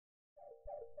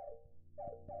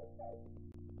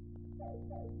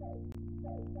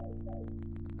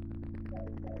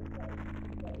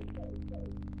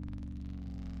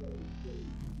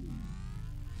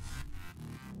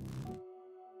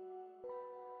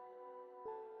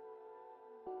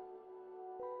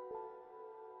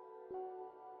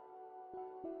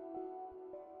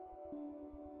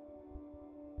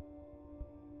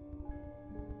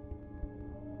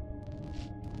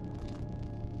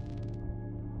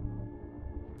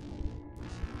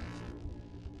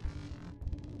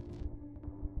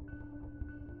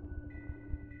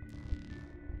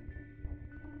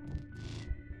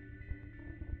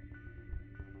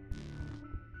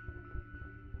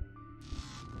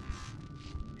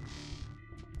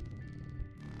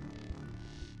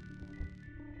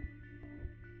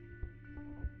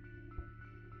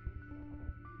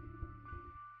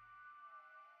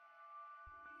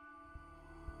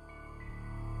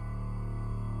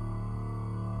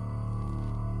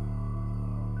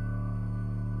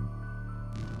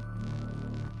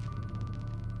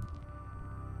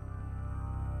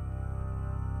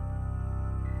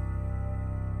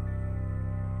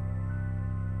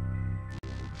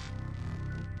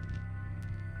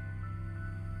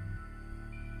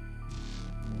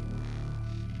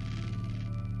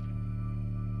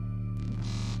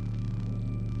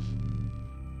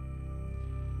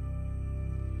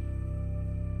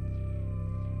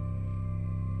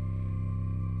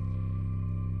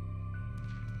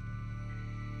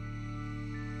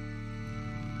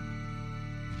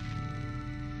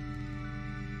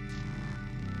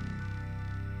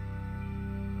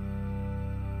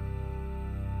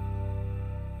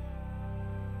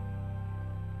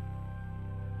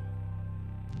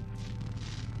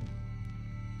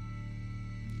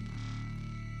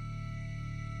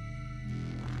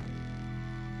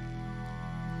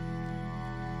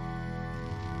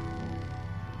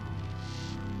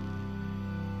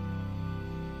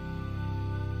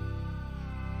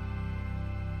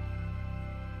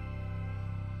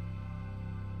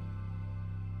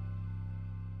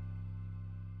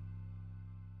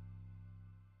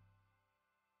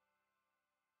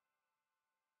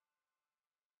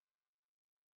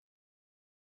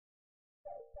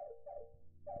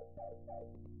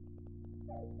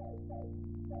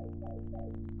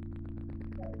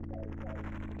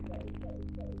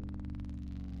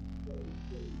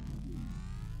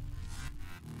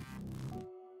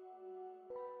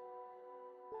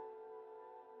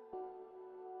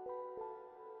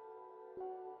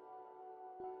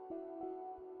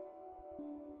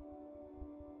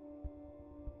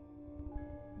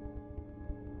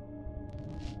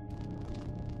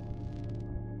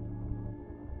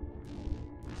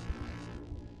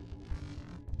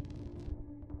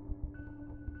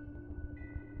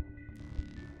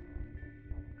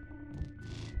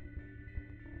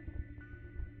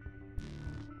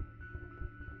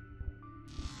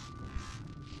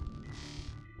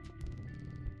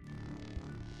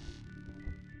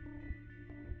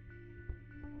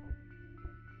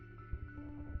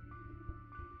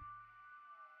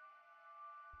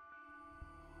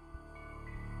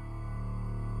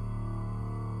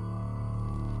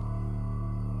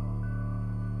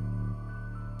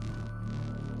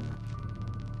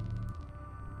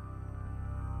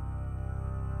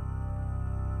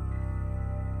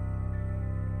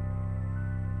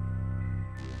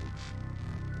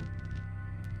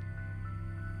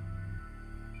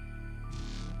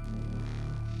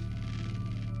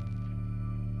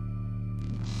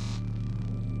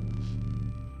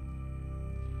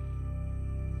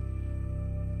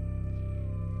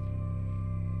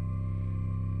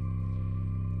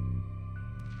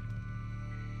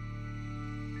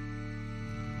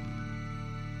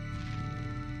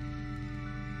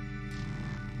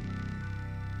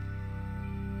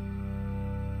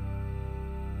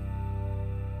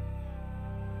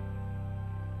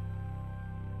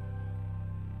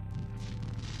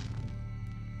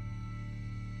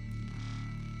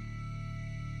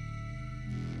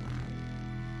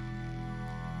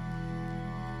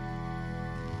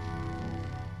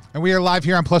And we are live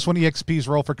here on Plus One EXP's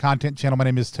Roll for Content channel. My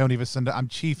name is Tony Vicinda. I'm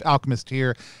Chief Alchemist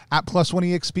here at Plus One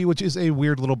EXP, which is a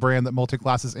weird little brand that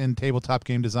multi-classes in tabletop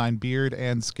game design, beard,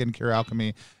 and skincare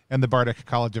alchemy, and the Bardic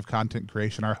College of Content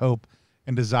Creation. Our hope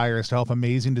and desire is to help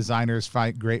amazing designers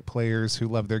find great players who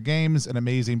love their games, and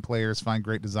amazing players find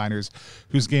great designers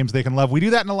whose games they can love. We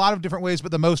do that in a lot of different ways, but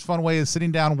the most fun way is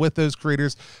sitting down with those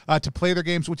creators to play their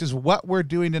games, which is what we're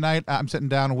doing tonight. I'm sitting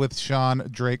down with Shawn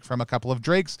Drake from a couple of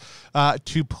Drakes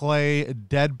to play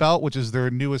Deadbelt, which is their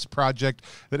newest project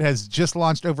that has just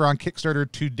launched over on Kickstarter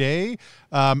today.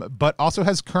 but also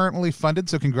has currently funded.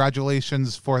 So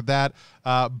congratulations for that.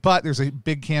 But there's a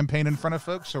big campaign in front of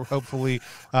folks. So hopefully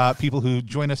people who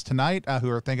join us tonight who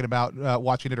are thinking about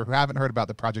watching it or who haven't heard about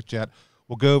the project yet,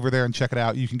 we'll go over there and check it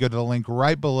out. You can go to the link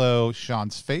right below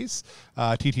Shawn's face.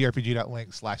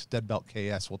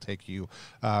 ttrpg.link/deadbeltks will take you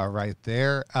right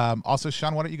there. Also,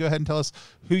 Shawn, why don't you go ahead and tell us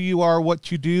who you are,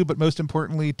 what you do, but most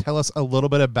importantly, tell us a little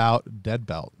bit about Dead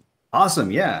Belt.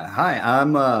 Awesome. Yeah. Hi,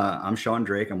 I'm Shawn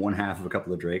Drake. I'm one half of a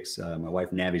couple of Drakes. My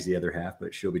wife Navi's the other half,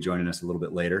 but she'll be joining us a little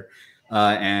bit later.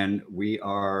 And we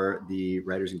are the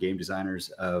writers and game designers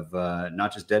of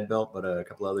not just Dead Belt, but a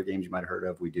couple other games you might have heard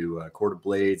of. We do Court of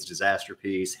Blades, Disaster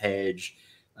Piece, Hedge,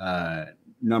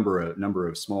 number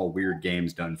of small weird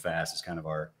games done fast is kind of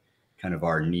our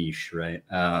niche, right?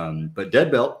 But Dead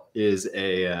Belt is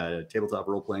a tabletop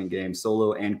role-playing game,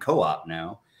 solo and co-op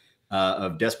now,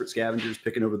 of desperate scavengers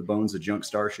picking over the bones of junk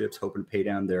starships, hoping to pay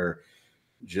down their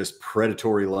just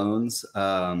predatory loans.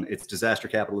 It's disaster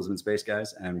capitalism in space,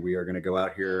 guys, and we are going to go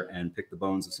out here and pick the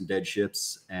bones of some dead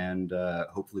ships and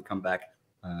hopefully come back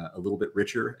a little bit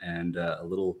richer and a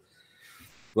little,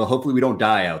 well, hopefully we don't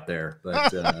die out there,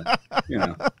 but you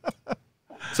know,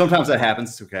 sometimes that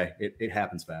happens. It's okay. It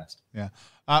happens fast. Yeah.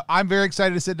 I'm very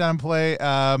excited to sit down and play.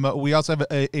 We also have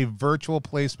a virtual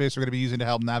play space we're going to be using to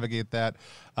help navigate that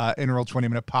in Roll20. I'm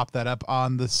going to pop that up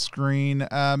on the screen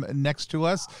next to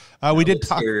us. We did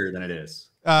talk scarier than it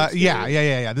is.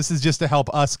 Yeah. This is just to help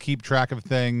us keep track of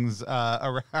things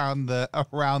around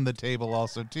the table,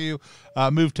 also too.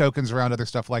 Move tokens around, other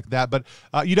stuff like that. But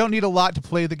you don't need a lot to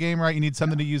play the game, right? You need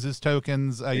something to use as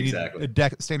tokens. Exactly. You need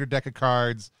a standard deck of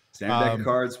cards. Standard deck of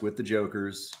cards with the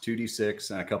jokers,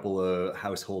 2d6, and a couple of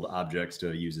household objects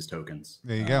to use as tokens.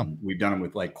 There you go. We've done them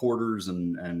with like quarters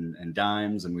and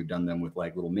dimes, and we've done them with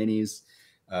like little minis.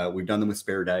 We've done them with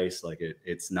spare dice. Like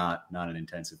it's not an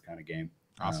intensive kind of game.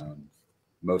 Awesome.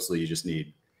 Mostly you just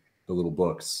need the little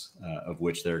books, of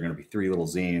which there are going to be 3 little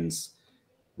zines.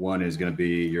 One is going to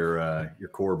be your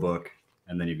core book,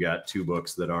 and then you've got 2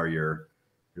 books that are your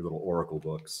little oracle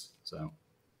books. So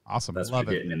awesome. That's what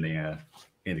you're getting in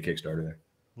the Kickstarter there.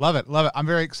 Love it. I'm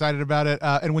very excited about it.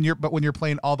 And when you're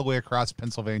playing all the way across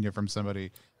Pennsylvania from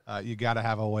somebody, you got to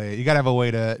have a way. You got to have a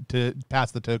way to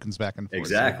pass the tokens back and forth.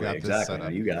 Exactly. No,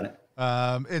 you got it.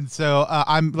 And so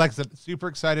I'm, like I said, super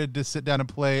excited to sit down and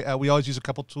play. We always use a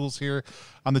couple tools here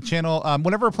on the channel.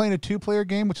 Whenever we're playing a 2-player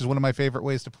game, which is one of my favorite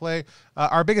ways to play,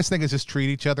 our biggest thing is just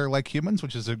treat each other like humans,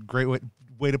 which is a great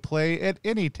way to play at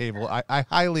any table. I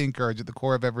highly encourage at the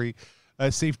core of every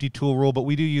safety tool rule, but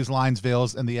we do use lines,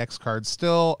 veils, and the X cards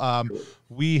still.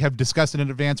 We have discussed it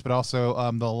in advance, but also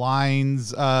the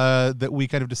lines that we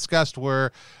kind of discussed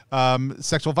were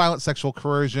sexual violence, sexual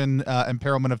coercion,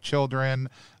 imperilment of children,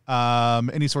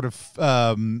 any sort of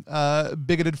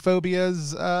bigoted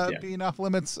phobias being off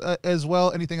limits as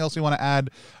well. Anything else you want to add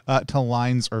to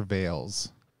lines or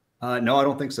veils? No, I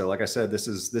don't think so. Like I said, this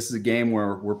is a game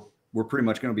where we're pretty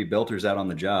much going to be belters out on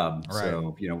the job. Right.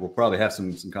 So, we'll probably have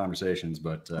some conversations,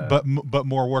 but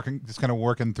more working, just kind of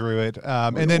working through it.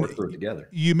 And then work through it together.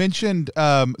 You mentioned,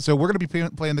 so we're going to be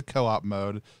playing the co-op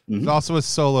mode. There's also a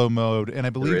solo mode. And I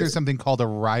believe there's something called a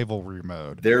rivalry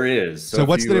mode. There is. So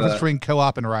what's the difference between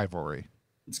co-op and rivalry?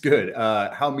 It's good.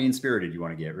 How mean-spirited you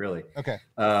want to get, really. Okay.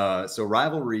 So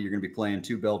rivalry, you're going to be playing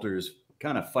 2 belters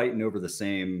kind of fighting over the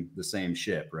same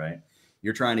ship, right?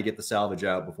 You're trying to get the salvage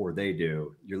out before they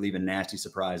do. You're leaving nasty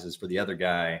surprises for the other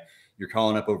guy. You're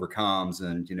calling up over comms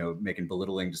and, making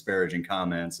belittling, disparaging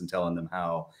comments and telling them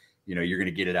how, you're going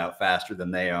to get it out faster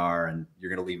than they are and you're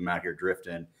going to leave them out here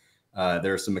drifting.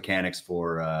 There are some mechanics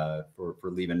for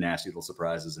leaving nasty little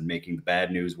surprises and making the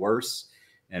bad news worse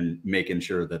and making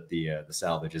sure that the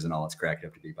salvage isn't all it's cracked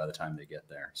up to be by the time they get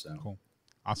there. So cool.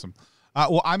 Awesome.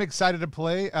 Well, I'm excited to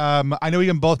play. I know we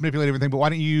can both manipulate everything, but why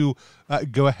don't you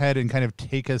go ahead and kind of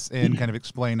take us in, kind of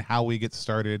explain how we get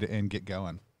started and get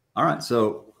going. All right.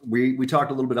 So we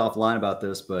talked a little bit offline about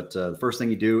this, but the first thing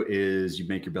you do is you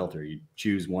make your belter. You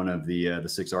choose one of the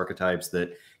 6 archetypes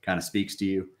that kind of speaks to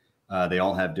you. They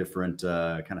all have different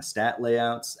kind of stat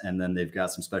layouts, and then they've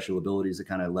got some special abilities that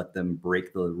kind of let them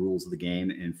break the rules of the game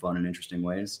in fun and interesting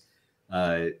ways.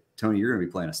 Tony, you're going to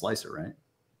be playing a slicer, right?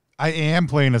 I am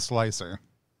playing a slicer.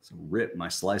 So rip my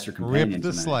slicer companion. Rip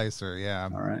the tonight. Slicer, yeah.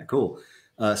 All right, cool.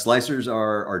 Slicers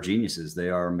are geniuses. They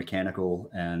are mechanical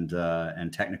and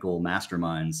technical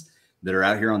masterminds that are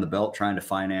out here on the belt trying to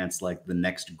finance like the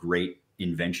next great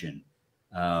invention.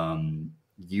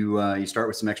 You start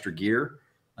with some extra gear.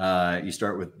 You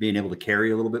start with being able to carry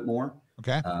a little bit more.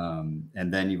 Okay.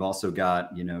 And then you've also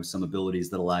got some abilities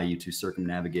that allow you to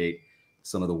circumnavigate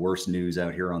some of the worst news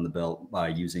out here on the belt by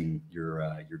using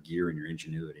your gear and your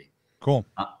ingenuity. Cool.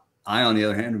 I, on the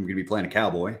other hand, am going to be playing a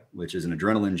cowboy, which is an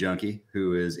adrenaline junkie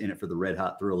who is in it for the red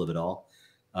hot thrill of it all.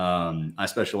 I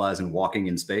specialize in walking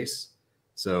in space.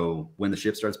 So when the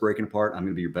ship starts breaking apart, I'm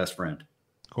going to be your best friend.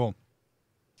 Cool.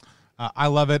 I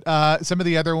love it. Some of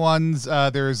the other ones,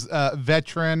 there's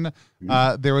veteran.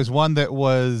 There was one that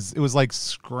was like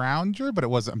Scrounger, but it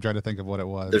wasn't. I'm trying to think of what it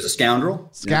was. There's a scoundrel.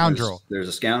 Scoundrel. There's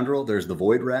a scoundrel. There's the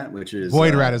void rat, which is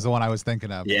void rat is the one I was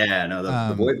thinking of. Yeah, no,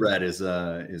 the void rat is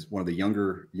one of the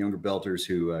younger belters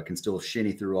who can still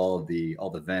shinny through all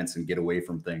the vents and get away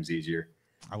from things easier.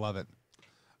 I love it.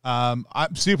 I'm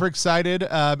super excited.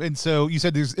 And so you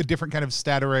said there's a different kind of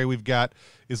stat array we've got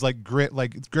is like grit,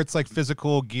 grit's like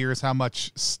physical, gears, how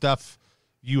much stuff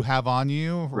you have on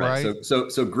you, right? So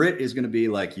grit is going to be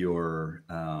like your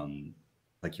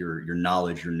knowledge,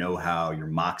 your know-how, your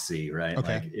moxie, right?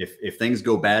 Okay. Like if things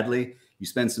go badly, you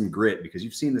spend some grit because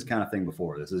you've seen this kind of thing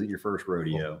before. This isn't your first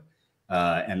rodeo. Cool.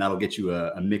 And that'll get you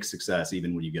a mixed success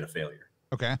even when you get a failure.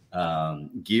 Okay.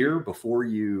 Gear before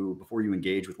you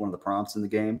engage with one of the prompts in the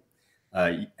game,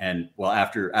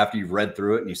 after you've read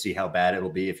through it and you see how bad it'll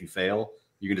be if you fail,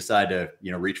 you can decide to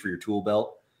reach for your tool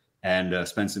belt and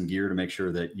spend some gear to make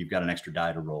sure that you've got an extra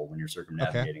die to roll when you're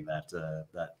circumnavigating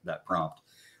that prompt.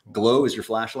 Glow is your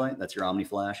flashlight. That's your Omni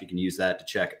Flash. You can use that to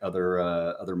check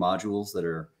other modules that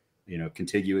are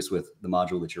contiguous with the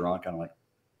module that you're on. Kind of like,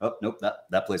 oh, nope,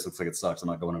 that place looks like it sucks. I'm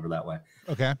not going over that way.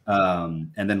 Okay.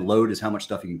 And then load is how much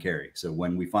stuff you can carry. So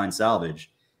when we find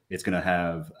salvage, it's going to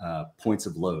have points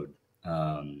of load.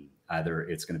 Either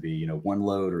it's going to be, 1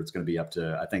 load, or it's going to be up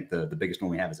to, I think the biggest one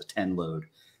we have is a 10 load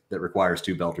that requires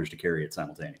 2 belters to carry it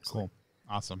simultaneously. Cool.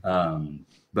 Awesome.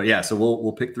 But yeah, so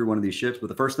we'll pick through one of these ships. But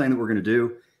the first thing that we're going to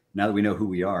do, now that we know who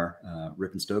we are,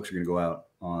 Rip and Stokes are going to go out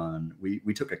on,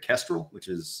 we took a kestrel, which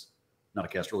is not a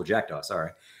kestrel, a jackdaw,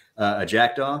 sorry. A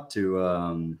jackdaw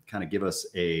to kind of give us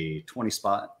a 20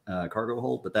 spot cargo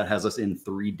hold, but that has us in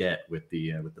 3 debt with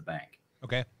the bank.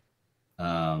 Okay.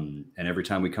 And every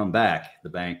time we come back, the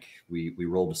bank, we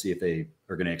roll to see if they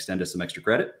are going to extend us some extra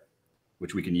credit,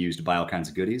 which we can use to buy all kinds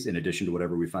of goodies in addition to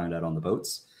whatever we find out on the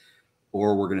boats.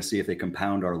 Or we're going to see if they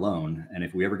compound our loan. And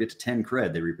if we ever get to 10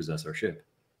 cred, they repossess our ship.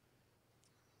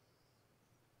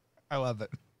 I love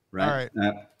it. Right. All right.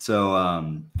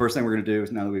 So first thing we're going to do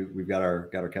is, now that we've got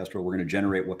our kestrel, we're going to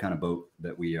generate what kind of boat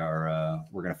that we're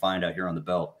going to find out here on the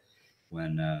belt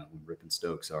when Rip and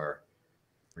Stokes are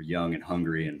young and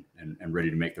hungry and ready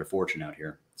to make their fortune out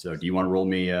here. So do you want to roll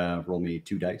me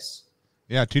 2 dice?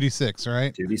 Yeah, 2d6,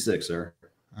 right? 2d6, sir.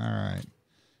 All right.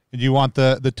 And you want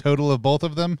the total of both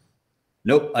of them?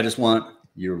 Nope. I just want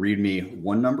you to read me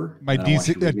one number. My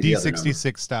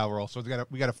D66 style roll. So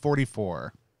we got a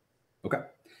 44. Okay.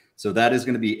 So that is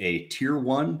going to be a tier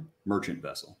 1 merchant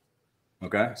vessel.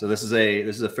 Okay. So this is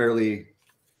a fairly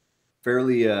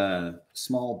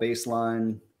small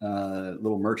baseline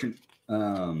little merchant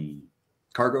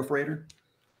cargo freighter.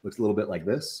 Looks a little bit like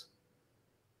this.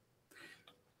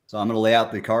 So I'm going to lay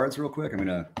out the cards real quick. I'm going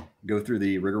to go through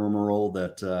the rigmarole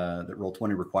that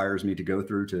Roll20 requires me to go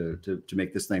through to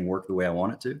make this thing work the way I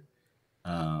want it to.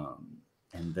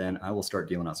 And then I will start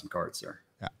dealing out some cards, sir.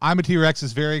 Yeah, I'm a T-Rex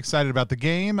is very excited about the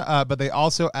game, but they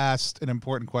also asked an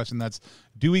important question. That's,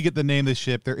 do we get the name of the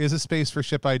ship? There is a space for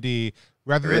ship ID.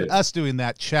 Rather than us doing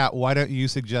that, chat, why don't you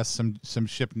suggest some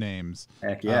ship names?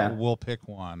 Heck yeah. We'll pick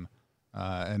one,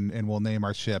 and we'll name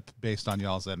our ship based on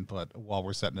y'all's input while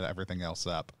we're setting everything else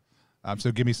up.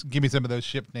 So give me some of those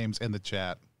ship names in the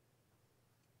chat.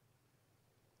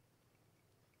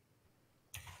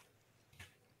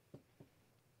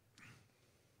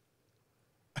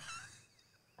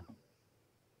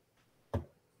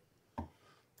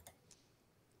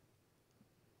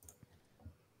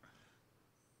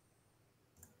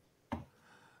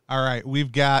 All right,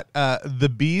 we've got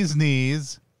the Bee's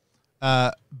Knees.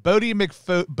 Bodie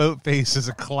McBoatface is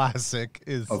a classic.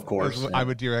 Of course. I'm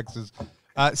a T-Rex's.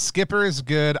 Skipper is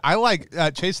good. I like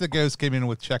Chase the Ghost came in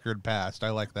with Checkered Past.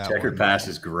 I like that one. Checkered Past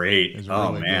is great. It's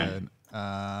oh, really man.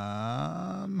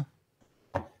 Good.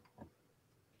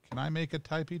 Can I make a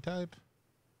typey type?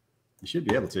 You should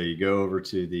be able to. You go over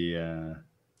to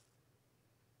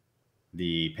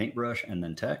the paintbrush and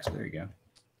then text. There you go.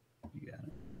 You got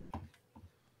it.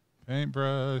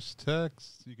 Paintbrush,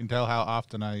 text. You can tell how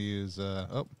often I use.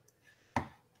 I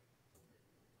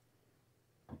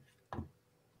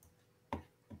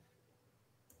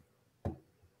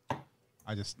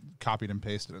just copied and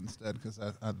pasted instead because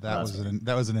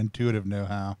that was an intuitive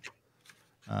know-how.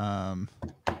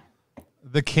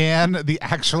 The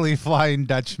actually flying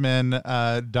Dutchman,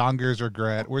 Donger's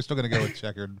Regret. We're still gonna go with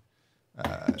Checkered.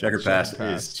 Checkered Past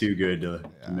is too good to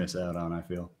miss out on, I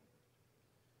feel.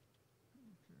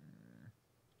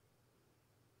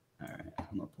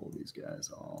 these guys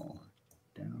all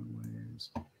downways.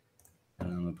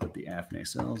 And I'm going to put the aft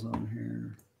nacelles on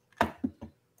here.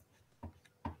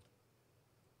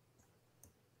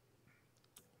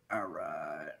 All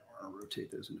right. I'll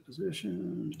rotate those into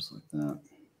position just like that.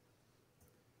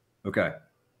 Okay.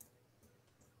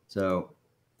 So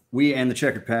we and the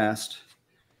checkered past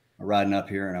are riding up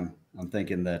here, and I'm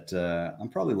thinking that I'm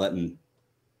probably letting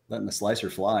the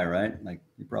slicer fly, right? Like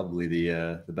you're probably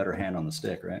the better hand on the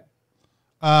stick, right?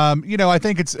 You know, I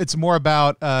think it's more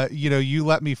about you know, you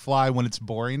let me fly when it's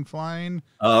boring flying.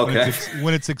 Oh, okay.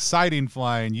 When it's exciting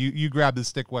flying, you grab the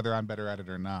stick whether I'm better at it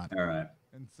or not. All right.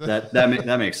 So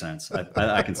that makes sense.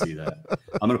 I can see that.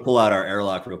 I'm going to pull out our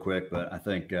airlock real quick, but I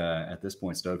think at this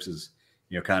point Stokes is,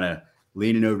 you know, kind of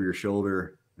leaning over your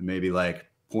shoulder and maybe like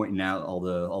pointing out all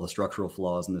the structural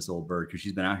flaws in this old bird, because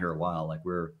she's been out here a while. Like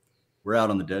we're out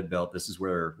on the dead belt. This is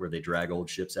where they drag old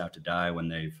ships out to die when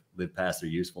they've lived past their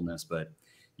usefulness. But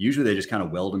usually they just kind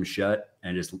of weld them shut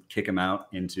and just kick them out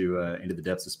into the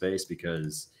depths of space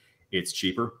because it's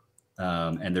cheaper.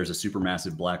 And there's a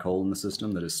supermassive black hole in the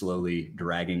system that is slowly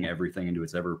dragging everything into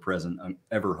its ever-present,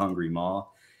 ever-hungry maw.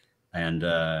 And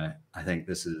I think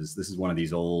this is one of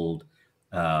these old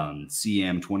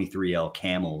CM23L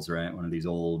camels, right? One of these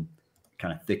old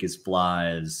kind of thick as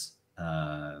flies,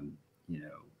 you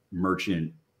know,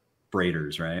 merchant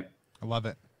freighters, right? I love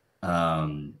it.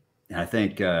 And I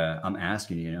think I'm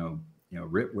asking, you know,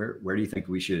 Rip, where do you think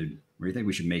we should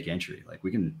make entry? Like we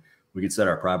can set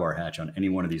our pry bar hatch on any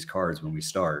one of these cards when we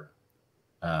start.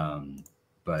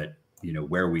 But you know,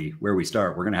 where we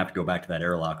start, we're going to have to go back to that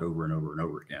airlock over and over and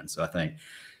over again. So I think,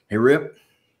 hey, Rip.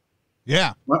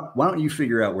 Yeah. Why don't you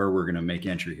figure out where we're going to make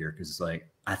entry here? Because it's like,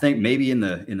 I think maybe in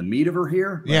the meat of her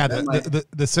here. Yeah.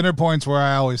 The center point's where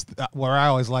I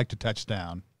always like to touch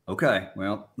down. Okay.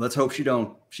 Well, let's hope she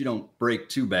don't break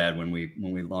too bad when we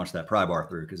launch that pry bar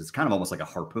through, because it's kind of almost like a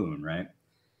harpoon, right?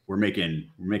 We're making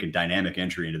dynamic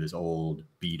entry into this old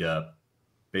beat up,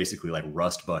 basically like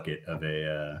rust bucket of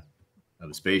a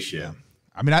spaceship. Yeah.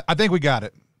 I mean, I think we got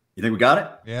it. You think we got it?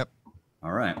 Yep.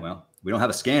 All right. Well, we don't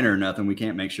have a scanner or nothing. We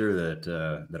can't make sure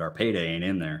that our payday ain't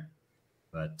in there.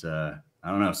 But I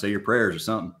don't know. Say your prayers or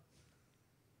something.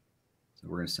 So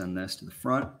we're going to send this to the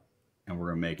front, and we're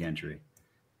going to make entry.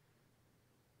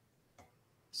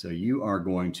 So you are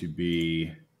going to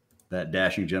be that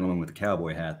dashing gentleman with the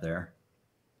cowboy hat there.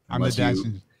 I'm the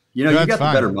dashing. You know, you got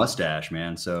the better mustache,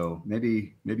 man. So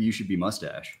maybe you should be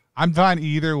mustache. I'm fine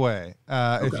either way.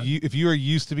 Okay. If you are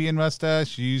used to being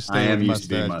mustache, you stay I am with used mustache.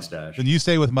 to being mustache. Then you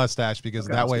stay with mustache, because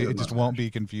Okay, that way it just just won't be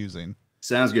confusing.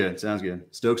 Sounds good. Sounds good.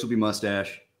 Stokes will be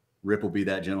mustache. Rip will be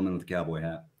that gentleman with the cowboy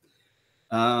hat.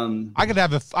 I could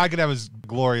have a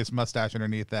glorious mustache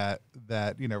underneath that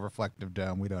you know, reflective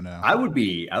dome. We don't know. I would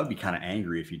be kind of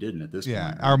angry if you didn't at this point.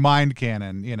 Yeah, our mind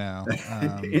cannon, you know.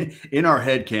 In our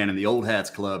head canon, the Old Hats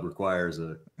Club requires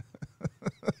a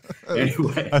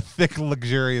anyway, a thick,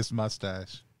 luxurious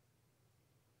mustache.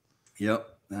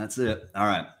 Yep, that's it. All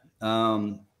right.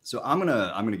 So I'm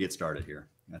gonna get started here.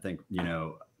 I think, you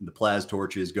know, the plas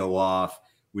torches go off.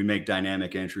 We make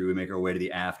dynamic entry. We make our way to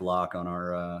the aft lock on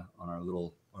our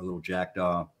little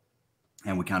jackdaw,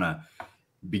 and we kind of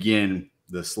begin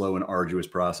the slow and arduous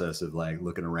process of like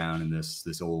looking around in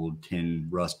this old tin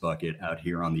rust bucket out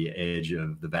here on the edge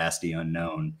of the vasty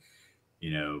unknown.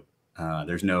 You know,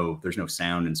 there's no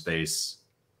sound in space,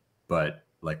 but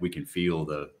like we can feel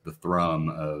the thrum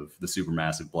of the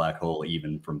supermassive black hole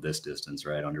even from this distance,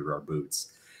 right under our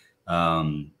boots.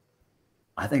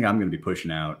 I think I'm going to be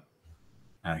pushing out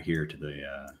here to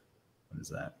the what is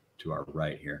that, to our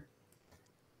right here.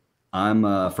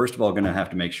 I'm first of all going to have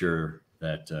to make sure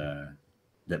that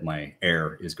that my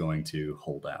air is going to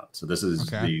hold out. So this is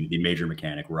the major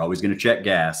mechanic. We're always going to check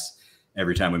gas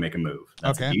every time we make a move.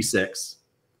 That's a D6,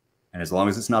 and as long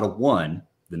as it's not a 1,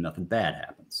 then nothing bad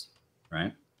happens,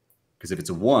 right? Because if it's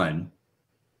a 1,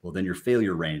 well, then your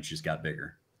failure range just got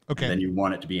bigger. Okay. And then you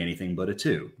want it to be anything but a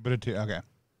 2. But a 2, okay.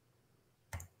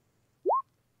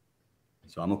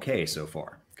 So I'm okay so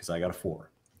far because I got a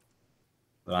 4.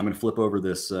 But I'm going to flip over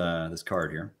this this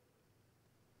card here.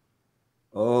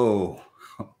 Oh,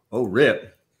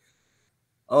 Rip.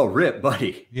 Oh, Rip,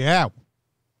 buddy. Yeah.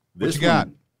 What you got?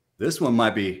 This one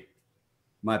might be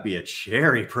a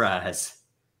cherry prize.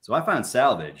 So I found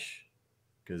salvage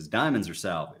because diamonds are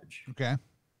salvage. Okay.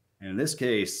 And in this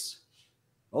case,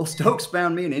 old Stokes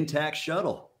found me an intact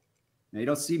shuttle. Now, you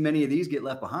don't see many of these get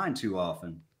left behind too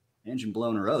often, engine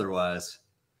blown or otherwise.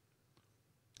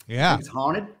 Yeah. It's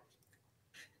haunted.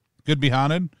 Could be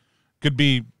haunted. Could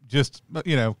be just,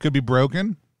 you know, could be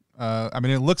broken. I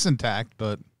mean, it looks intact,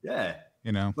 but yeah,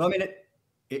 you know. Well, I mean,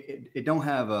 it don't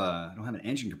have an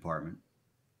engine compartment,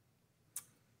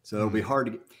 so it'll be hard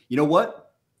to get. You know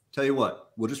what? Tell you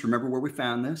what, we'll just remember where we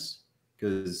found this,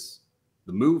 because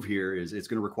the move here is it's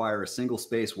going to require a single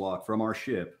spacewalk from our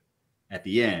ship. At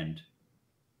the end,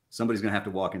 somebody's going to have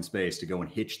to walk in space to go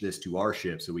and hitch this to our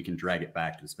ship so we can drag it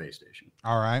back to the space station.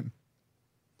 All right.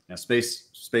 Now,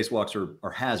 spacewalks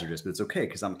are hazardous, but it's okay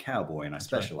because I'm a cowboy and I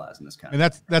specialize in this kind. And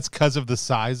that's because of the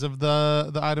size of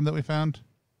the item that we found.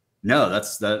 No,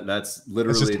 that's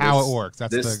literally just how it works.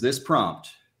 This prompt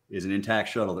is an intact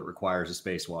shuttle that requires a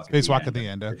spacewalk. At the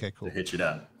end. Okay, cool. To hitch it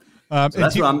up. So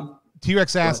that's what I'm.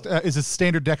 T-Rex asked, "Is a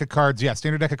standard deck of cards?" Yeah,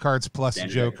 standard deck of cards plus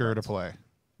Joker to play.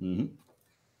 Mm-hmm.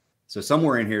 So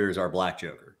somewhere in here is our Black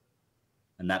Joker,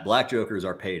 and that Black Joker is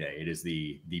our payday. It is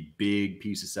the big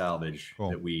piece of salvage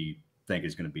that we think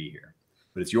is going to be here.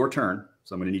 But it's your turn,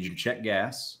 so I'm going to need you to check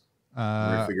gas. We're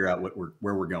going to figure out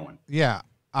where we're going. Yeah,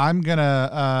 I'm gonna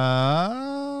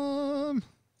let's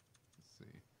see.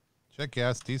 Check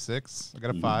gas D6. I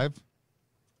got a 5.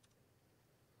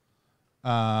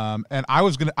 And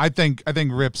I think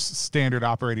Rip's standard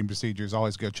operating procedure is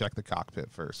always go check the cockpit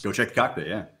first. Go check the cockpit,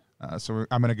 yeah. So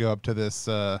I'm gonna go up to this.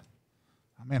 Oh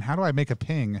man, how do I make a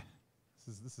ping?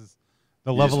 This is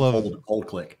the level of hold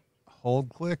click. Hold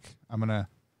click. I'm gonna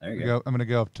go. I'm gonna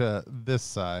go up to this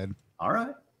side. All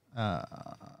right.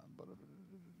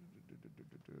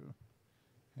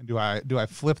 And do I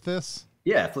flip this?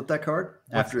 Yeah, flip that card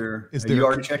after you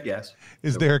already checked gas.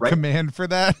 Is there a command for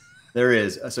that? There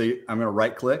is. So I'm going to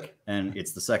right click, and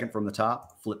it's the second from the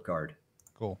top, flip card.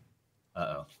 Cool.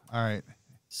 Uh-oh. All right.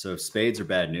 So spades are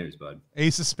bad news, bud.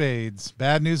 Ace of spades.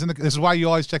 Bad news. This is why you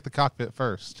always check the cockpit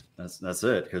first. That's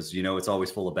it, because it's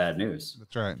always full of bad news.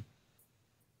 That's right.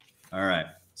 All right.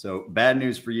 So bad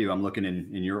news for you. I'm looking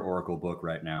in your Oracle book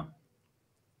right now.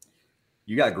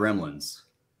 You got gremlins.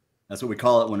 That's what we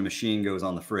call it when a machine goes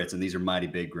on the fritz, and these are mighty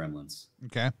big gremlins.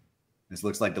 Okay. This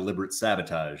looks like deliberate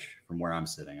sabotage from where I'm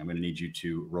sitting. I'm going to need you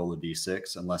to roll a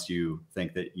d6 unless you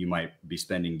think that you might be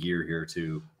spending gear here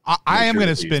to. I am going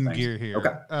to spend gear here.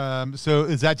 Okay. So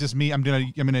is that just me? I'm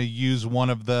gonna use one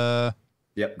of the.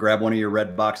 Yep. Grab one of your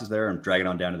red boxes there and drag it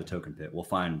on down to the token pit. We'll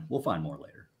find more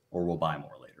later, or we'll buy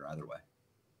more later. Either way.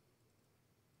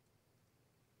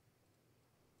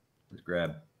 Just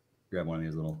grab one of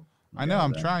these little. I know.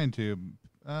 I'm trying to.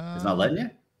 It's not letting you.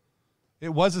 It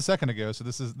was a second ago, so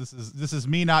this is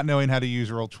me not knowing how to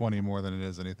use Roll20 more than it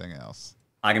is anything else.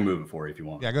 I can move it for you if you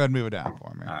want. Yeah, go ahead and move it down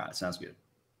for me. All right, sounds good.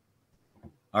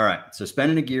 All right, so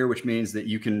spending a gear, which means that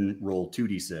you can roll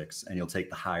 2d6, and you'll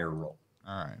take the higher roll.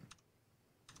 All right.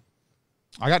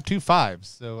 I got 2 5s,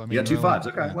 so I mean. You got 2 5s,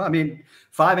 okay. Yeah. Well, I mean,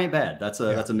 5 ain't bad. That's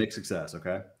a mixed success,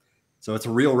 okay. So it's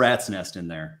a real rat's nest in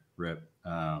there, Rip,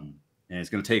 and it's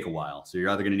going to take a while. So you're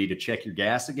either going to need to check your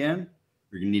gas again, or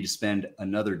you're going to need to spend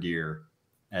another gear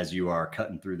as you are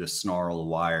cutting through this snarl of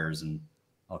wires and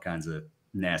all kinds of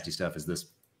nasty stuff. What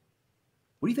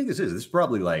do you think this is? This is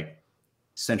probably like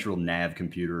central nav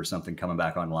computer or something coming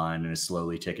back online and is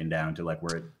slowly ticking down to like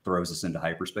where it throws us into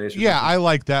hyperspace. Yeah, something. I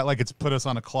like that. Like it's put us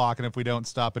on a clock, and if we don't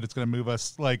stop it, it's going to move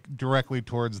us like directly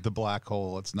towards the black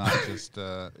hole. It's not just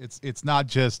it's not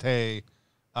just hey,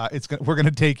 we're going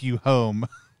to take you home.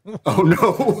 Oh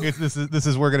no! This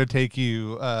is we're going to take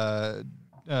you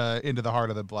into the heart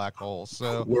of the black hole.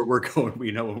 So where we're going,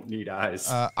 we don't need eyes.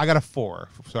 I got a 4,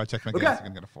 so I checked my gas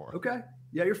and got a 4. Okay,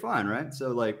 yeah, you're fine, right?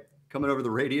 So like coming over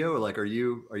the radio, like are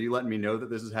you letting me know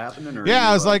that this is happening? Or yeah,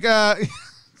 I was like,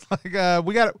 we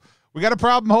got a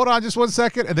problem. Hold on, just 1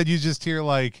 second, and then you just hear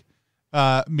like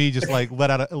me just like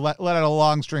let out a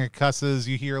long string of cusses.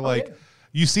 You hear like.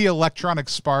 You see electronic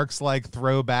sparks like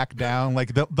throw back down,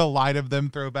 like the light of them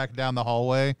throw back down the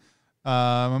hallway.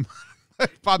 Pop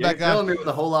back up. Telling me with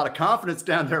a whole lot of confidence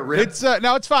down there, Rick. It's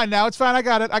no, it's fine now. It's fine. I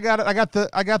got it. I got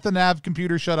the nav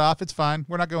computer shut off. It's fine.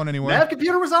 We're not going anywhere. Nav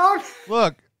computer was on.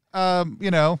 Look,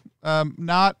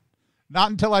 not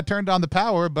until I turned on the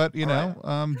power, but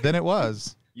then it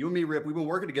was. You and me, Rip, we've been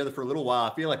working together for a little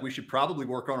while. I feel like we should probably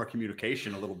work on our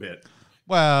communication a little bit.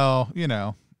 Well,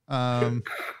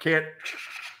 can't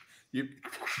you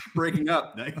breaking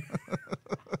up?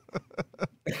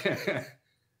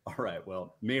 All right.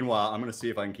 Well, meanwhile, I'm going to see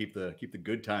if I can keep the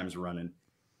good times running.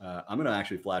 I'm going to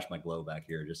actually flash my glow back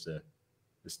here this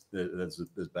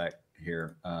back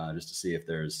here just to see if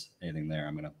there's anything there.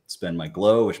 I'm going to spend my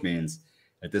glow, which means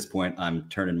at this point I'm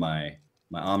turning my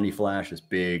Omni flash, this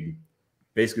big,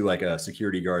 basically like a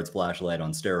security guard's flashlight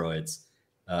on steroids,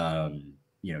 down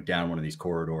one of these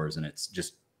corridors, and it's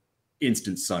just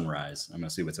instant sunrise. I'm going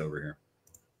to see what's over here.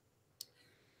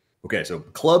 Okay, so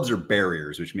clubs are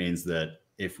barriers, which means that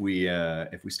if we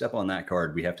step on that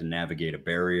card, we have to navigate a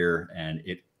barrier, and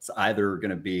it's either going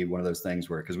to be one of those things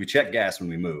where, because we check gas when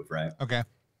we move, right? Okay.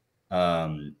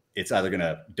 It's either going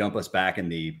to dump us back in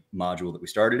the module that we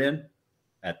started in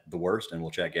at the worst, and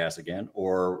we'll check gas again,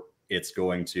 or it's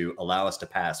going to allow us to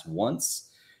pass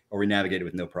once, or we navigate it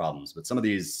with no problems. But some of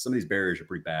these barriers are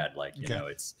pretty bad. Like, you know,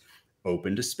 it's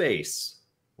open to space,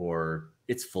 or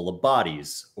it's full of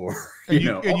bodies, or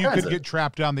you could get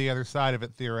trapped on the other side of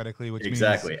it theoretically, which means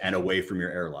and away from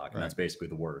your airlock, and that's basically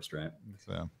the worst, right?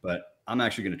 So, but I'm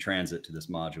actually going to transit to this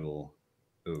module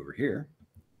over here.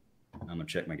 I'm going to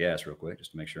check my gas real quick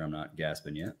just to make sure I'm not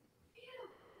gasping yet.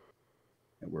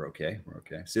 And we're okay. We're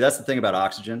okay. See, that's the thing about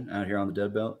oxygen out here on the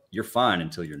dead belt. You're fine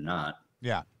until you're not.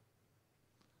 Yeah.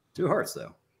 2 hearts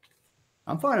though.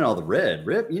 I'm finding all the red.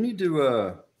 Rip, you need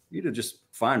to just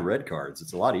find red cards.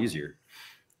 It's a lot easier.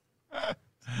 All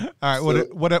right. So,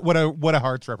 what do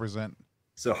hearts represent?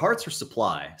 So hearts are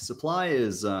supply. Supply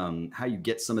is how you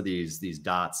get some of these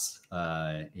dots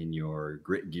in your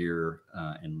grit gear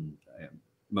and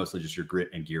mostly just your grit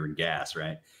and gear and gas,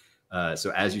 right?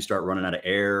 So as you start running out of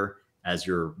air, as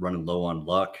you're running low on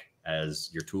luck, as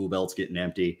your tool belt's getting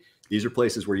empty, these are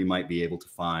places where you might be able to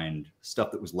find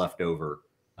stuff that was left over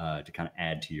to kind of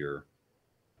add to your,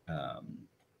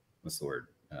 what's the word?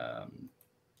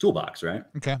 Toolbox, right?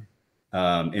 Okay.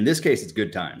 In this case, it's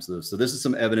good times. So this is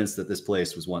some evidence that this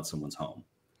place was once someone's home.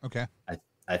 Okay.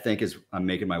 I think as I'm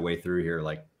making my way through here,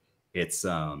 like it's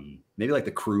maybe like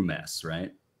the crew mess,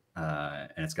 right?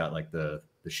 And it's got like the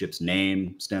ship's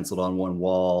name stenciled on one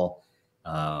wall.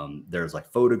 There's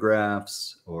like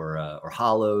photographs or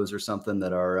hollows or something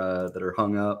that are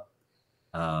hung up.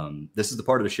 This is the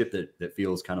part of the ship that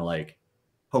feels kind of like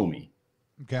homey.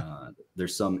 Okay.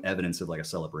 There's some evidence of like a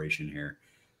celebration here.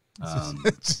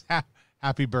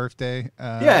 Happy birthday.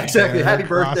 Yeah, exactly. Happy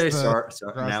birthday. Sorry.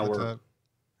 Now we're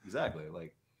exactly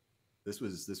like this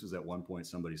was at one point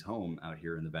somebody's home out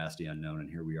here in the vasty unknown, and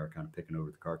here we are kind of picking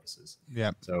over the carcasses.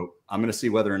 Yeah. So I'm going to see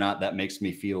whether or not that makes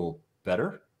me feel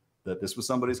better that this was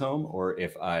somebody's home, or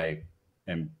if I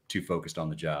am too focused on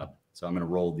the job. So I'm going to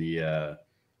roll the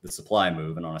supply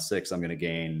move, and on a 6, I'm going to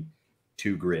gain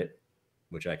 2 grit,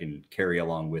 which I can carry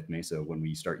along with me. So when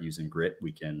we start using grit,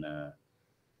 we can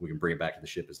bring it back to the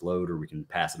ship as load, or we can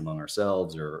pass it among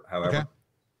ourselves, or however. Okay.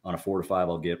 On a 4 to 5,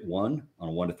 I'll get 1. On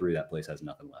a 1 to 3, that place has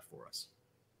nothing left for us.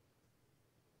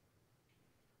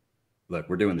 Look,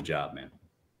 we're doing the job, man.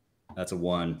 That's a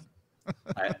 1.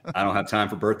 I don't have time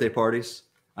for birthday parties.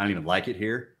 I don't even like it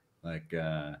here. Like,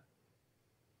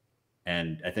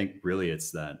 and I think really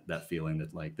it's that feeling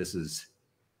that like this is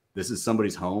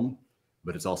somebody's home,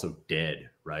 but it's also dead,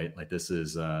 right? Like this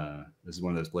is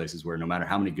one of those places where no matter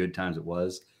how many good times it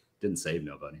was, it didn't save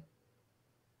nobody.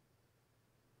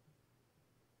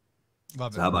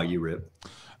 Love it. So how about you, Rip?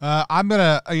 I'm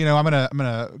gonna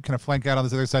kind of flank out on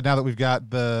this other side now that we've got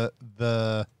the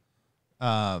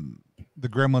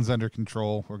gremlins under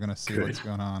control. We're gonna see what's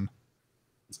going on.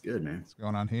 It's good, man. What's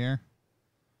going on here?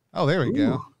 Oh, there we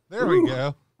go. There we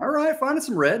go. All right, finding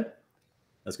some red.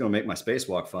 That's going to make my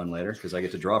spacewalk fun later because I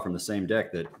get to draw from the same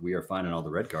deck that we are finding all the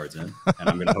red cards in, and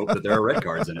I'm going to hope that there are red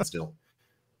cards in it still.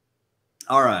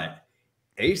 All right,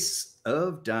 Ace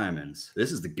of Diamonds.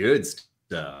 This is the good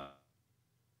stuff.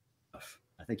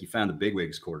 I think you found the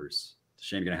bigwigs' quarters. It's a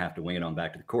shame you're going to have to wing it on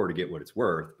back to the core to get what it's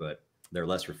worth, but they're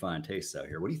less refined tastes out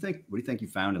here. What do you think? What do you think you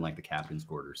found in like the captain's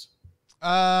quarters?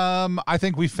 I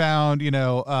think we found,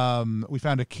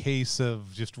 a case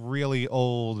of just really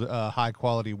old, high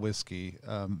quality whiskey.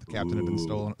 The captain had been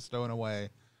stolen away.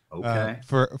 Okay.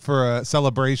 For a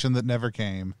celebration that never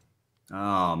came.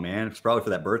 Oh man, it's probably for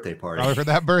that birthday party. Probably for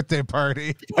that birthday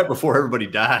party. Before everybody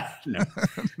died. No.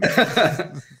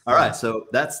 All right, so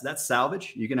that's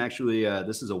salvage. You can actually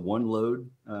this is a 1 load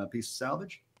piece of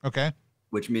salvage. Okay.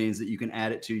 Which means that you can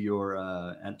add it to your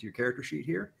character sheet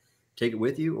here. Take it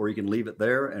with you, or you can leave it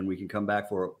there, and we can come back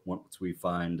for it once we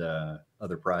find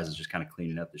other prizes, just kind of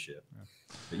cleaning up the ship. Yeah.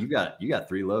 But you got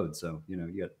 3 loads, so you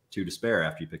got 2 to spare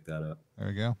after you pick that up. There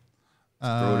we go.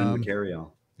 Throw it into the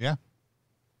carry-on. Yeah.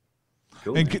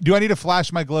 Cool. And do I need to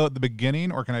flash my glow at the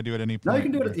beginning, or can I do it at any point? No, you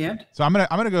can do it at the end. So I'm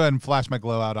gonna go ahead and flash my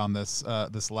glow out on this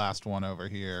this last one over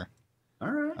here.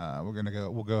 All right.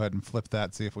 We'll go ahead and flip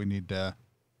that. See if we need to.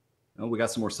 Oh, we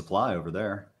got some more supply over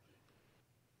there.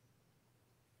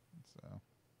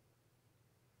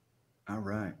 All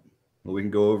right. Well, we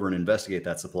can go over and investigate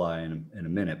that supply in a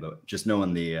minute, but just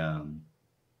knowing the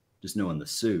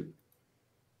suit,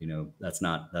 that's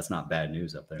not bad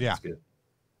news up there. Yeah. That's good.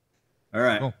 All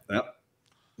right. Cool. Well,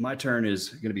 my turn is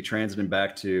going to be transiting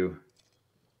back to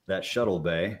that shuttle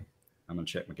bay. I'm going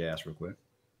to check my gas real quick.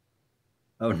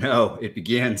 Oh no, it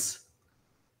begins.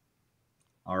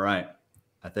 All right.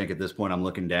 I think at this point I'm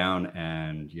looking down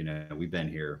and, we've been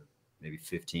here maybe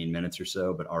 15 minutes or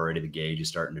so, but already the gauge is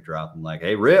starting to drop. I'm like,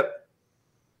 hey, Rip,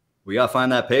 we got to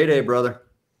find that payday, brother.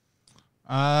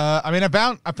 I mean,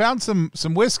 I found some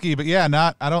whiskey, but yeah,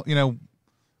 not what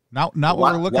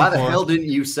we're looking for. Why the hell didn't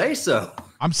you say so?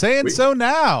 I'm saying so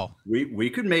now.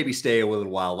 We could maybe stay a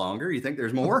little while longer. You think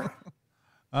there's more?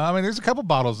 I mean, there's a couple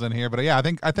bottles in here, but yeah,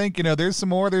 I think there's some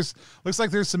more. Looks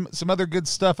like there's some other good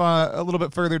stuff a little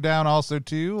bit further down also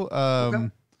too. Okay.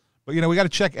 But we got to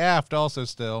check aft also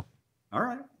still. All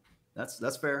right,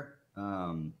 that's fair.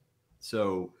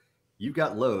 So you've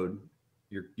got load.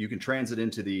 You can transit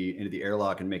into the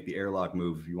airlock and make the airlock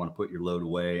move if you want to put your load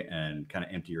away and kind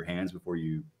of empty your hands before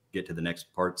you get to the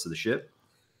next parts of the ship,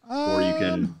 or you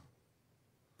can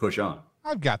push on.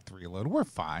 I've got 3 load. We're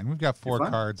fine. We've got 4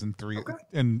 cards and 3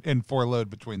 and 4 load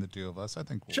between the two of us. I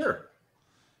think sure.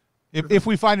 If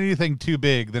we find anything too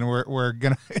big, then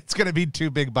it's gonna be too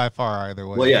big by far either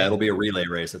way. Well, yeah, it'll be a relay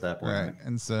race at that point. Right.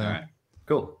 And so, all right,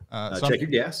 cool. So check your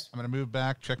gas. I'm gonna move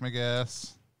back. Check my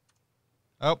gas.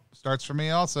 Oh, starts for me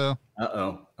also.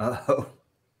 Uh-oh. That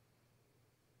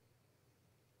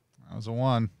was a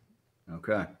 1.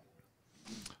 Okay.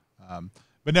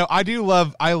 But no, I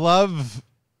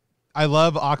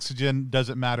love oxygen.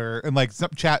 Doesn't matter. And like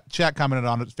some chat commented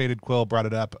on it. Faded Quill brought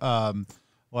it up.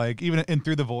 Like even in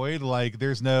Through the Void, like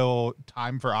there's no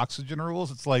time for oxygen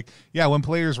rules. It's like, yeah, when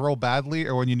players roll badly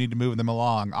or when you need to move them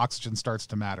along, oxygen starts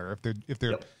to matter. If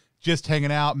they're just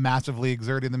hanging out, massively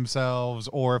exerting themselves,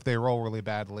 or if they roll really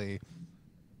badly,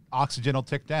 oxygen will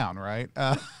tick down, right?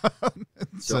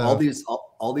 So all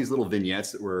these little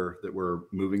vignettes that we're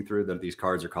moving through that these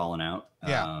cards are calling out.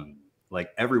 Yeah. Like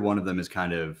every one of them is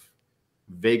kind of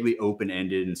vaguely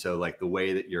open-ended, and so like the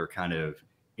way that you're kind of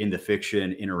in the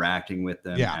fiction interacting with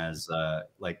them as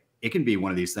like it can be one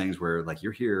of these things where like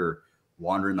you're here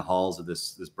wandering the halls of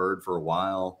this bird for a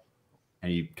while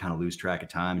and you kind of lose track of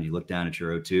time and you look down at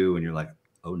your O2 and you're like,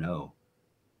 oh no,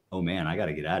 oh man, I got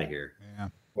to get out of here. Yeah.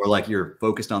 Or like you're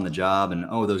focused on the job and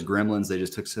those gremlins, they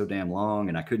just took so damn long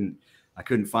and I couldn't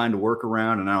find a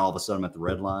workaround, and now all of a sudden I'm at the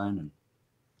red line. And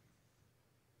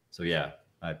so yeah,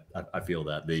 I feel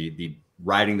that the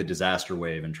riding the disaster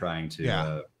wave and trying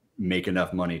to make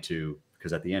enough money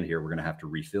because at the end here we're going to have to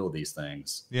refill these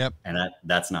things. Yep. And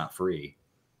that's not free.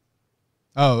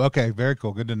 Oh, okay. Very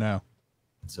cool. Good to know.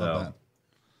 So,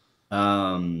 okay.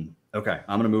 I'm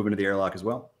going to move into the airlock as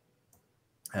well.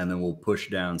 And then we'll push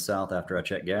down south after I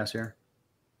check gas here.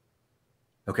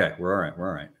 Okay. We're all right. We're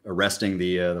all right. Arresting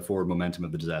the forward momentum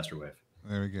of the disaster wave.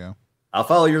 There we go. I'll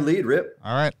follow your lead, Rip.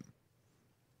 All right.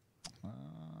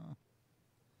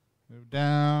 Move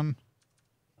down.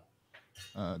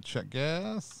 Check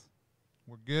gas.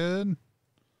 We're good.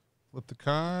 Flip the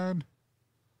card.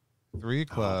 3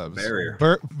 clubs. Barrier.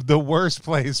 The worst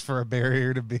place for a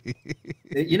barrier to be.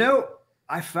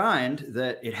 I find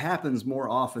that it happens more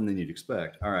often than you'd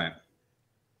expect. All right.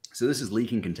 So this is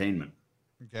leaking containment.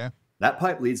 Okay. That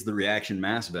pipe leads to the reaction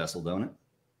mass vessel, don't it?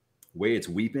 The way it's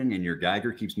weeping and your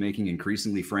Geiger keeps making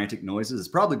increasingly frantic noises, it's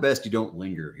probably best you don't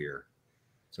linger here.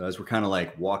 So as we're kind of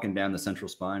like walking down the central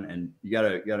spine, and you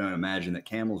gotta imagine that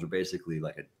camels are basically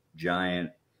like a giant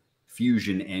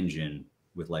fusion engine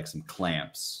with like some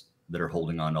clamps that are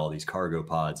holding on to all these cargo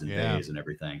pods and bays and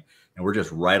everything. And we're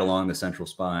just right along the central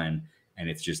spine, and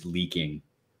it's just leaking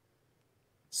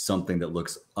something that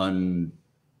looks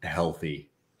unhealthy.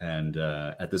 And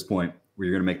at this point,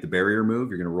 you're going to make the barrier move.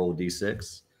 You're going to roll a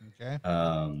D6. Okay.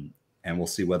 And we'll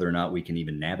see whether or not we can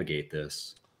even navigate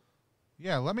this.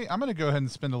 Yeah, I'm going to go ahead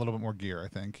and spend a little bit more gear, I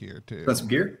think, here too. Spend some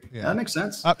gear? Yeah. That makes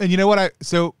sense. And you know what?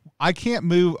 So I can't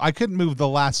move. I couldn't move the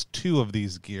last 2 of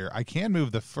these gear. I can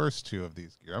move the first 2 of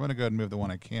these gear. I'm going to go ahead and move the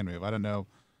one I can move. I don't know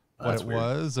what it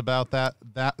was about that.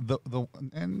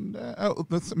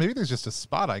 Maybe there's just a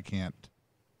spot I can't.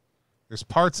 There's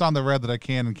parts on the red that I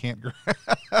can and can't grab.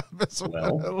 That's what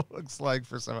it looks like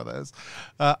for some of those.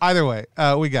 Either way,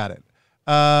 we got it.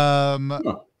 So I'm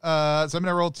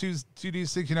gonna roll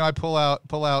 2d6. I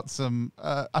pull out some.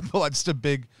 I pull out just a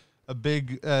big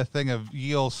thing of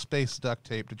Yale space duct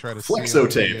tape to try to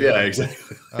flexo tape. Yeah,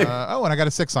 exactly. And I got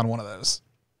a 6 on one of those.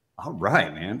 All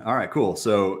right, man. All right, cool.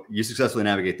 So you successfully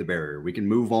navigate the barrier. We can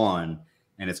move on,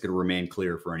 and it's going to remain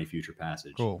clear for any future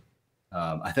passage. Cool.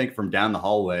 I think from down the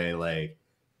hallway, like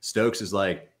Stokes is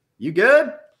like, "You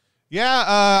good?" Yeah,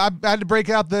 I had to break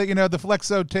out the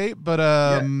flexo tape, but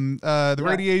the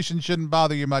radiation shouldn't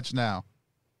bother you much now.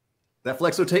 That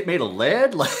flexo tape made of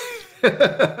lead? Like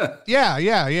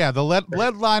Yeah. The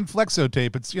lead line flexo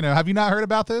tape. It's have you not heard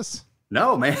about this?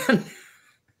 No, man.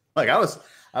 Like I was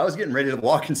I was getting ready to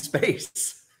walk in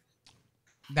space.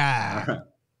 Nah,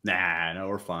 Nah, no,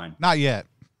 we're fine. not yet.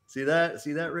 See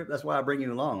that, Rip? That's why I bring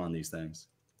you along on these things.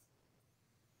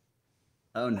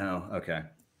 Oh no. Okay.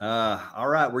 All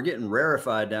right, we're getting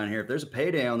rarefied down here. If there's a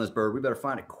payday on this bird, we better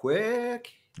find it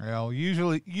quick. Well,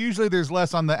 usually there's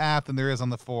less on the app than there is on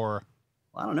the fore.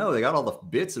 Well, I don't know. They got all the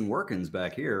bits and workings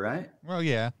back here, right? Well,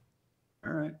 yeah.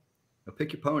 All right. Now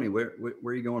pick your pony. Where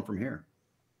are you going from here?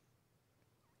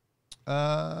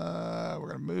 We're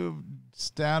gonna move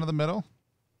down to the middle.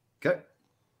 Okay.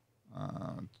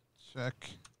 Check.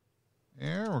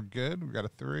 Here, we're good. We got a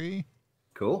 3.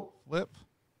 Cool. Flip.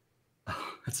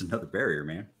 Oh, that's another barrier,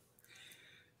 man.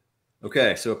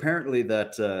 Okay, so apparently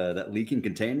that leaking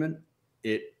containment,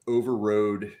 it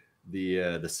overrode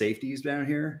the safeties down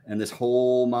here, and this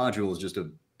whole module is just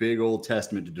a big old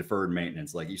testament to deferred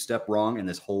maintenance. Like, you step wrong and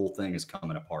this whole thing is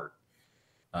coming apart.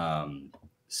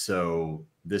 So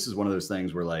this is one of those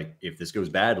things where, like, if this goes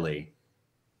badly,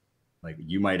 like,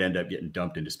 you might end up getting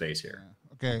dumped into space here.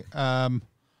 Okay.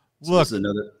 So Look, this is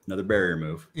another barrier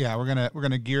move. yeah, we're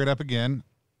gonna gear it up again.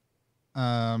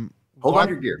 Hold on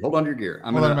to your gear. Hold on to your gear.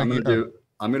 I'm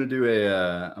gonna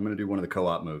do one of the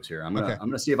co-op moves here. I'm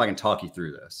gonna see if I can talk you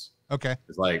through this. Okay.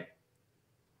 It's like,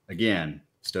 again,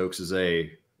 Stokes is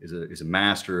a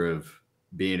master of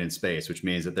being in space, which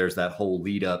means that there's that whole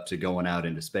lead up to going out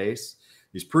into space.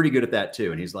 He's pretty good at that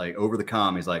too. And he's like, over the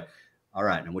comm, he's like, all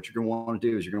right, now what you're going to want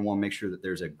to do is you're going to want to make sure that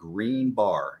there's a green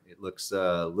bar. It looks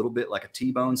a little bit like a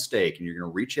T-bone steak, and you're going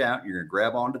to reach out, and you're going to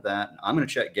grab onto that, and I'm going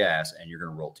to check gas, and you're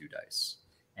going to roll 2 dice.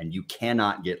 And you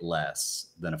cannot get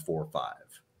less than a 4 or 5.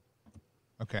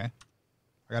 Okay.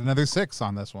 I got another 6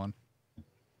 on this one.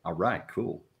 All right,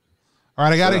 cool. All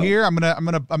right, I got it here. I'm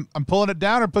pulling it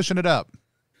down or pushing it up.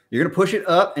 You're going to push it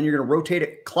up, and you're going to rotate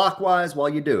it clockwise while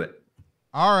you do it.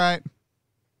 All right.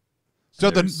 So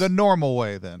the normal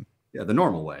way then. Yeah, the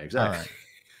normal way, exactly. All right.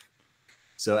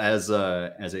 So as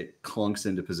it clunks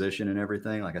into position and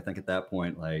everything, like, I think at that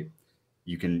point, like,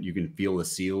 you can feel the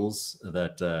seals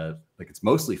that like, it's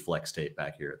mostly flex tape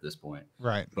back here at this point.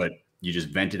 Right. But you just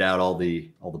vented out all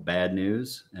the bad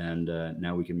news, and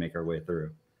now we can make our way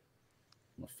through.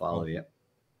 I'm gonna follow you.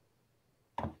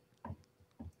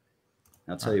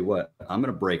 I'll tell you what, I'm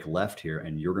gonna break left here,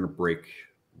 and you're gonna break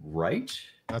right.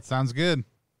 That sounds good.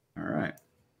 All right.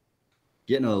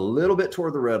 Getting a little bit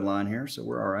toward the red line here, so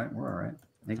we're all right. We're all right.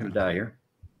 Ain't gonna die here.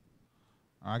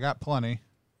 I got plenty.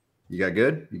 You got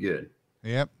good? You good?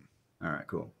 Yep. All right,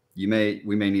 cool. We may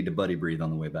need to buddy breathe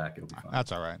on the way back. It'll be fine.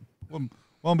 That's all right.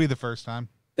 Won't be the first time.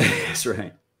 That's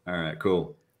right. All right,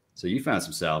 cool. So you found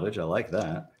some salvage. I like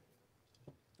that.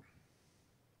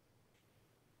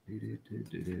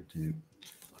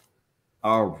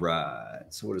 All right.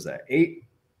 So what is that? 8.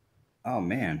 Oh,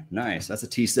 man. Nice. That's a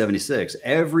T-76.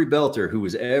 Every belter who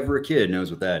was ever a kid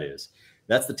knows what that is.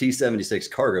 That's the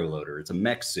T-76 cargo loader. It's a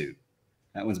mech suit.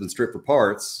 That one's been stripped for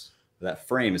parts. That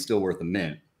frame is still worth a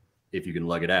mint if you can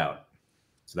lug it out.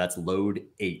 So that's load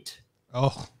 8.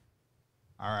 Oh,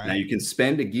 all right. Now you can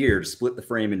spend a gear to split the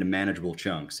frame into manageable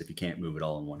chunks if you can't move it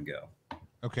all in one go.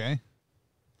 Okay.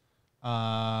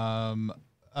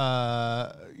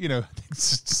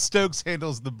 Stokes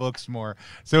handles the books more.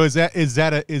 So is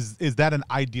that an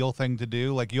ideal thing to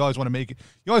do? Like, you always want to make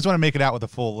it out with a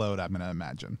full load, I'm going to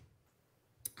imagine.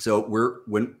 So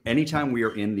anytime we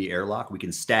are in the airlock, we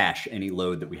can stash any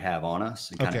load that we have on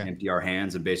us and kind of empty our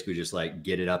hands and basically just, like,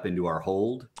 get it up into our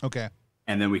hold. Okay.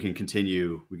 And then we can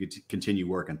continue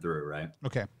working through, right?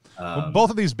 Okay. Well,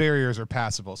 both of these barriers are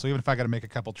passable. So even if I got to make a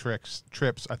couple trips,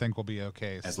 I think we'll be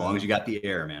okay. As long as you got the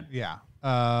air, man. Yeah.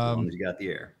 As long as you got the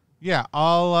air. Yeah.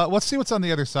 I'll let's see what's on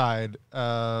the other side.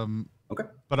 Okay.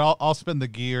 But I'll spin the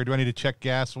gear. Do I need to check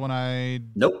gas when I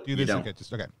do this? You don't.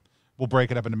 Okay. We'll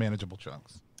break it up into manageable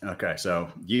chunks. Okay.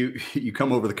 So you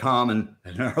come over the comm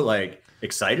and are, like,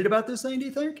 excited about this thing, do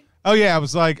you think? Oh yeah, I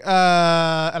was like,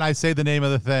 and I say the name of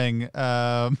the thing.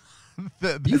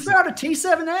 You found a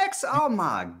T7X? Oh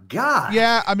my god!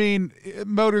 Yeah, I mean,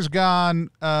 motor's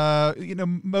gone.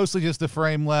 Mostly just the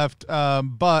frame left.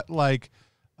 But, like,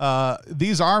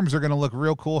 these arms are gonna look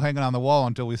real cool hanging on the wall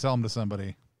until we sell them to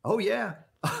somebody. Oh yeah,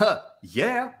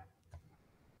 yeah.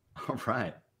 All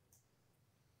right.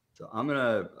 So I'm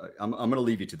gonna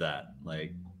leave you to that.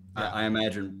 Like, yeah. I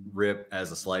imagine Rip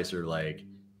as a slicer, like,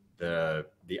 the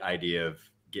idea of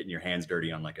getting your hands dirty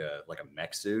on like a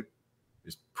mech suit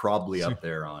is probably up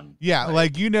there on. Yeah,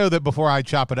 like, that before I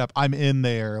chop it up, I'm in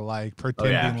there, like,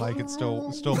 pretending like it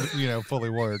still fully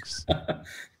works.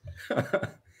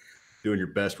 Doing your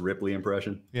best Ripley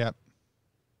impression. Yep.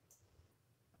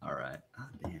 All right. Oh,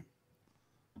 damn.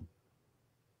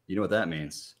 You know what that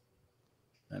means?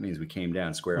 That means we came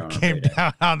down square on our Came payday.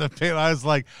 down on the payload. I was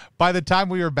like, by the time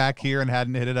we were back here and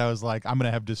hadn't hit it, I was like, I'm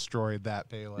gonna have destroyed that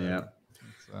payload. Yeah.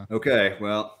 So. Okay.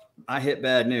 Well, I hit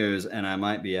bad news, and I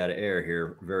might be out of air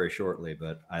here very shortly,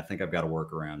 but I think I've got a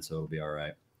workaround, so it'll be all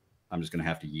right. I'm just gonna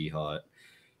have to yeehaw it.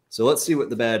 So let's see what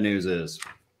the bad news is.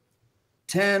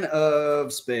 10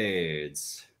 of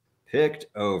spades picked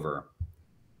over.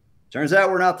 Turns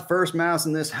out we're not the first mouse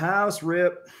in this house,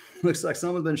 Rip. Looks like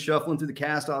someone's been shuffling through the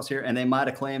cast-offs here, and they might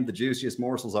have claimed the juiciest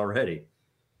morsels already.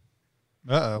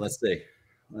 Uh-oh. Let's see.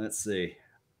 Let's see.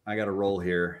 I got to roll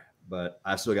here, but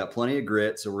I've still got plenty of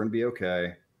grit, so we're going to be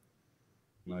okay.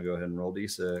 I'm going to go ahead and roll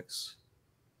D6.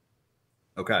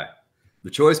 Okay. The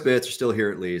choice bits are still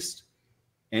here at least.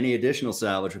 Any additional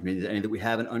salvage, which means any that we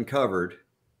haven't uncovered,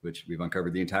 which we've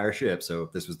uncovered the entire ship, so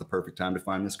if this was the perfect time to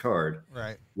find this card,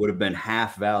 right, would have been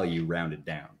half value rounded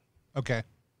down. Okay.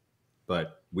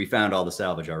 But we found all the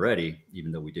salvage already,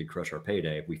 even though we did crush our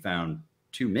payday. We found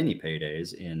too many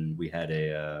paydays, and we had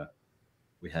a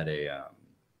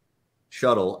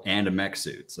shuttle and a mech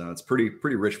suit, so it's pretty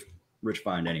rich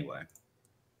find anyway.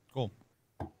 Cool.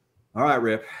 All right,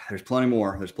 Rip. There's plenty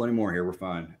more. There's plenty more here. We're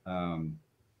fine.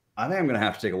 I think I'm going to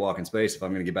have to take a walk in space if I'm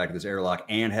going to get back to this airlock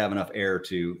and have enough air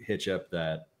to hitch up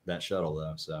that shuttle,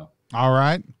 though. So. All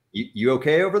right. You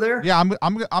okay over there? Yeah,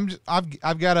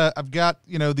 I've got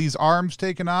these arms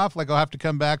taken off. Like I'll have to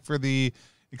come back for the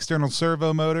external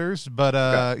servo motors, but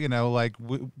okay. Like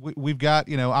we've got,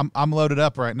 I'm loaded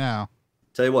up right now.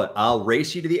 Tell you what, I'll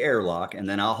race you to the airlock, and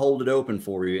then I'll hold it open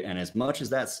for you. And as much as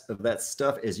that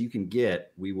stuff as you can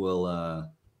get, we'll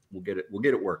get it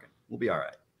working. We'll be all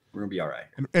right. We're gonna be all right.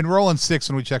 And rolling 6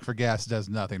 when we check for gas does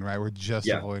nothing, right? We're just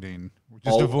avoiding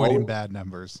bad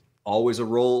numbers. Always a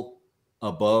roll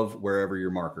above wherever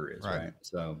your marker is, right?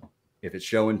 So if it's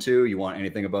showing 2, you want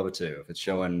anything above a 2. If it's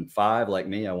showing 5, like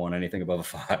me, I want anything above a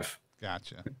 5.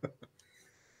 Gotcha.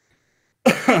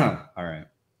 All right.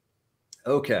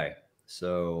 Okay.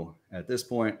 So at this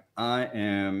point, I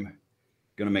am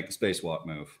going to make the spacewalk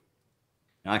move.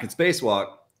 Now I can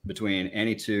spacewalk between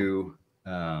any 2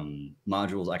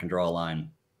 modules I can draw a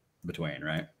line between,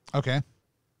 right? Okay.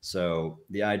 So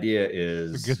the idea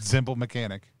is a good simple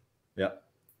mechanic. Yep.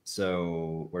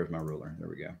 So where's my ruler? There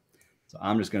we go. So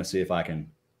I'm just going to see if I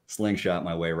can slingshot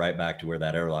my way right back to where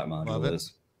that airlock module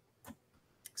is.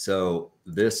 So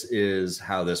this is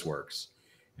how this works.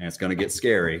 And it's going to get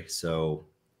scary. So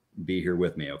be here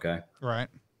with me, okay? Right.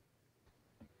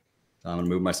 So I'm going to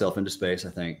move myself into space. I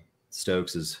think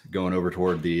Stokes is going over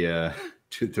toward the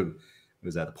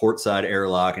the port side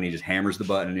airlock, and he just hammers the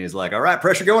button and he's like, all right,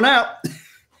 pressure going out.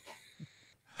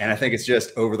 And I think it's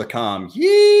just over the comm.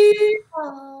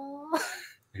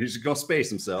 He's just going to space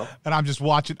himself. And I'm just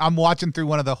watching. I'm watching through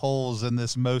one of the holes in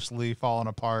this mostly falling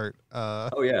apart.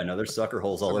 Oh, yeah. No, there's sucker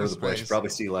holes all over the place. You probably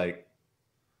see like,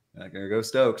 there goes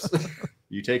Stokes.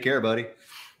 You take care, buddy.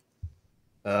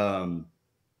 All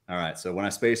right. So when I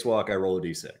spacewalk, I roll a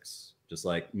D6. Just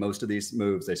like most of these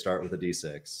moves, they start with a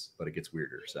D6, but it gets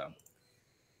weirder. So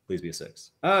please be a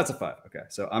 6. It's a 5. Okay.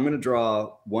 So I'm going to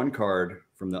draw 1 card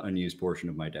from the unused portion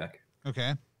of my deck.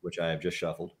 Okay. Which I have just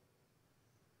shuffled.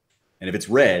 And if it's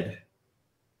red,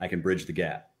 I can bridge the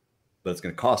gap. But it's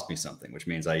going to cost me something, which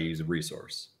means I use a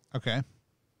resource. Okay.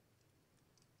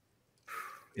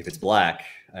 If it's black,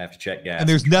 I have to check gas. And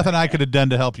there's nothing I could have done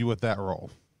to help you with that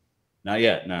roll. Not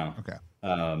yet, no. Okay.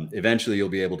 Eventually, you'll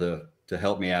be able to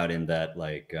help me out in that,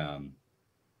 like,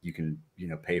 you can,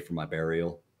 pay for my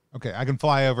burial. Okay, I can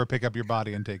fly over, pick up your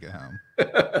body, and take it home.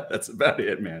 That's about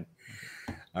it, man.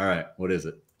 All right, what is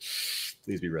it?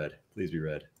 Please be red. Please be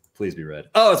red. Please be red.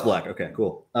 Oh, it's black. Okay,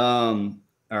 cool. All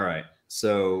right,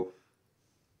 so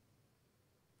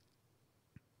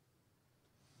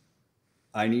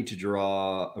I need to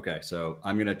draw. Okay, so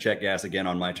I'm going to check gas again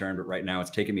on my turn, but right now it's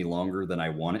taking me longer than I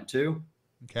want it to.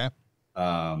 Okay.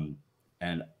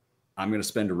 And I'm going to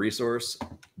spend a resource.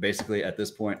 Basically, at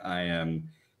this point, I am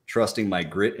trusting my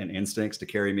grit and instincts to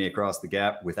carry me across the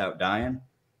gap without dying.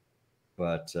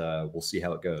 But we'll see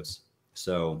how it goes.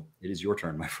 So it is your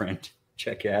turn, my friend.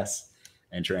 Check gas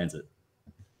and transit.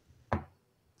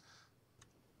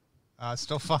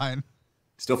 Still fine.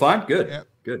 Still fine? Good. Yep.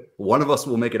 Good. One of us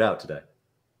will make it out today.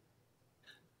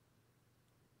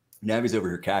 Navi's over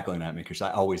here cackling at me because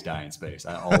I always die in space.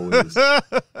 I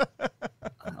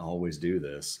always do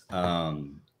this.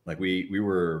 Like we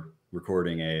were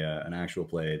recording an actual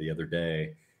play the other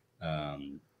day,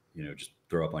 just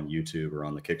throw up on YouTube or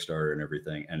on the Kickstarter and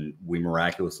everything. And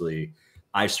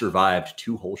I survived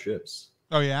 2 whole ships.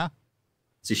 Oh yeah.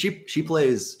 See, she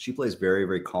plays very,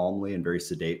 very calmly and very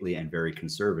sedately and very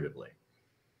conservatively.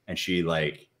 And she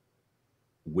like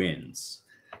wins.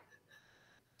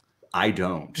 I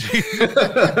don't.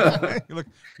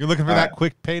 You're looking for that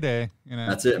quick payday. You know.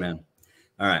 That's it, man.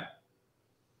 All right.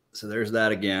 So there's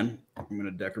that again. I'm going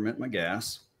to decrement my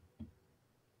gas.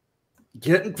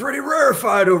 Getting pretty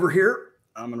rarefied over here.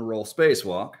 I'm going to roll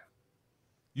spacewalk.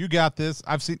 You got this.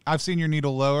 I've seen your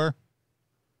needle lower.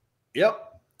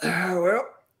 Yep. Well,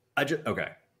 okay.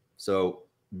 So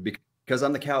because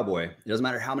I'm the cowboy, it doesn't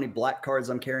matter how many black cards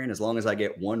I'm carrying, as long as I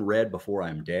get one red before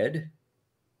I'm dead,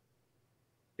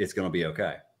 it's going to be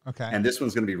okay. Okay. And this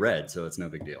one's going to be red, so it's no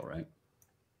big deal, right?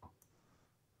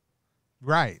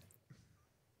 Right.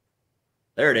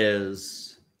 There it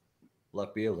is.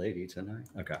 Luck be a lady tonight.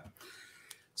 Okay.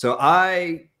 So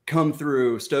I come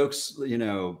through. Stokes,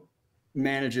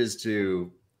 manages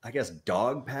to, I guess,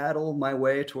 dog paddle my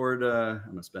way toward, I'm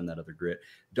going to spend that other grit,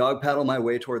 dog paddle my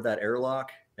way toward that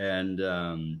airlock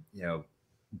and,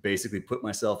 basically put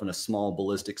myself in a small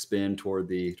ballistic spin toward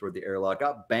the airlock,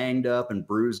 got banged up and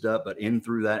bruised up, but in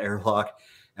through that airlock.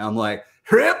 And I'm like,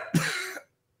 Rip,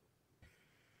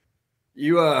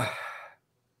 you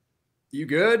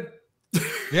good?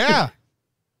 Yeah.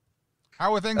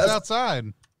 How are things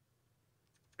outside?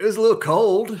 It was a little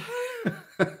cold.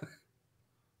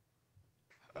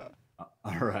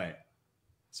 All right.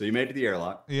 So you made it to the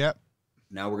airlock. Yep.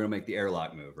 Now we're going to make the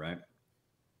airlock move, right?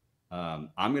 I'm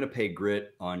going to pay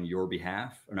grit on your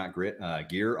behalf, or not grit,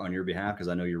 gear on your behalf, because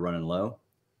I know you're running low.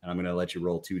 And I'm going to let you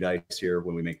roll 2 dice here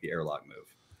when we make the airlock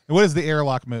move. And what is the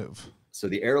airlock move? So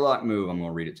the airlock move, I'm going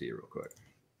to read it to you real quick.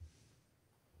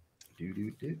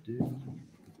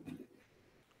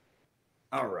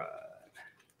 All right.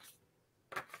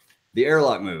 The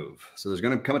airlock move. So there's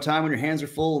going to come a time when your hands are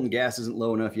full and the gas isn't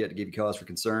low enough yet to give you cause for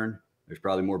concern. There's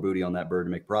probably more booty on that bird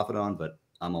to make profit on, but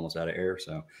I'm almost out of air.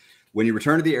 So when you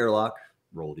return to the airlock,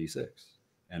 roll a d6.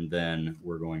 And then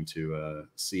we're going to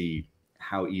see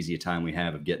how easy a time we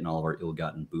have of getting all of our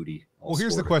ill-gotten booty. Well,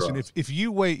 here's the question. If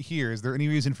you wait here, is there any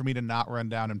reason for me to not run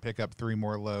down and pick up 3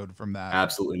 more load from that?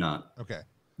 Absolutely not. Okay.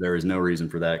 There is no reason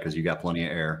for that because you got plenty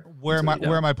of air. Where am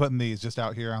I putting these? Just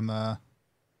out here on the...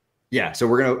 Yeah, so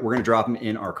we're gonna drop them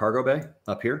in our cargo bay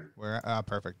up here. Where?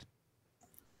 Perfect.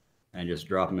 And just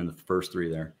drop them in the first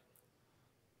 3 there.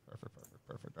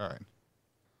 Perfect. All right.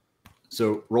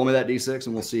 So roll me that d6,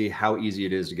 and we'll see how easy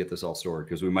it is to get this all stored.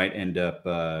 Because we might end up,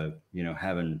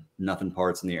 having nothing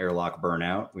parts in the airlock burn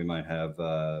out. We might have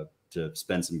to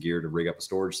spend some gear to rig up a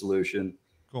storage solution.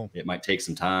 Cool. It might take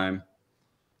some time.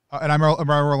 And am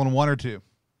I rolling 1 or 2?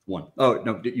 1. Oh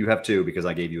no, you have 2 because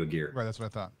I gave you a gear. Right, that's what I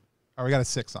thought. Oh, we got a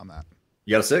 6 on that.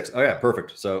 You got a 6? Oh yeah,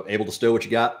 perfect. So able to stow what you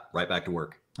got, right back to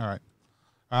work. All right.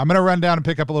 I'm gonna run down and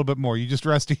pick up a little bit more. You just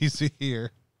rest easy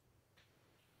here.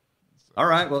 All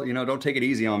right. Well, don't take it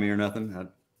easy on me or nothing.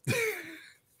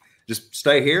 Just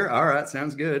stay here. All right.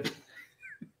 Sounds good.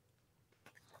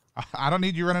 I don't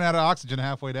need you running out of oxygen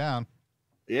halfway down.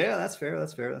 Yeah, that's fair.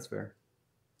 That's fair.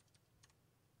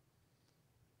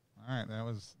 All right.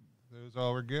 Those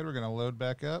all were good. We're going to load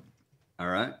back up. All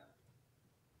right.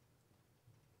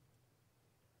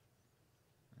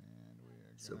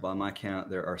 So by my count,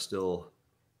 there are still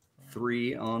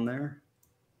 3 on there.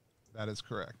 That is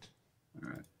correct. All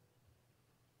right.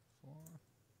 4.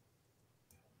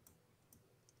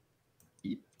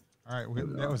 All right.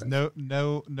 That was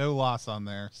no loss on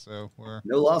there. So we're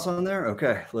no loss on there.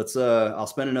 Okay. Let's I'll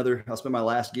spend my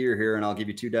last gear here, and I'll give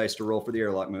you 2 dice to roll for the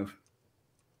airlock move.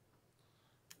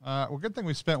 Well, good thing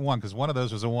we spent 1 because one of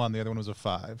those was a 1, the other one was a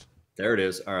 5. There it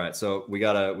is. All right. So we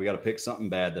gotta pick something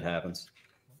bad that happens.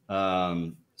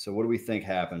 So what do we think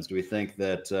happens? Do we think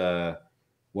that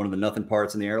one of the nothing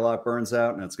parts in the airlock burns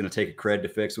out and it's going to take a cred to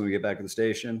fix when we get back to the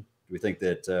station? Do we think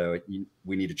that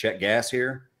we need to check gas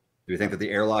here? Do we think that the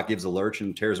airlock gives a lurch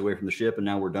and tears away from the ship and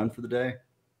now we're done for the day?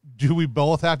 Do we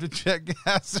both have to check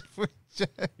gas if we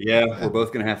check? Yeah, we're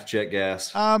both going to have to check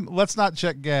gas. Let's not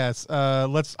check gas.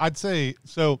 I'd say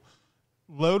so.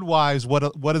 Load wise, what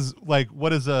does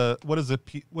a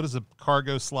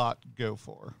cargo slot go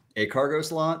for? A cargo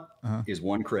slot is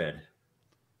 1 cred.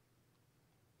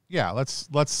 Yeah, let's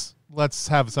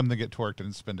have something to get twerked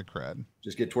and spend a cred.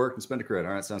 Just get twerked and spend a cred.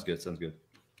 All right, sounds good.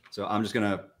 So I'm just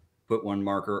gonna put 1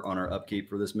 marker on our upkeep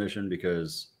for this mission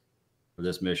because for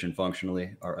this mission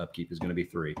functionally, our upkeep is gonna be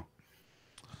 3.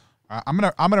 I'm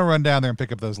gonna run down there and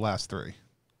pick up those last 3.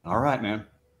 All right, man.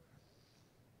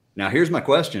 Now here's my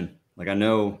question. Like I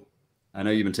know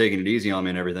you've been taking it easy on me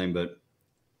and everything, but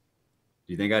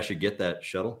do you think I should get that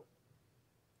shuttle?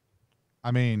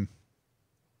 I mean,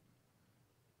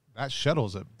 that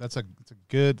shuttle's it's going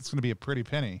to be a pretty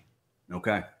penny.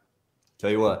 Okay.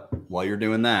 Tell you what, while you're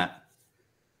doing that,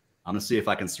 I'm going to see if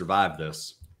I can survive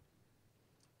this.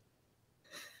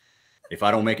 If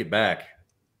I don't make it back,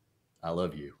 I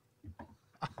love you.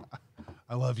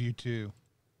 I love you too.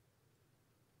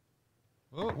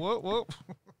 Whoa, whoa, whoa.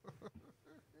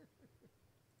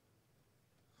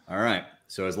 All right.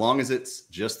 So as long as it's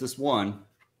just this one,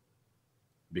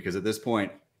 because at this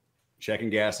point, checking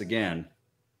gas again,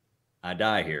 I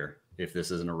die here if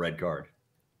this isn't a red card.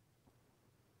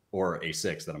 Or a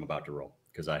 6 that I'm about to roll,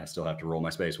 because I still have to roll my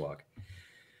spacewalk.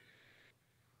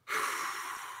 I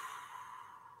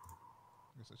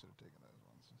guess I should have taken those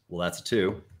ones. Well, that's a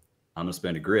 2. I'm going to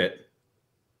spend a grit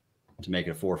to make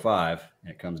it a 4-5,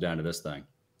 and it comes down to this thing.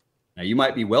 Now, you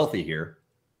might be wealthy here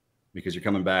because you're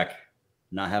coming back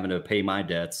not having to pay my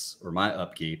debts or my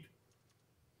upkeep,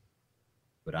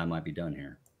 but I might be done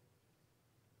here.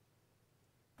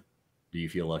 Do you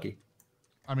feel lucky?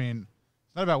 I mean,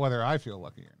 it's not about whether I feel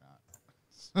lucky or not.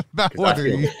 It's about whether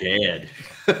you dead.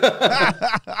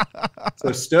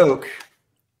 So Stoke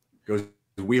goes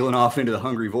wheeling off into the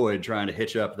hungry void, trying to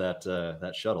hitch up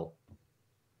that shuttle.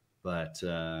 But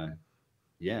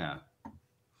yeah,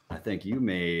 I think you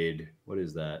made, what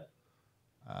is that?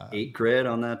 8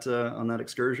 cred on that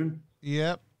excursion.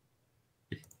 Yep.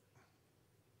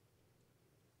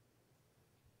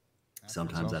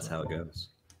 Sometimes that's how it goes.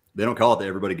 They don't call it that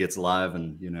everybody gets alive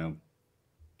and, you know,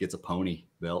 gets a pony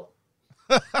belt.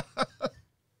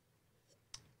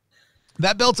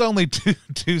 That belt's only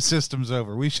two systems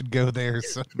over. We should go there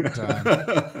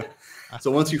sometime.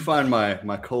 So once you find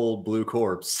my cold blue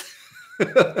corpse,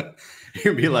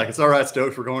 you'd be like, it's all right,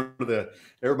 Stokes. We're going to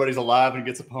everybody's alive and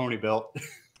gets a pony belt.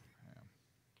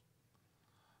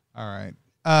 All right.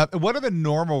 What are the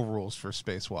normal rules for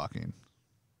spacewalking?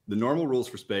 The normal rules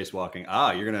for spacewalking.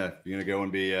 You're gonna go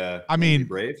and be. Be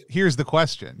brave. Here's the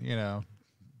question. You know,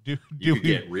 do we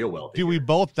get real wealthy? Do we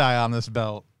both die on this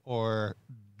belt, or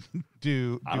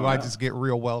do I just get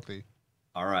real wealthy?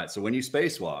 All right. So when you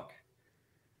spacewalk,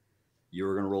 you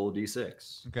are gonna roll a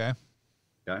d6. Okay.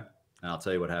 Okay. And I'll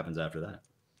tell you what happens after that.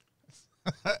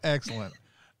 Excellent.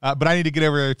 But I need to get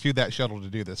over to that shuttle to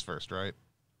do this first, right?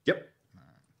 Yep. All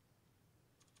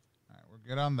right. We're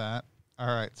good on that. All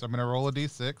right, so I'm going to roll a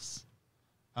d6.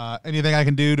 Anything I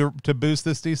can do to boost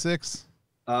this d6?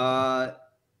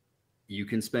 You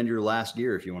can spend your last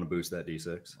gear if you want to boost that d6.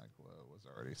 My glow was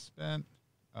already spent.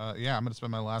 Yeah, I'm going to spend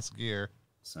my last gear.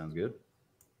 Sounds good.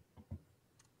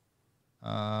 So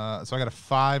I got a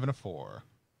 5 and a 4.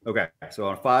 Okay, so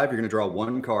on a 5, you're going to draw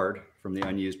 1 card from the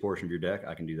unused portion of your deck.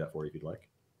 I can do that for you if you'd like.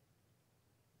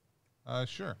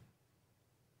 Sure.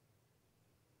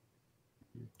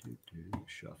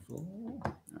 Shuffle.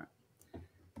 All right.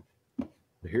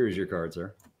 So here is your card,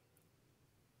 sir.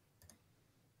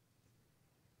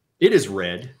 It is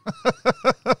red,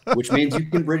 which means you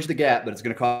can bridge the gap, but it's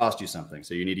going to cost you something.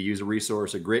 So you need to use a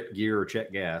resource, a grit, gear, or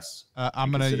check gas.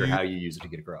 I'm going to consider how you use it to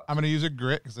get across. I'm going to use a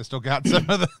grit because I still got some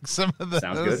of the.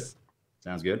 Sounds good.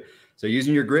 Sounds good. So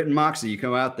using your grit and moxie, you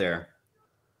come out there,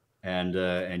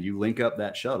 and you link up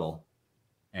that shuttle.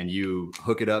 And you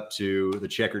hook it up to the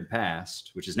checkered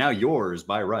past, which is now yours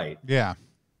by right. Yeah.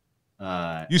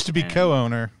 Used to be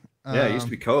co-owner. Yeah, used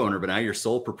to be co-owner, but now you're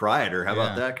sole proprietor. How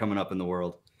about that coming up in the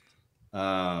world?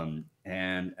 And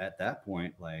at that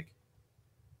point, like,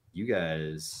 you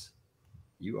guys,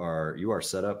 you are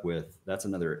set up with, that's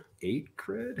another 8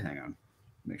 cred. Hang on,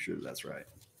 make sure that's right.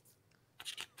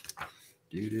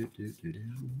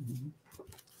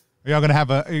 Are y'all gonna have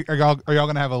a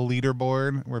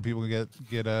leaderboard where people can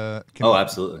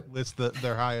absolutely list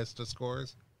their highest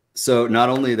scores? So not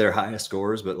only their highest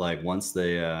scores, but like once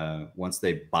they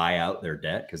buy out their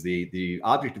debt, because the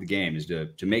object of the game is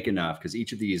to make enough, because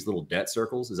each of these little debt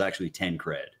circles is actually 10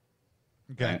 cred.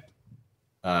 Okay.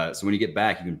 Right? So when you get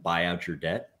back, you can buy out your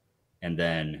debt, and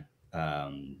then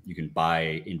you can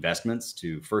buy investments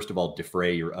to, first of all,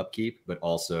 defray your upkeep, but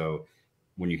also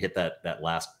when you hit that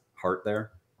last heart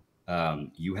there,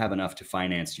 you have enough to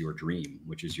finance your dream,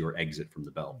 which is your exit from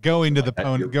the belt. Going to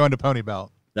pony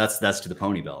belt. That's to the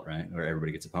pony belt, right? Where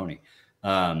everybody gets a pony.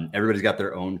 Everybody's got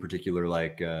their own particular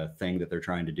thing that they're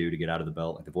trying to do to get out of the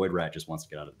belt. Like the Void Rat just wants to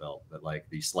get out of the belt, but like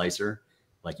the Slicer,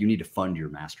 like you need to fund your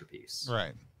masterpiece.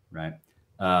 Right. Right.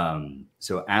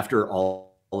 So after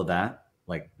all of that,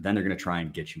 like then they're going to try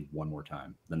and get you one more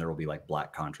time. Then there will be like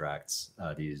black contracts,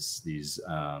 these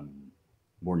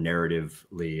more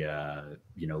narratively,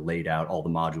 laid out. All the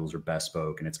modules are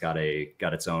bespoke, and it's got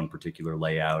its own particular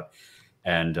layout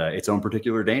and its own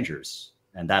particular dangers.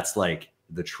 And that's like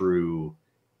the true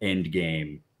end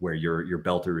game, where your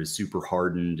belter is super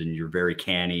hardened and you're very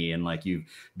canny, and like you've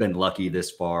been lucky this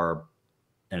far,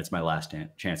 and it's my last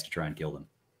chance to try and kill them.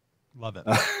 Love it.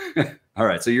 All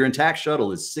right, so your intact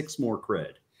shuttle is 6 more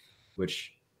cred,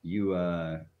 which you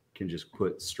can just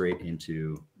put straight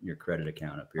into your credit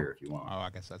account up here if you want. Oh,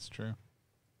 I guess that's true.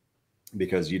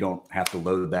 Because you don't have to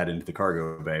load that into the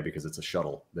cargo bay because it's a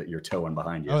shuttle that you're towing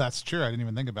behind you. Oh, that's true. I didn't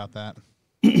even think about that.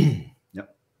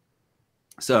 Yep.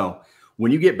 So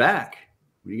when you get back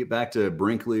to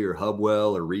Brinkley or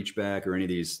Hubwell or Reachback or any of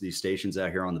these stations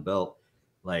out here on the belt,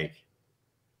 like,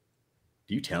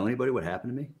 do you tell anybody what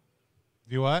happened to me?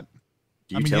 Do what?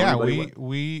 Do you tell anybody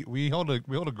we hold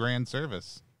a grand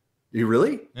service. You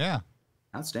really? Yeah.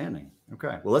 Outstanding.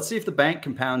 Okay. Well, let's see if the bank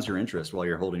compounds your interest while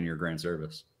you're holding your grand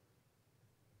service.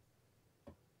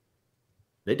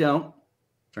 They don't.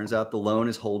 Turns out the loan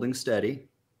is holding steady.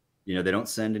 You know, they don't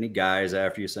send any guys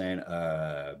after you saying,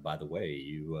 by the way,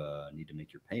 you need to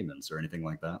make your payments or anything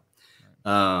like that.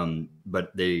 Right.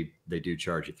 But they do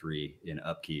charge you 3 in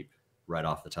upkeep right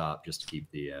off the top just to keep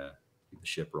the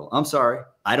ship rolling. I'm sorry.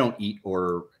 I don't eat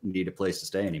or need a place to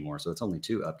stay anymore. So it's only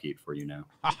 2 upkeep for you now.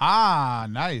 Aha,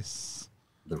 nice.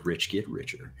 The rich get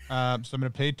richer. So I'm going to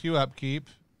pay 2 upkeep.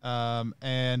 I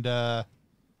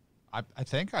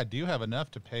think I do have enough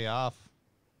to pay off.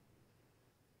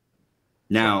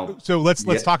 Now, so let's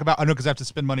talk about. I know because I have to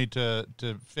spend money to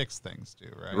fix things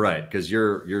too, right? Right, because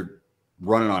you're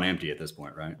running on empty at this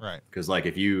point, right? Right. Because like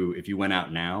if you went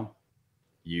out now,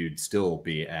 you'd still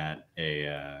be at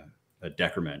a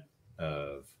decrement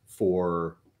of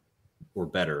 4 or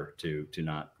better to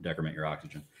not decrement your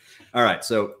oxygen. All right,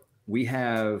 so we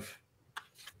have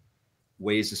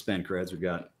ways to spend creds. We've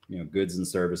got goods and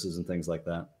services and things like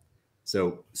that.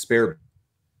 So spare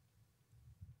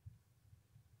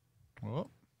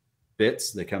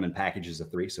bits, they come in packages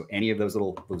of 3. So any of those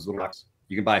little boxes,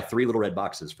 you can buy 3 little red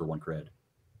boxes for 1 cred.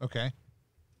 Okay.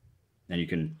 And you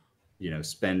can,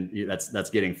 spend, that's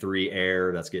getting 3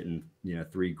 air, that's getting,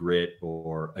 3 grit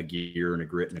or a gear and a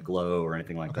grit and a glow or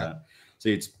anything like that. So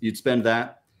you'd spend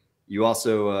that. You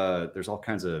also, there's all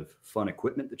kinds of fun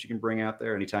equipment that you can bring out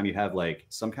there. Anytime you have like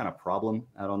some kind of problem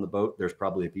out on the boat, there's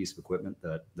probably a piece of equipment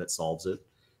that solves it.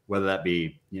 Whether that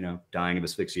be, dying of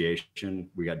asphyxiation,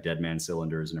 we got dead man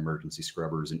cylinders and emergency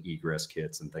scrubbers and egress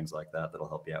kits and things like that that'll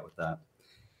help you out with that.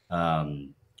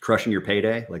 Crushing your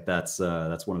payday, like that's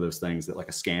one of those things that like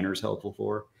a scanner is helpful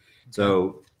for. Okay.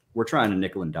 So we're trying to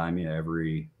nickel and dime you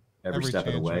every step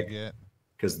of the way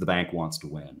because the bank wants to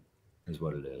win, is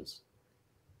what it is.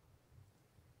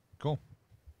 Cool.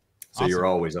 So awesome. You're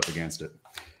always up against it.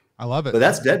 I love it. But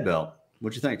that's Dead Belt.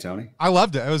 What'd you think, Tony? I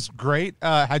loved it. It was great.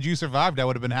 Had you survived, I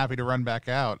would have been happy to run back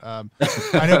out.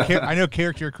 I know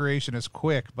character creation is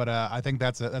quick, but I think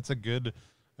that's a good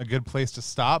place to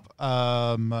stop.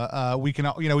 We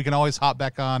can always hop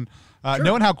back on. Sure.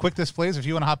 Knowing how quick this plays, if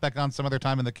you want to hop back on some other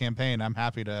time in the campaign, I'm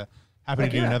happy to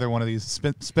do another one of these.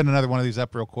 Spin another one of these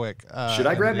up real quick. Should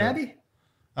I grab Navi?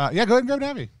 Yeah, go ahead and grab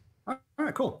Navi. All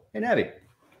right, cool. Hey, Navi.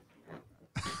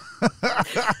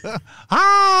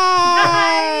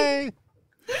 Hi.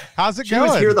 How's it going?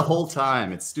 She was here the whole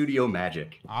time. It's studio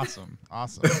magic. Awesome.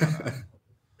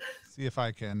 See if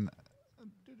I can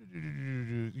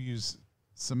use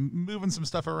moving some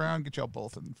stuff around, get y'all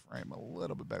both in frame a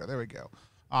little bit better. There we go.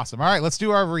 Awesome. All right, let's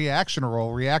do our reaction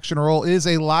roll. Reaction roll is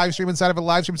a live stream. Inside of a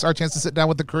live stream, it's our chance to sit down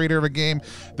with the creator of a game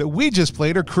that we just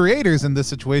played, or creators in this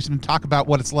situation, and talk about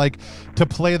what it's like to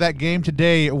play that game.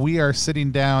 Today, we are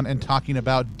sitting down and talking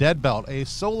about Dead Belt, a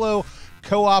solo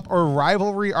co-op or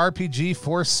rivalry RPG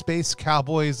for space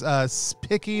cowboys,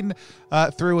 picking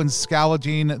through and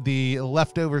scavenging the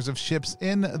leftovers of ships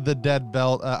in the Dead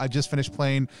Belt. I just finished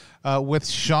playing with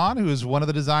Shawn, who is one of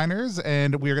the designers,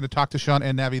 and we are going to talk to Shawn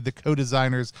and Navi, the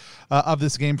co-designers of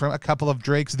this game, from a couple of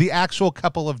Drakes, the actual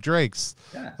couple of Drakes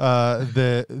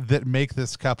that make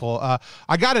this couple.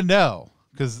 I got to know,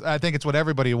 because I think it's what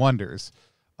everybody wonders.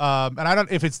 And I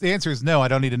don't. If it's the answer is no, I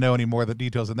don't need to know any more of the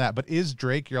details than that. But is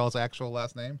Drake your all's actual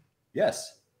last name?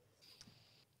 Yes.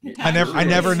 I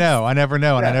never know. Yeah. And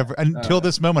I never until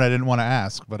this moment I didn't want to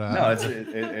ask. But no,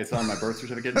 it's on my birth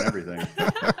certificate and everything.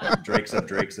 Drakes of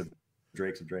Drakes.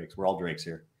 We're all Drakes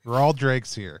here. We're all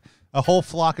Drakes here. A whole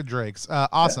flock of Drakes.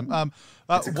 Awesome.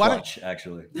 It's a clutch,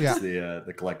 actually. Yeah. It's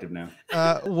the collective now.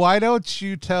 Why don't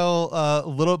you tell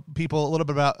people a little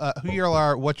bit about who you all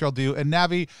are, what y'all do, and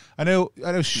Navi? I know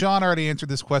Shawn already answered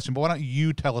this question, but why don't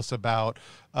you tell us about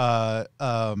Dead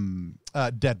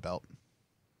Belt?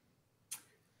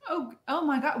 Oh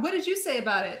my God! What did you say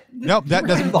about it? Nope, that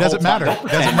doesn't matter.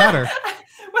 Doesn't matter.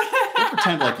 Don't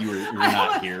pretend like you were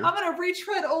not here. I'm gonna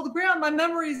retread old ground. My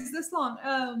memory is this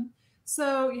long.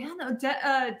 So yeah, no,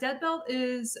 Dead Belt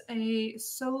is a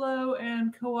solo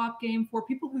and co-op game for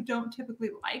people who don't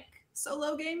typically like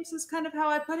solo games, is kind of how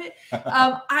I put it.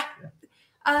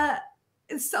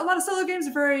 it's a lot of solo games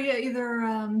are very either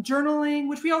journaling,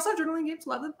 which we also have journaling games,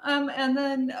 love them, and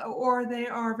then or they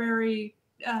are very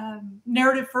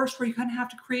narrative first, where you kind of have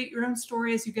to create your own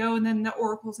story as you go, and then the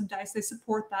oracles and dice, they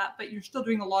support that, but you're still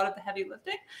doing a lot of the heavy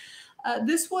lifting.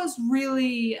 This was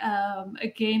really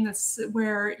a game that's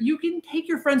where you can take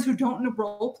your friends who don't know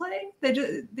role play.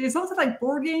 There's also like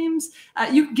board games.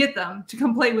 You can get them to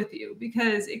come play with you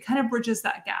because it kind of bridges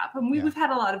that gap. And we've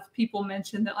had a lot of people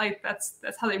mention that like that's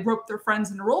how they rope their friends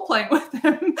into role playing with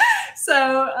them.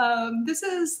 So this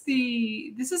is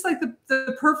like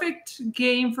the perfect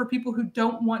game for people who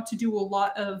don't want to do a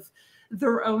lot of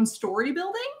their own story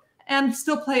building and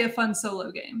still play a fun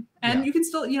solo game. And you can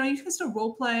still, you can still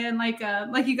role play, and like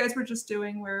you guys were just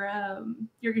doing, where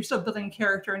you're still building a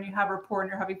character and you have rapport and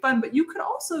you're having fun. But you could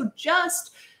also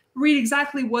just read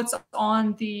exactly what's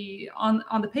on the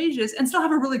pages and still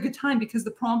have a really good time, because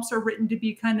the prompts are written to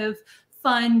be kind of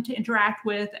fun to interact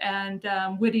with and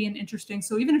witty and interesting.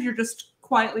 So even if you're just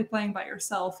quietly playing by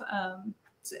yourself,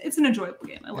 it's an enjoyable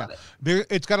game. I love it.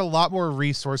 It's got a lot more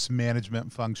resource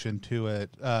management function to it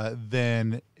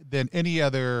than any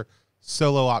other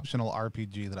solo optional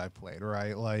RPG that I've played,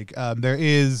 right? Like there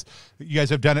is, you guys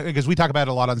have done it because we talk about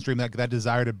it a lot on stream, that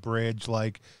desire to bridge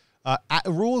like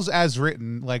rules as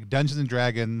written, like Dungeons and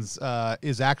Dragons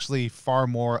is actually far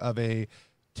more of a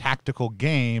tactical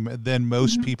game than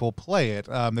most people play it.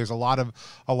 There's a lot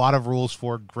of rules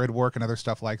for grid work and other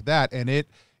stuff like that, and it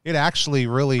actually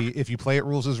really, if you play it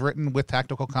rules as written with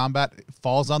tactical combat, it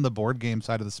falls on the board game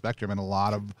side of the spectrum in a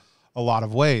lot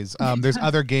of ways. There's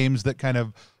other games that kind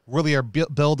of really are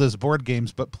billed as board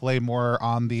games but play more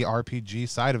on the RPG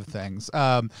side of things.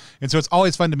 And so it's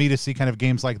always fun to me to see kind of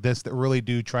games like this that really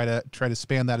do try to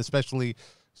span that, especially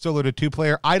solo to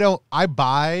 2-player. I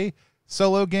buy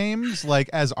solo games like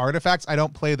as artifacts. I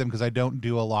don't play them because I don't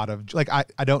do a lot of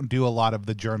I don't do a lot of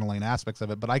the journaling aspects of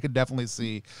it, but I could definitely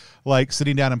see like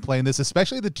sitting down and playing this,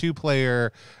 especially the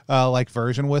 2-player like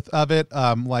version of it,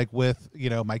 like with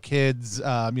my kids,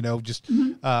 just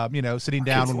sitting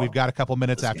down when we've got a couple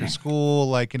minutes after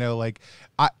school,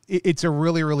 it's a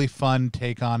really, really fun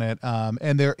take on it.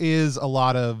 And there is a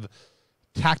lot of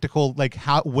tactical, like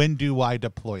when do I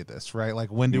deploy this, right?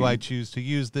 Like when do I choose to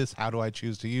use this? How do I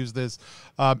choose to use this?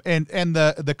 And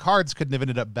the cards couldn't have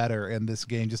ended up better in this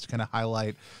game, just to kind of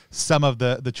highlight some of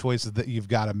the choices that you've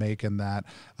got to make in that.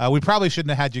 We probably shouldn't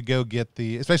have had you go get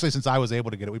especially since I was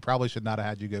able to get it, we probably should not have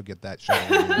had you go get that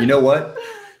shuttle. You know what?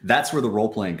 That's where the role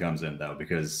playing comes in, though,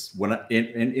 because when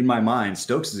in my mind,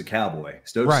 Stokes is a cowboy.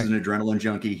 Stokes is an adrenaline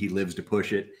junkie. He lives to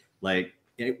push it. Like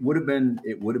it would have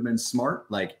been smart.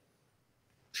 Like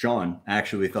Shawn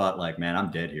actually thought, like, man, I'm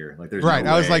dead here. Like, there's no way.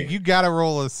 I was like, you got to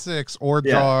roll a 6 or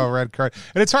draw a red card.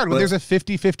 And it's hard. When there's a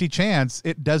 50-50 chance,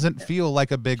 it doesn't feel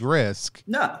like a big risk.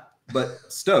 No, but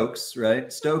Stokes,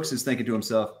 right? Stokes is thinking to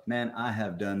himself, man, I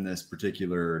have done this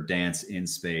particular dance in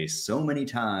space so many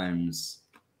times.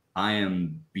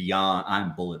 I'm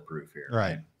bulletproof here.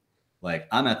 Right. Like,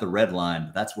 I'm at the red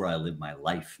line. That's where I live my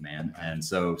life, man. And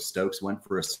so Stokes went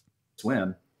for a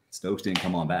swim. Stokes didn't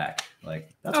come on back.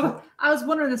 Like, that's I was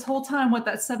wondering this whole time what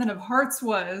that 7 of hearts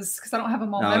was, because I don't have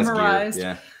them all memorized.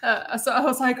 So I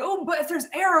was like, oh, but if there's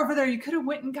air over there, you could have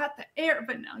went and got the air.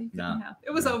 But no, you couldn't have.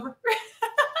 It was over.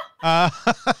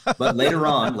 But later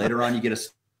on, you get a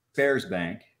spares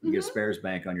bank. You get a spares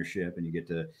bank on your ship, and you get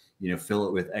to fill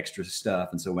it with extra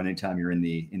stuff. And so anytime you're in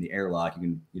the airlock,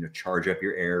 you can charge up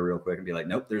your air real quick and be like,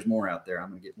 nope, there's more out there. I'm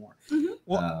gonna get more.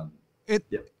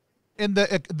 And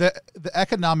the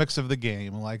economics of the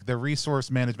game, like the resource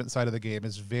management side of the game,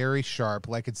 is very sharp.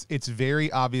 Like it's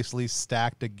very obviously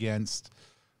stacked against,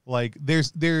 like there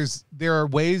are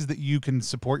ways that you can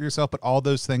support yourself, but all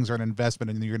those things are an investment,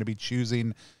 and you're going to be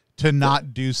choosing to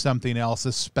not do something else,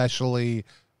 especially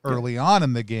early on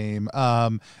in the game.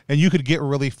 And you could get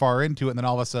really far into it and then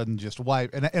all of a sudden just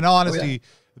wipe. And in all honesty,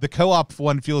 the co-op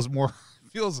one feels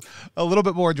a little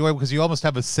bit more enjoyable because you almost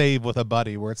have a save with a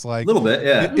buddy where it's like a little bit,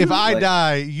 if I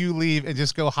die, you leave and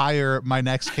just go hire my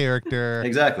next character.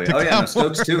 Exactly. Oh yeah,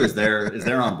 Stokes too is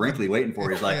there on Brinkley waiting for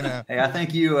you. He's like, hey, I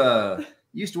think you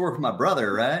used to work with my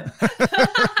brother, right?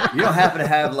 You don't happen to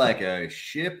have like a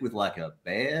ship with like a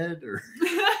bed or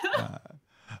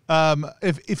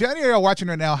if any of you are watching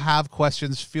right now have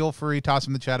questions, feel free to toss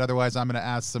them in the chat. Otherwise, I'm going to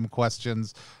ask some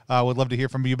questions. Would love to hear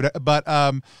from you. But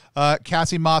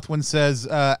Cassie Mothwin says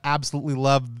absolutely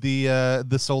love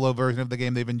the solo version of the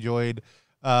game. They've enjoyed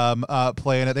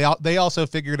playing it. They also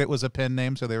figured it was a pen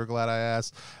name, so they were glad I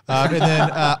asked. And then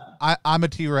I'm a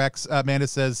T-Rex. Amanda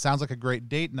says sounds like a great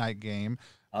date night game.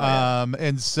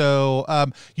 And so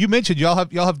you mentioned y'all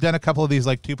have done a couple of these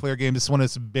like 2-player games. This one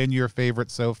has been your favorite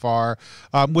so far.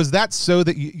 Was that so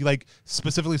that you like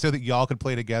specifically so that y'all could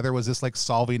play together? Was this like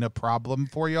solving a problem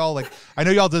for y'all? Like I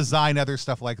know y'all design other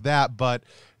stuff like that, but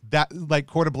that like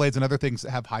Court of Blades and other things that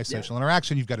have high social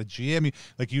interaction, you've got a GM,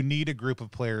 you need a group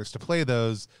of players to play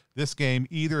those. This game,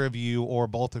 either of you or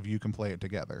both of you can play it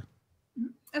together.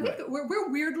 I think we're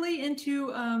weirdly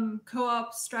into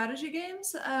co-op strategy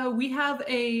games. We have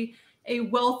a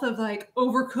wealth of like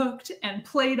Overcooked and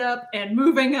Played Up and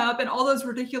Moving Up and all those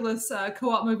ridiculous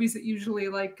co-op movies that usually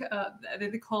like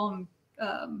they call them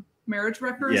marriage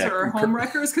wreckers or home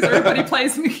wreckers because everybody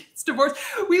plays and gets divorced.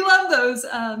 We love those.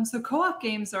 So co-op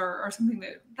games are something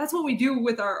that's what we do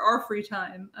with our free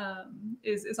time.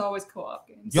 Is always co-op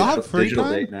games. Y'all have free digital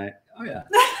time? Date night. Oh yeah.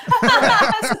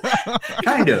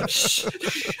 Kind of.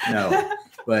 No.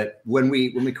 But when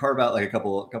we carve out like a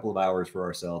couple of hours for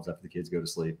ourselves after the kids go to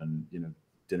sleep and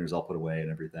dinner's all put away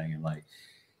and everything, and like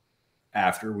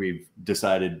after we've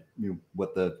decided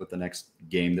what the next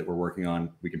game that we're working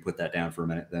on, we can put that down for a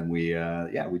minute. Then we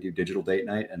do digital date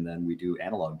night and then we do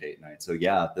analog date night. So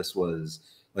yeah, this was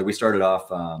like we started off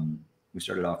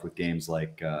with games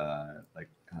like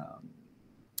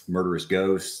Murderous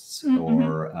Ghosts,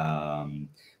 or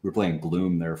we were playing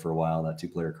Gloom there for a while, that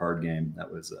 2-player card game.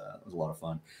 That was a lot of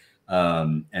fun.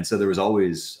 And so there was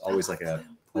always like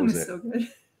Gloom is so good.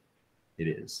 It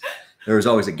is. There was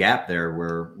always a gap there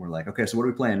where we're like, okay, so what are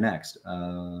we playing next?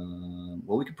 Well,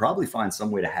 we could probably find some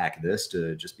way to hack this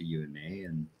to just be you and me.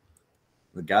 And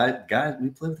the guys, we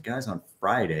play with the guys on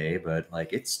Friday, but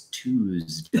like it's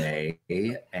Tuesday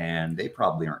and they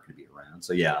probably aren't going to be around.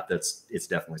 So yeah, it's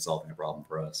definitely solving a problem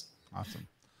for us. Awesome.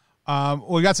 Well,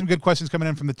 we got some good questions coming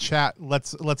in from the chat.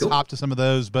 Let's hop to some of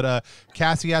those. But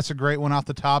Cassie asked a great one off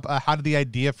the top. How did the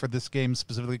idea for this game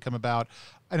specifically come about?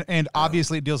 And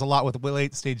obviously it deals a lot with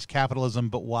late stage capitalism,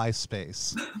 but why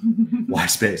space? Why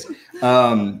space?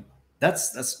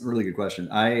 That's a really good question.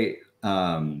 I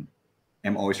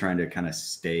am always trying to kind of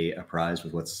stay apprised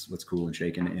with what's cool and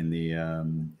shaken in the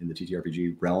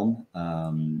TTRPG realm.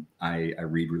 I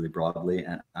read really broadly,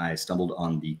 and I stumbled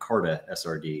on the Carta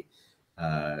SRD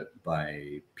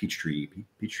by Peach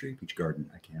Garden.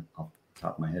 I can't off the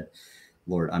top of my head.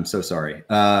 Lord, I'm so sorry.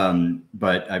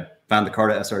 But I found the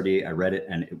Carta SRD. I read it,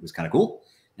 and it was kind of cool.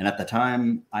 And at the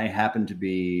time, I happened to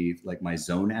be like my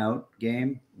zone out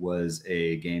game was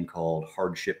a game called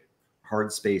Hard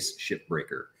Space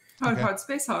Shipbreaker. Hard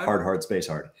space hard. Hard space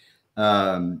hard.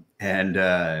 And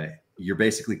you're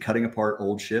basically cutting apart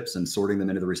old ships and sorting them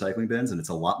into the recycling bins, and it's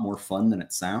a lot more fun than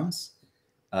it sounds.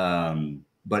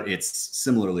 But it's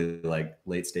similarly like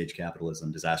late stage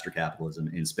capitalism, disaster capitalism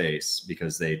in space,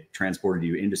 because they transported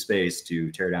you into space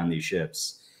to tear down these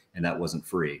ships, and that wasn't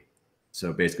free.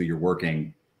 So basically you're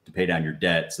working to pay down your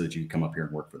debt so that you can come up here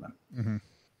and work for them.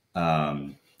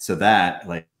 So that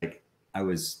like I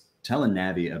was telling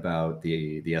Navi about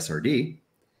the SRD,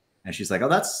 and she's like, oh,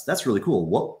 that's really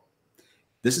cool.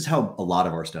 This is how a lot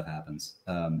of our stuff happens.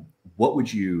 What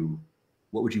would you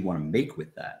want to make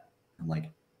with that? I'm like,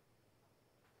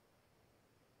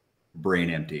 brain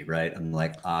empty, right? I'm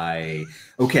like,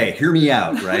 okay, hear me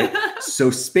out, right?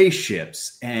 So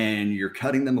spaceships, and you're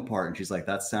cutting them apart. And she's like,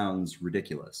 that sounds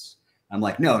ridiculous. I'm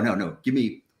like, no, give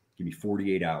me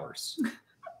 48 hours,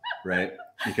 right?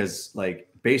 Because like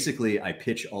basically I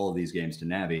pitch all of these games to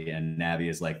Navi, and Navi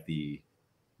is like the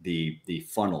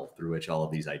funnel through which all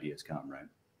of these ideas come, right?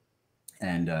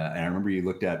 And I remember you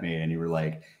looked at me and you were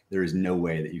like, there is no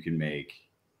way that you can make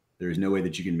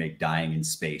dying in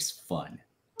space fun.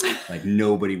 Like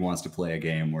nobody wants to play a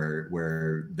game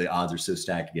where the odds are so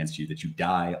stacked against you that you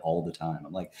die all the time.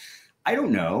 I'm like, I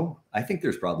don't know. I think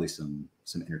there's probably some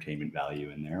entertainment value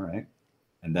in there, right?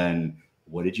 And then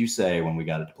what did you say when we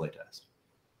got it to playtest?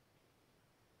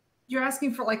 You're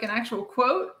asking for like an actual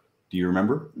quote? Do you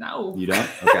remember? No. You don't?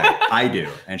 Okay. I do.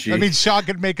 And she... I mean, Shawn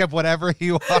could make up whatever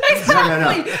he wants.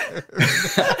 Exactly. No.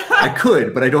 I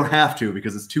could, but I don't have to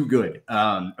because it's too good.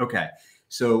 Okay.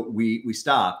 So we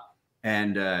stopped.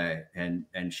 And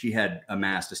she had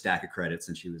amassed a stack of credits,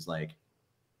 and she was like,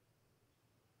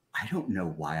 I don't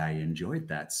know why I enjoyed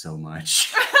that so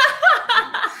much.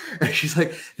 And she's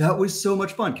like, that was so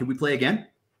much fun. Can we play again?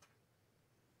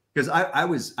 Because I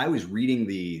was reading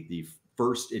the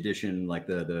first edition, like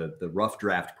the rough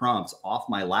draft prompts off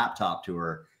my laptop to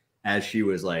her as she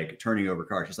was like turning over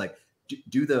cards. She's like,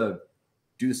 do the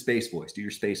space voice, do your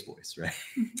space voice, right?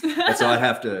 And so I'd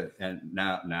have to, and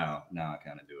now I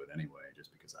kind of do it anyway,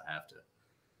 just because I have to.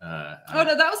 Oh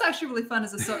no, that was actually really fun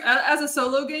as a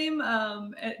solo game.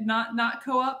 Not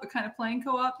co-op, but kind of playing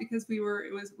co-op because we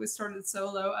started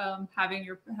solo. Having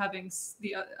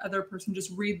the other person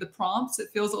just read the prompts, it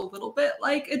feels a little bit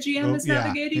like a GM is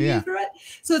navigating you through it.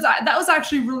 So that was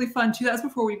actually really fun too. That was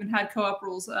before we even had co-op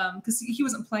rules, because he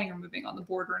wasn't playing or moving on the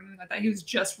board or anything like that. He was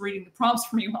just reading the prompts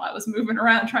for me while I was moving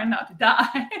around trying not to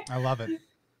die. I love it.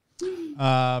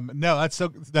 No,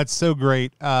 that's so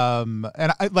great. And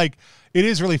I like, it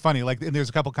is really funny. Like, and there's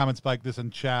a couple comments like this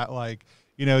in chat, like,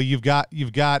 you know, you've got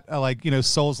like, you know,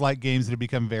 Souls-like games that have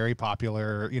become very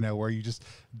popular, you know, where you just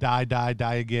die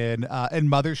again. And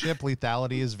Mothership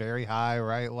lethality is very high,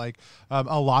 right? Like,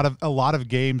 a lot of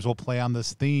games will play on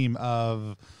this theme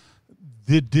of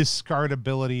the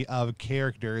discardability of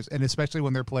characters, and especially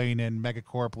when they're playing in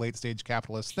megacorp late stage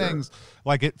capitalist things,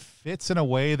 like it fits in a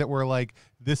way that we're like,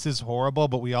 this is horrible,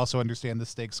 but we also understand the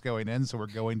stakes going in, so we're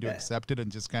going to accept it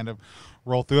and just kind of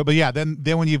roll through it. But yeah, then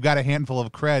when you've got a handful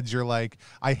of creds, you're like,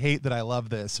 I hate that I love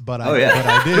this, but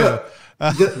I do.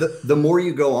 The more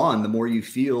you go on, the more you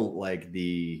feel like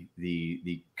the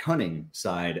cunning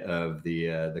side of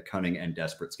the cunning and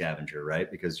desperate scavenger, right?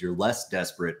 Because you're less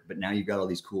desperate, but now you've got all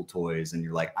these cool toys, and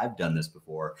you're like, I've done this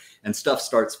before, and stuff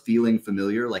starts feeling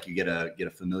familiar. Like you get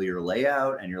a familiar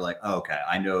layout, and you're like, oh, okay,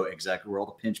 I know exactly where all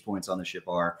the pinch points on the ship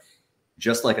are.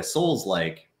 Just like a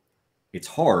Souls-like, it's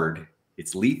hard,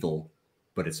 it's lethal,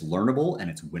 but it's learnable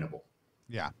and it's winnable.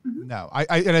 Yeah, no,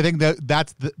 I think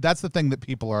that's the thing that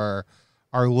people are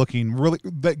looking really,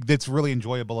 that's really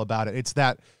enjoyable about it. It's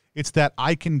that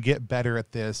I can get better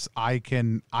at this. I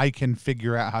can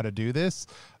figure out how to do this.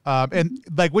 And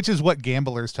like, which is what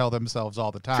gamblers tell themselves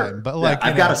all the time. Sure. But like,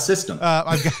 I've got a system.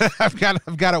 I've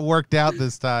got it worked out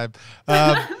this time.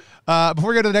 Before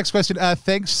we go to the next question,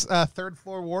 thanks, Third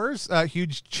Floor Wars,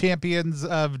 huge champions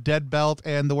of Dead Belt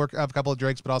and the work of a couple of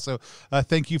Drakes, but also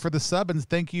thank you for the sub, and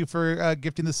thank you for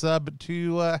gifting the sub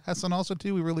to Hesson also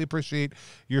too. We really appreciate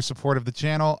your support of the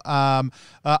channel. I'm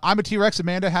a T-Rex.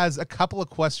 Amanda has a couple of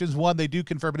questions. One, they do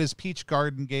confirm it is Peach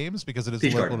Garden Games because it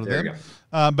is local to them.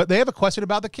 But they have a question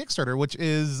about the Kickstarter, which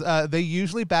is they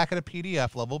usually back at a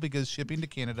PDF level because shipping to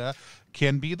Canada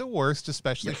can be the worst,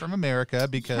 especially from America,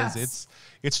 because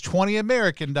it's 20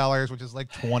 American dollars, which is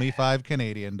like 25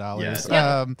 Canadian dollars.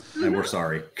 And we're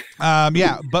sorry. But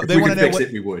they want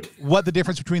to know what the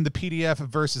difference between the PDF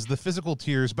versus the physical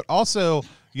tiers, but also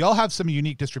y'all have some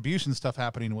unique distribution stuff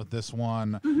happening with this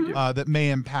one that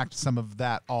may impact some of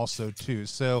that also too.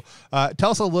 So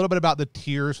tell us a little bit about the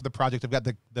tiers for the project. I've got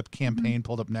the campaign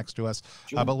pulled up next to us,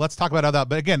 but let's talk about that.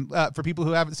 But again, for people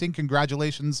who haven't seen,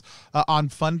 congratulations on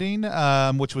funding,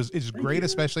 which is great,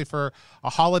 especially for a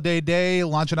holiday day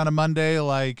launching on a Monday.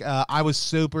 Like I was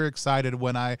super excited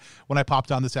when I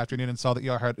popped on this afternoon and saw that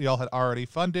y'all had already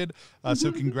funded. So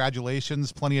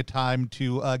congratulations, plenty of time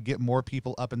to get more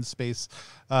people up in space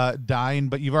dying,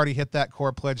 but you've already hit that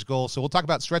core pledge goal. So we'll talk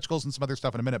about stretch goals and some other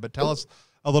stuff in a minute, but tell us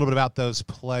a little bit about those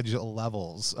pledge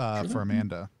levels for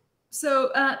Amanda.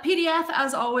 So PDF,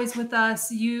 as always with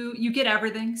us, you get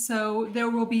everything. So there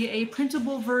will be a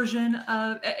printable version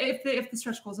of, if the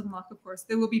stretch goals unlock, of course,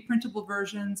 there will be printable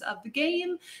versions of the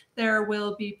game. There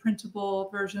will be printable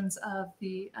versions of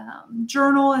the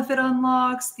journal if it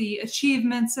unlocks, the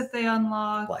achievements if they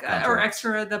unlock, or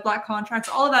extra, the black contracts,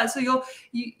 all of that. So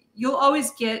you'll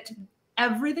always get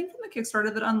everything from the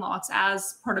Kickstarter that unlocks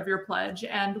as part of your pledge,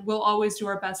 and we'll always do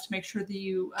our best to make sure that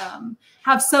you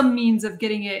have some means of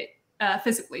getting it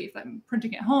physically, if I'm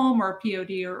printing at home or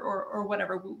POD or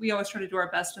whatever. We always try to do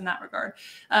our best in that regard.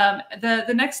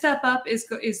 The next step up is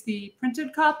the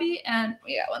printed copy, and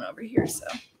we got one over here, so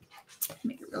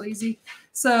make it real easy.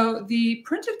 So the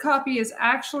printed copy is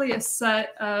actually a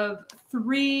set of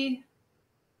 3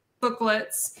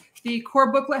 booklets. The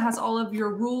core booklet has all of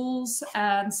your rules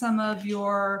and some of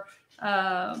your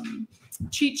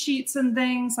cheat sheets and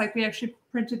things. Like we actually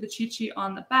printed the cheat sheet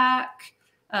on the back.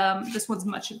 This one's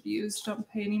much abused. Don't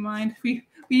pay any mind. We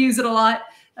use it a lot.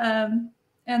 And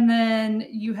then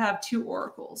you have 2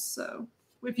 oracles. So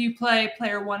if you play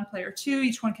player 1, player 2,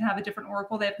 each one can have a different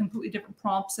oracle. They have completely different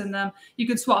prompts in them. You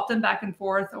can swap them back and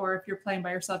forth, or if you're playing by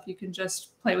yourself, you can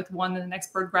just play with one and the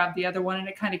next bird grab the other one, and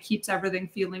it kind of keeps everything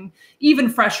feeling even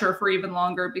fresher for even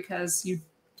longer because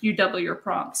you double your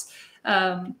prompts.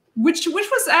 Which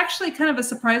was actually kind of a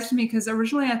surprise to me, because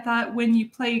originally I thought when you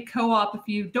play co-op, if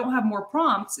you don't have more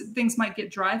prompts, things might get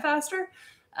dry faster.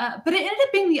 But it ended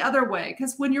up being the other way,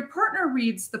 because when your partner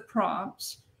reads the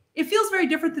prompt, it feels very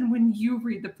different than when you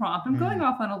read the prompt. I'm going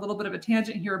off on a little bit of a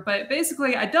tangent here, but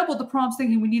basically I doubled the prompts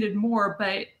thinking we needed more,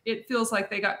 but it feels like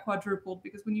they got quadrupled,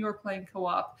 because when you are playing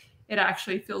co-op, it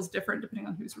actually feels different depending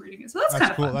on who's reading it. So that's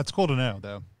kind of cool. fun. That's cool to know,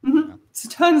 though. Yeah. So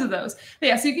tons of those. But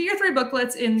yeah, so you get your 3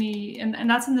 booklets in the, and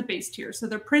that's in the base tier. So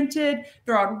they're printed.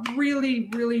 They're on really,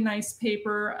 really nice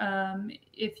paper.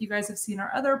 If you guys have seen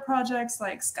our other projects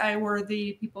like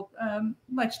Skyworthy, people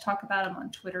like to talk about them on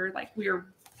Twitter. Like, we're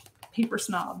paper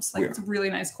snobs. Like, it's really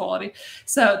nice quality.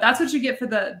 So that's what you get for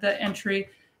the entry.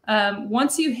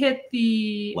 Once you hit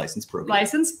the License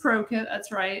Pro kit,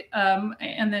 that's right.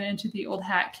 And then into the old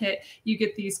hat kit, you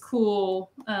get these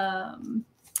cool,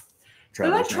 they're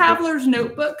like Traveler's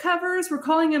Notebook covers. We're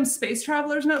calling them Space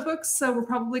Traveler's Notebooks. So we're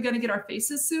probably going to get our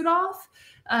faces suit off.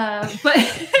 But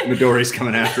Midori's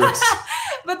coming after us.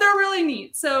 But they're really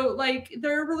neat. So like,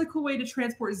 they're a really cool way to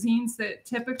transport zines that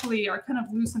typically are kind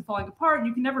of loose and falling apart.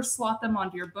 You can never slot them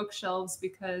onto your bookshelves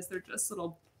because they're just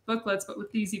little booklets, but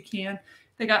with these you can.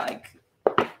 They got like,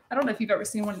 I don't know if you've ever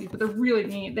seen one of these, but they're really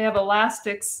neat. They have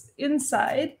elastics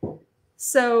inside.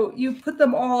 So you put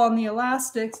them all on the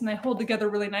elastics and they hold together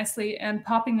really nicely, and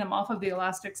popping them off of the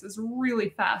elastics is really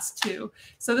fast too.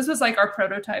 So this was like our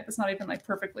prototype. It's not even like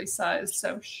perfectly sized.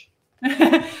 So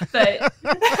but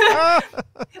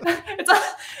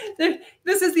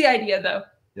this is the idea though.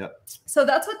 Yep. So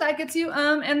that's what that gets you.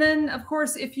 And then of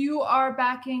course, if you are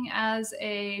backing as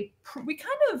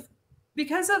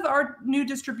because of our new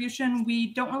distribution,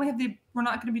 we don't really have we're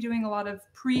not going to be doing a lot of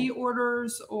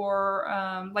pre-orders or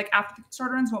like after the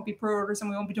Kickstarter runs, won't be pre-orders, and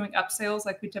we won't be doing upsales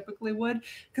like we typically would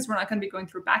because we're not going to be going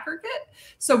through backer kit.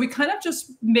 So we kind of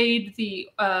just made the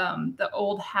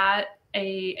old hat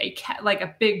like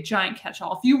a big giant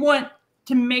catch-all. If you want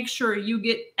to make sure you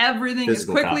get everything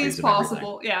Physical as quickly as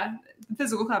possible, everything.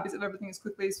 Physical copies of everything as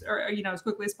quickly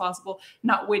as possible,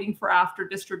 not waiting for after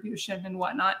distribution and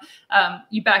whatnot.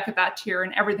 You back at that tier,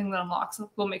 and everything that unlocks,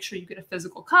 we'll make sure you get a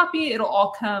physical copy. It'll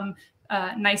all come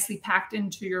nicely packed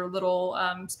into your little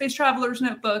Space Traveler's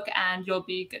Notebook, and you'll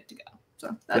be good to go.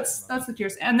 So that's the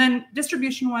tiers. And then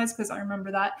distribution wise, because I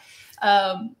remember that,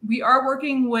 we are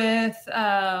working with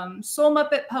Soul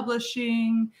Muppet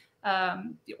Publishing,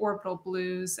 the Orbital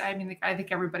Blues. I mean, I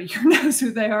think everybody here knows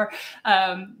who they are.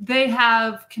 They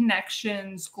have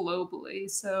connections globally,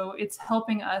 so it's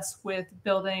helping us with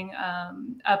building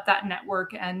up that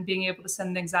network and being able to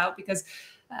send things out, because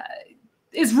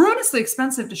it's ruinously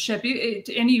expensive to ship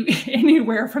to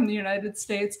anywhere from the United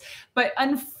States. But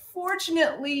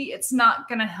unfortunately, it's not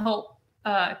going to help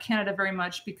Canada very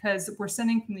much because we're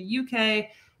sending from the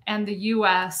UK and the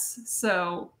US.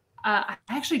 So I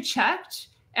actually checked,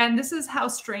 and this is how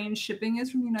strange shipping is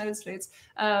from the United States,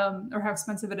 or how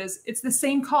expensive it is. It's the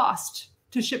same cost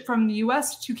to ship from the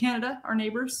US to Canada, our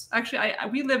neighbors. Actually,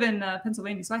 we live in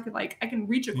Pennsylvania, so I can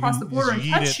reach across the border and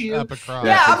touch you. Up across.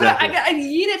 Yeah, exactly. I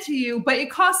yeet it to you, but it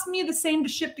costs me the same to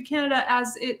ship to Canada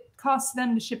as it costs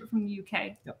them to ship it from the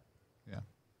UK.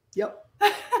 Yep.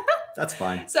 That's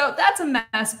fine. So that's a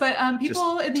mess. But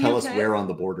people just in the tell UK, us where on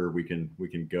the border we can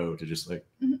go to just like.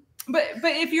 But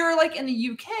if you're like in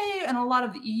the UK and a lot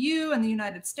of the EU and the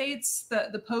United States,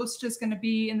 the post is going to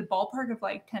be in the ballpark of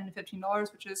like $10 to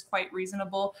 $15, which is quite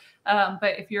reasonable.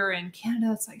 But if you're in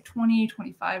Canada, it's like $20,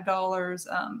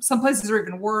 $25. Some places are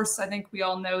even worse. I think we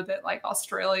all know that, like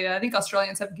Australia. I think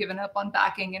Australians have given up on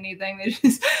backing anything. They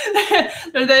just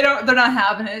they're not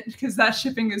having it because that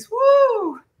shipping is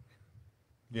woo.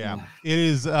 Yeah, it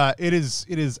is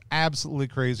absolutely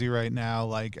crazy right now.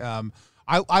 Like,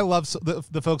 I love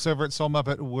the folks over at Soul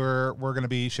Muppet. We're going to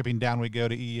be shipping Down We Go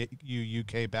to EU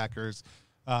UK backers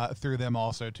through them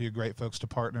also, too. Great folks to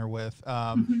partner with.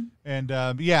 And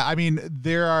yeah, I mean,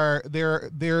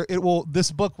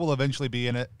 this book will eventually be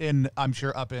in I'm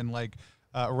sure up in like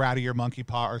Rowdy or Monkey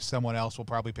Paw, or someone else will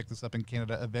probably pick this up in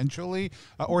Canada eventually,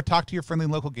 or talk to your friendly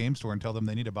local game store and tell them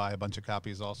they need to buy a bunch of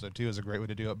copies also too, is a great way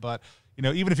to do it. But you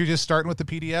know, even if you're just starting with the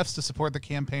PDFs to support the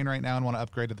campaign right now and want to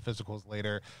upgrade to the physicals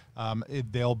later,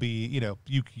 they'll be, you know,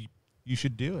 you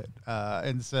should do it.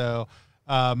 And so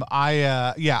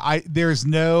there's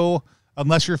no,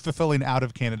 unless you're fulfilling out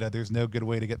of Canada, there's no good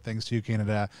way to get things to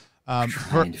Canada.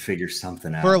 Trying to figure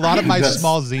something out for a lot of my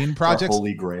small zine projects.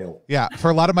 Holy grail. Yeah, for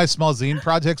a lot of my small zine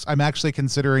projects, I'm actually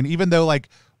considering, even though like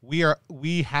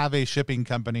we have a shipping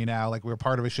company now, like we're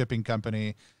part of a shipping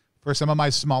company. For some of my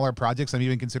smaller projects, I'm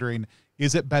even considering,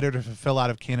 is it better to fulfill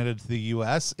out of Canada to the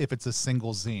U.S. if it's a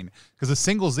single zine? Because a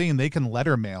single zine, they can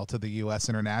letter mail to the U.S.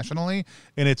 internationally,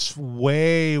 and it's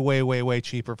way, way, way, way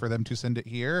cheaper for them to send it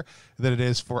here than it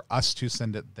is for us to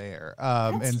send it there.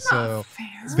 And so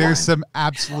there's some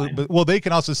absolute, but well, they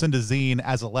can also send a zine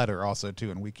as a letter also too,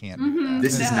 and we can't. Do that.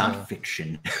 This is not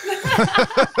fiction.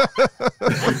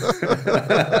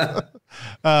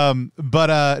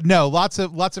 No, lots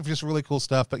of just really cool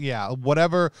stuff. But yeah,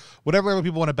 whatever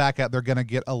people want to back at, they're gonna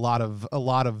get a lot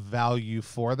of value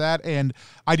for that. And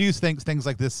I do think things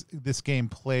like this game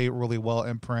play really well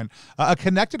in print. A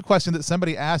connected question that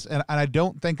somebody asked, and I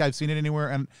don't think I've seen it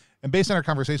anywhere, and based on our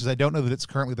conversations, I don't know that it's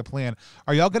currently the plan.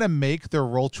 Are y'all going to make the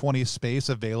Roll20 space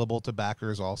available to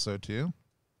backers also too?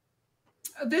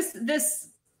 This the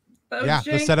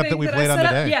setup that we played on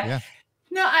today. Yeah.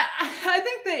 No, I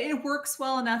think that it works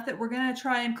well enough that we're going to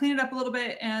try and clean it up a little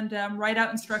bit and write out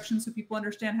instructions so people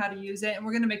understand how to use it. And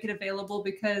we're going to make it available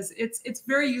because it's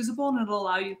very usable and it'll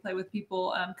allow you to play with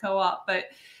people co-op. But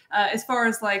as far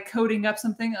as like coding up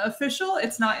something official,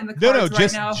 it's not in the cards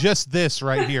right now. Just this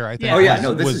right here. I think. Yeah. Oh yeah,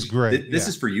 no, this was is great. This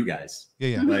is for you guys.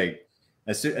 Yeah. Like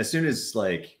as soon as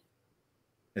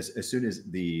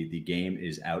the game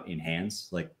is out in hands,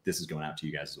 like this is going out to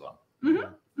you guys as well.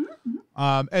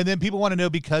 And then people want to know,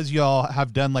 because y'all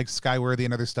have done like Skyworthy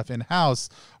and other stuff in house,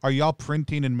 are y'all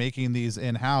printing and making these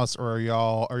in house, or are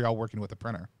y'all working with a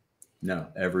printer? No,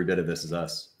 every bit of this is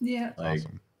us. Yeah, like,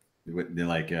 awesome.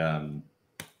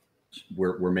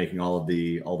 We're making all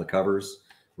the covers,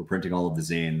 we're printing all of the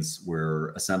zines, we're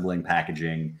assembling,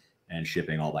 packaging, and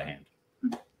shipping all by hand.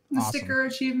 The awesome. Sticker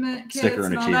achievement kits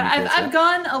and all that. I've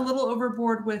gone a little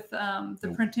overboard with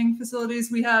the printing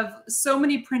facilities. We have so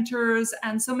many printers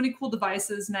and so many cool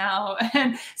devices now.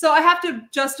 And so I have to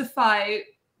justify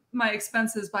my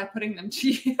expenses by putting them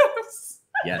to use.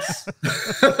 Yes.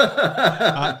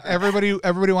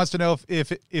 Everybody wants to know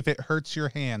if it hurts your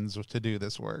hands to do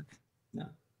this work.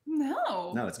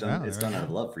 No, it's done. It's done out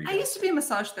of love for you. I used to be a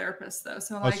massage therapist though,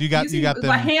 so like so you got them.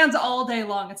 My hands all day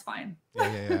long. It's fine.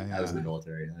 Yeah. I was in the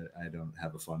military. I don't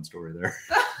have a fun story there.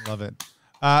 Love it.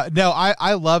 No,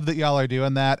 I love that y'all are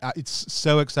doing that. It's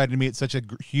so exciting to me. It's such a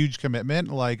huge commitment.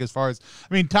 Like as far as,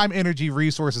 I mean, time, energy,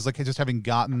 resources, like just having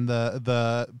gotten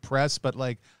the press, but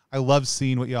like I love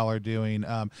seeing what y'all are doing.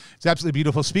 It's absolutely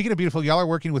beautiful. Speaking of beautiful, y'all are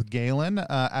working with Galen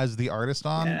as the artist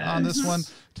on this one.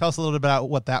 Tell us a little bit about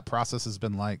what that process has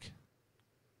been like.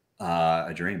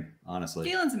 A dream, honestly.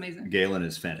 Galen's amazing. Galen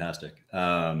is fantastic.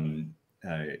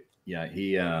 Yeah,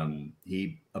 he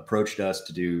approached us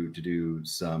to do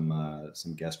some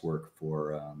guest work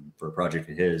for a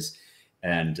project of his,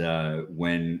 and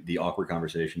when the awkward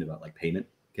conversation about like payment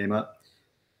came up,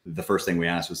 the first thing we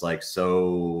asked was like,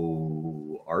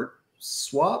 so art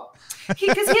swap?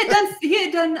 Because he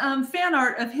had done fan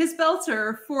art of his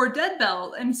belter for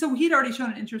Deadbelt, and so he'd already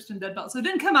shown an interest in Deadbelt. So it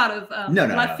didn't come out of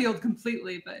left field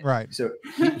completely, but right. So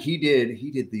he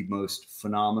did the most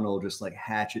phenomenal, just like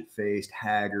hatchet faced,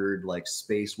 haggard, like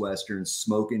space western,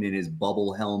 smoking in his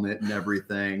bubble helmet and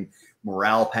everything,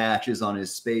 morale patches on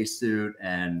his spacesuit,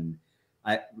 and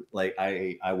I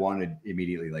wanted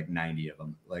immediately like 90 of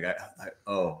them. Like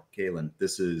oh, Galen,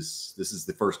 this is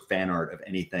the first fan art of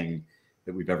anything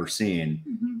that we've ever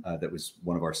seen. That was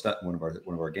one of our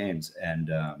games. And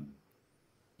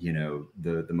you know,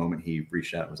 the moment he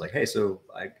reached out and was like, hey, so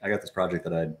I got this project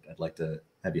that I'd like to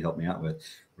have you help me out with.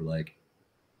 We're like,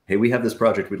 hey, we have this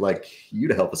project we'd like you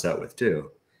to help us out with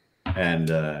too. And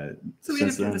so we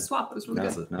ended up doing a swap. It was really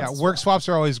good. Yeah, work swaps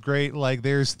are always great. Like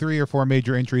there's 3 or 4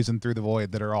 major entries in Through the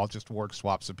Void that are all just work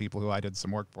swaps of people who I did some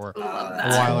work for a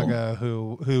while ago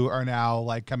who are now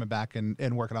like coming back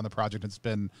and working on the project. It's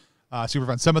been super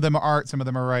fun. Some of them are art, some of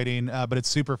them are writing, but it's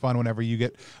super fun whenever you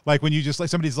get like when you just like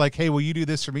somebody's like, hey, will you do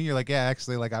this for me? You're like, yeah,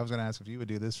 actually, like I was gonna ask if you would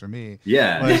do this for me.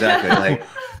 Yeah, like, exactly. Like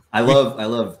I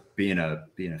love being a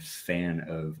fan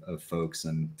of folks,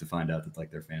 and to find out that like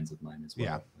they're fans of mine as well.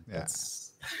 Yeah, like,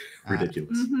 that's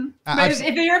ridiculous. But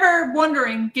if you're ever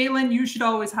wondering, Galen, you should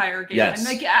always hire Galen. Yes.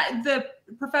 Like the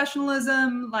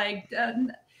professionalism, like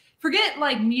forget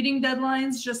like meeting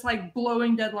deadlines, just like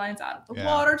blowing deadlines out of the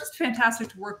water. Just fantastic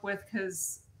to work with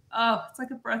because it's like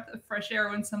a breath of fresh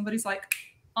air when somebody's like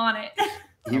on it.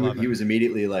 He was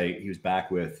immediately like, he was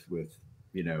back with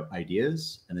you know,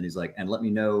 ideas, and then he's like, and let me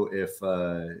know if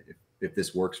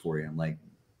this works for you. I'm like,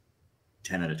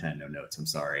 10 out of 10, no notes. I'm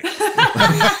sorry.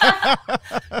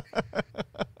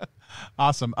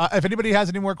 Awesome. If anybody has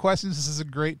any more questions, this is a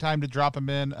great time to drop them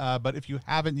in. But if you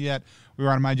haven't yet, we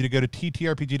want to remind you to go to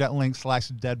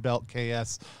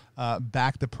ttrpg.link/deadbeltks.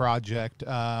 Back the project.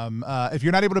 If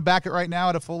you're not able to back it right now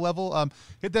at a full level,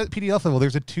 hit that PDF level.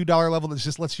 There's a $2 level that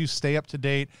just lets you stay up to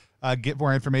date, get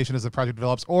more information as the project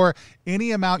develops, or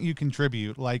any amount you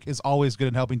contribute like is always good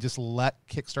in helping just let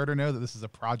Kickstarter know that this is a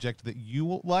project that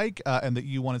you like and that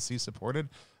you want to see supported.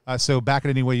 So back it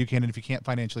any way you can, and if you can't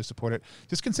financially support it,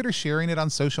 just consider sharing it on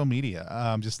social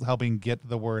media. Just helping get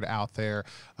the word out there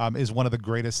is one of the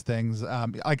greatest things.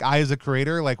 Like I, as a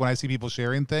creator, like when I see people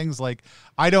sharing things, like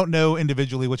I don't know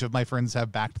individually which of my friends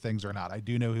have backed things or not. I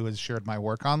do know who has shared my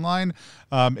work online,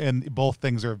 and both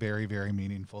things are very, very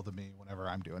meaningful to me whenever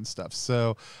I'm doing stuff.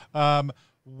 So,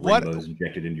 what rainbows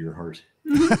injected into your heart.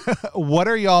 what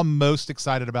are y'all most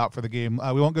excited about for the game?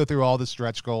 We won't go through all the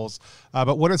stretch goals,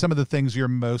 but what are some of the things you're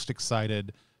most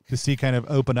excited to see kind of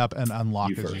open up and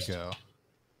unlock as you go?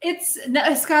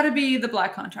 It's got to be the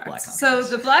black contracts. So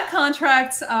the black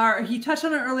contracts are, he touched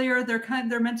on it earlier,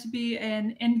 they're meant to be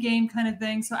an end game kind of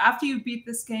thing. So after you beat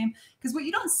this game, because what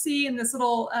you don't see in this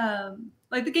little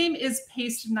like the game is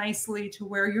paced nicely to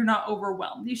where you're not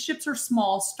overwhelmed. These ships are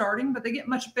small starting, but they get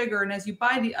much bigger. And as you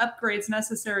buy the upgrades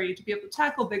necessary to be able to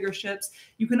tackle bigger ships,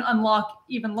 you can unlock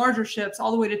even larger ships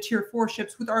all the way to tier 4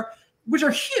 ships, which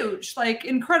are huge, like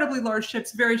incredibly large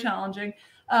ships, very challenging.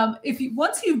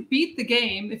 Once you beat the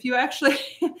game, if you actually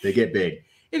they get big.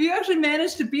 If you actually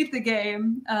manage to beat the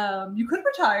game, you could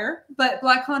retire, but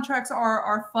black contracts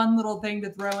are a fun little thing to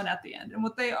throw in at the end. And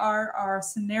what they are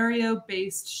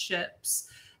scenario-based ships,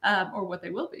 or what they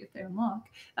will be if they unlock,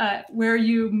 where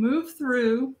you move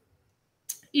through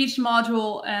each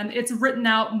module and it's written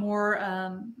out more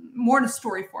in a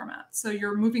story format. So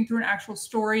you're moving through an actual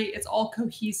story. It's all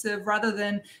cohesive rather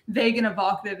than vague and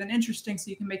evocative and interesting. So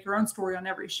you can make your own story on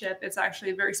every ship. It's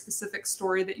actually a very specific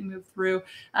story that you move through.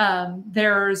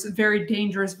 There's very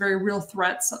dangerous, very real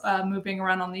threats moving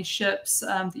around on these ships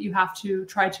that you have to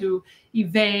try to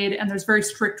evade. And there's very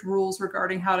strict rules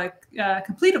regarding how to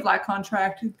complete a black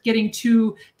contract, getting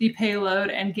to the payload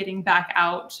and getting back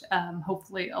out,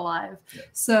 hopefully alive. Yeah.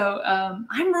 So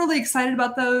I'm really excited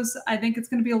about those. I think it's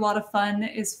going to be a lot of fun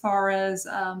as far as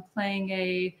playing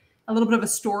a little bit of a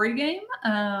story game.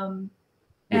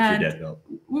 With your dead belt.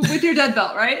 With your dead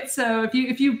belt, right? So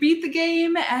if you beat the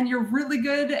game and you're really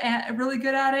good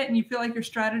at it and you feel like your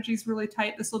strategy is really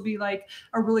tight, this will be like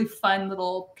a really fun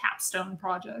little capstone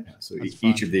project. Yeah, so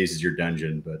each of these is your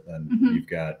dungeon, but you've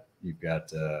got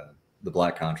the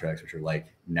black contracts, which are like,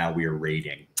 now we are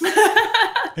raiding.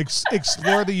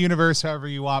 Explore the universe however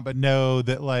you want, but know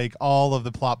that like all of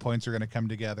the plot points are going to come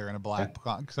together in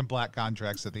some black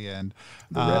contracts at the end.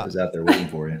 The rep is out there waiting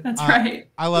for you. That's right.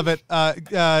 I love it.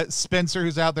 Spencer,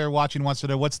 who's out there watching, wants to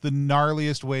know, what's the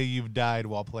gnarliest way you've died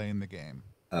while playing the game?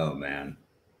 Oh man.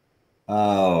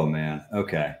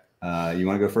 Okay. You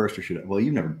want to go first, or should I? Well,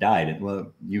 you've never died. Well,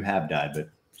 you have died, but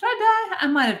should I die? I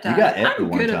might have died. You got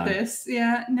I'm good at this.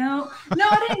 Yeah. No,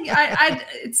 I didn't.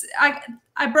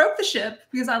 I broke the ship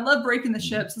because I love breaking the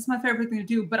ships. It's my favorite thing to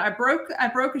do. But I broke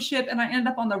a ship and I ended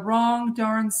up on the wrong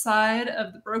darn side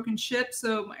of the broken ship.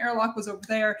 So my airlock was over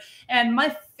there. And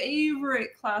my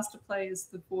favorite class to play is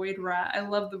the Void Rat. I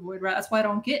love the Void Rat. That's why I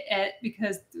don't get it,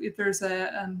 because if there's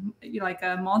a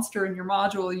monster in your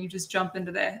module, you just jump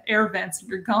into the air vents and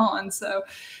you're gone. So,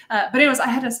 but anyways, I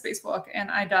had a spacewalk and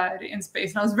I died in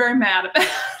space, and I was very mad about it.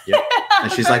 Yep.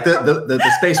 And she's like,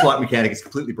 the spacewalk mechanic is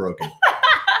completely broken.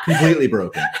 Completely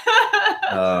broken.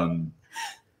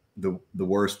 The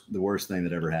worst thing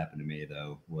that ever happened to me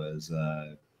though was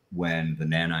when the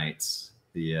nanites,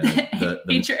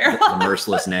 the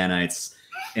merciless nanites,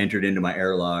 entered into my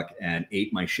airlock and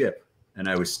ate my ship, and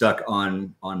I was stuck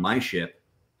on my ship.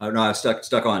 Oh no, I was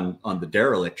stuck on the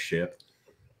derelict ship,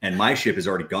 and my ship is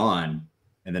already gone.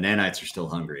 And the nanites are still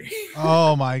hungry.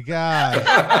 Oh my God!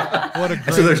 What a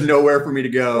great, so there's nowhere for me to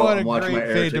go. What I'm a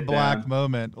great fade to black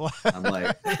moment. I'm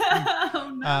like,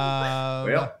 oh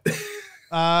no.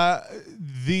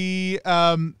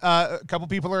 A couple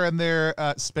people are in there.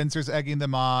 Spencer's egging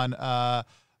them on.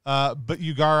 But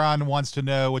Ugaran wants to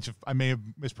know, which I may have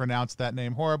mispronounced that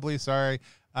name horribly. Sorry.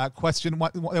 Question: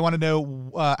 they want to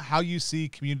know how you see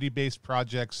community-based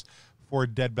projects for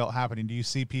Dead Belt happening. Do you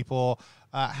see people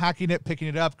hacking it, picking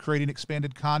it up, creating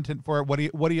expanded content for it?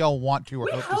 What do y'all want to or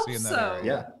hope to see in that area?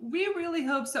 Yeah, we really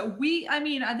hope so. I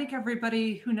think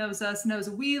everybody who knows us knows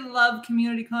we love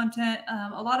community content.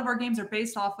 A lot of our games are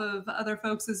based off of other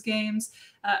folks' games.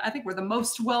 I think we're the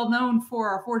most well known for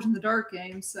our Forge in the Dark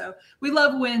games. So we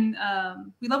love when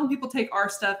people take our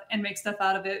stuff and make stuff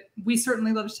out of it. We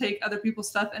certainly love to take other people's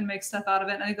stuff and make stuff out of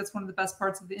it. And I think that's one of the best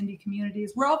parts of the indie community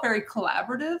is we're all very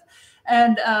collaborative,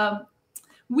 and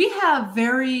we have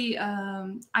very,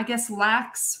 I guess,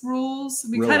 lax rules.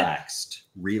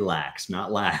 Relaxed,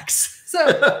 not lax. We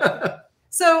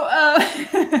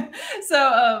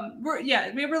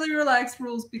have really relaxed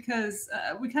rules because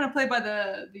we kind of play by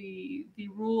the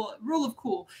rule of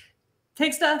cool.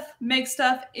 Take stuff, make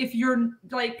stuff. If you're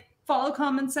like follow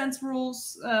common sense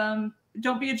rules,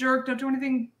 Don't be a jerk. Don't do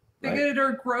anything bigoted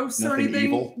or gross Nothing or anything.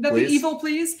 Evil, Nothing please. evil,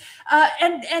 please.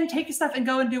 And take your stuff and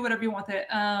go and do whatever you want with it.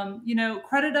 You know,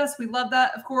 credit us. We love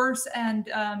that, of course. And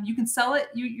you can sell it.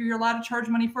 You're allowed to charge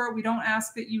money for it. We don't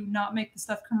ask that you not make the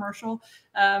stuff commercial.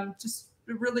 Just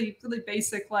really, really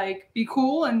basic, like be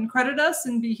cool and credit us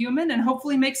and be human and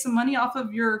hopefully make some money off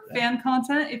of your fan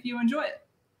content if you enjoy it.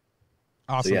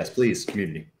 Awesome. So yes, please,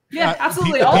 community. Yeah,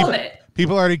 absolutely. All of it.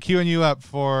 People are already queuing you up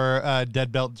for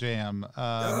Dead Belt Jam.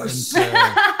 And so,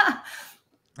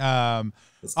 awesome.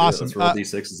 Let's roll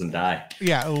D6s and die.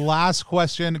 Yeah. Last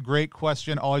question. Great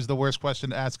question. Always the worst question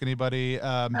to ask anybody.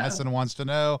 Hessen wants to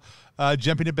know,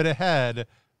 jumping a bit ahead,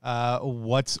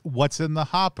 what's in the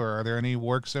hopper? Are there any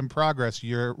works in progress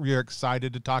you're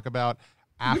excited to talk about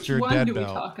after Which one Dead do we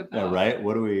Belt? talk about? Yeah, right.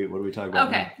 What do we talk about?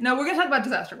 Okay. No, we're gonna talk about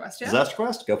Disaster Quest. Yeah. Disaster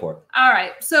Quest? Go for it. All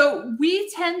right. So we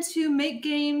tend to make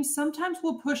games. Sometimes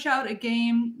we'll push out a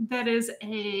game that is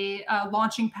a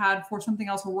launching pad for something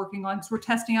else we're working on because we're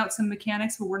testing out some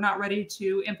mechanics, but we're not ready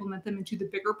to implement them into the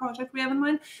bigger project we have in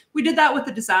mind. We did that with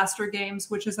the Disaster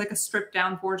games, which is like a stripped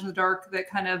down Forge in the Dark that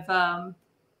kind of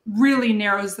really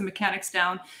narrows the mechanics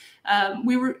down.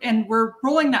 We're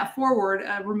rolling that forward,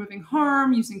 removing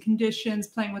harm, using conditions,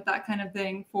 playing with that kind of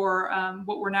thing for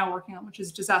what we're now working on, which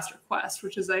is Disaster Quest,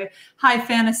 which is a high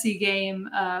fantasy game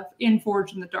in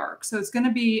Forge in the Dark. So it's going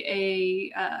to be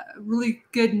a really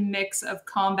good mix of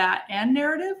combat and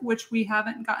narrative, which we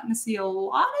haven't gotten to see a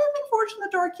lot of in Forge in the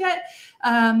Dark yet.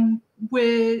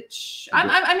 Which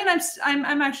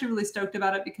I'm actually really stoked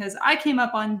about it because I came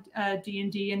up on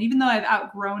D&D, and even though I've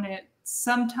outgrown it,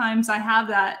 sometimes I have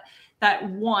that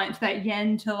want, that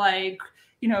yen to like,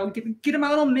 you know, get them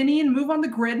out on mini and move on the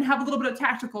grid and have a little bit of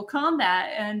tactical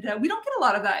combat. And we don't get a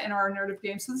lot of that in our narrative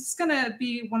games. So this is going to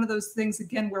be one of those things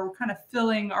again where we're kind of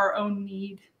filling our own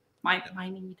need, my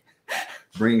need.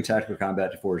 Bringing tactical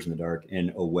combat to Forge in the Dark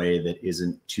in a way that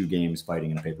isn't two games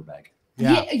fighting in a paper bag.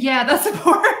 Yeah, that's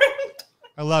important.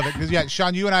 I love it because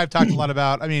Shawn, you and I have talked a lot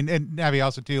about. I mean, and Navi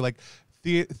also too, like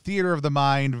theater of the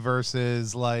mind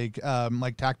versus like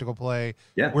tactical play,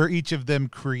 where each of them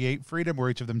create freedom, where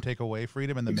each of them take away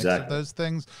freedom, in the mix of those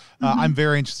things. I'm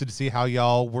very interested to see how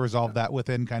y'all resolve that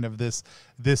within kind of this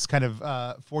kind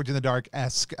of Forge in the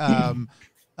Dark-esque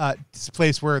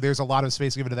place where there's a lot of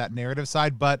space given to that narrative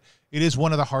side, but it is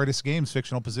one of the hardest games,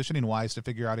 fictional positioning wise, to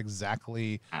figure out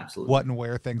exactly what and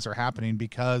where things are happening,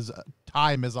 because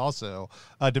time is also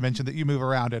a dimension that you move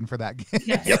around in for that game.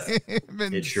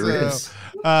 It sure is.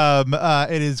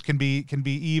 It can be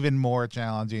even more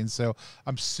challenging. So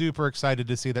I'm super excited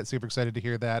to see that. Super excited to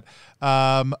hear that.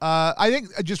 I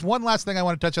think just one last thing I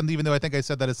want to touch on, even though I think I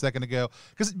said that a second ago,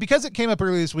 because it came up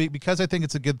earlier this week, because I think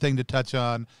it's a good thing to touch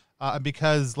on,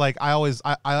 because like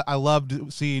I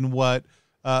loved seeing what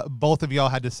both of y'all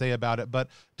had to say about it, but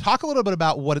talk a little bit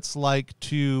about what it's like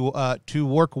to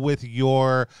work with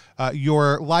your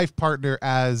life partner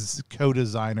as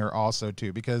co-designer also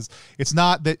too, because it's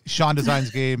not that Shawn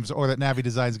designs games or that Navi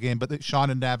designs game, but that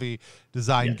Shawn and Navi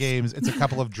design games. It's a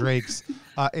couple of Drakes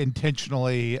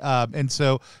intentionally, and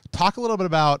so talk a little bit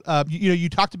about you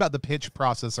talked about the pitch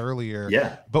process earlier,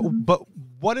 but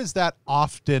what does that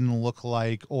often look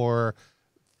like, or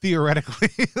theoretically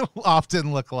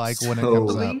often look like when it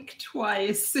comes blink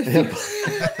twice.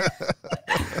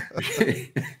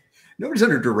 Nobody's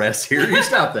under duress here. You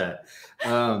stop that.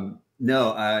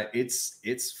 No,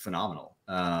 it's phenomenal.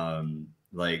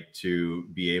 Like to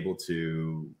be able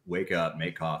to wake up,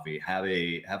 make coffee, have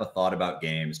a thought about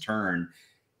games,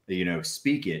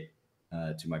 speak it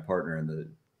to my partner, and the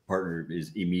partner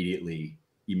is immediately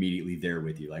there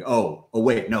with you, like, oh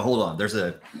wait, no, hold on, there's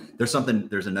a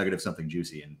nugget of something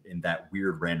juicy in that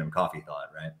weird random coffee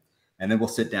thought, right? And then we'll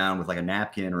sit down with like a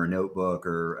napkin or a notebook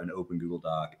or an open Google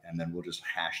Doc, and then we'll just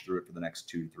hash through it for the next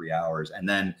 2 to 3 hours, and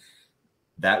then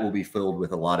that will be filled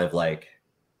with a lot of like,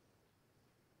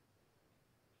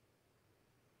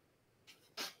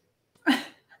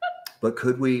 but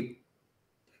could we?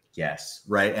 Yes,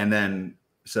 right. And then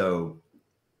so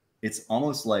it's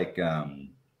almost like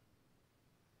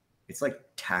it's like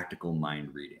tactical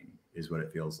mind reading is what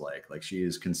it feels like. Like she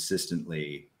is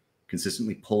consistently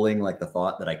pulling like the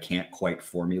thought that I can't quite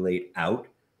formulate out,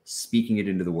 speaking it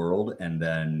into the world. And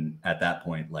then at that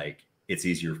point, like it's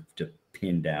easier to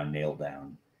nail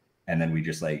down. And then we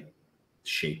just like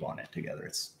shape on it together.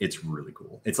 It's really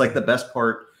cool. It's like the best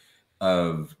part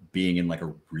of being in like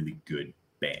a really good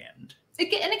band. And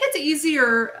it gets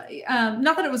easier.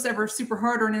 Not that it was ever super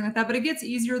hard or anything like that, but it gets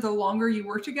easier the longer you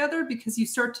work together, because you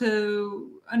start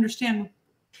to understand.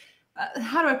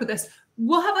 How do I put this?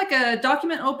 We'll have like a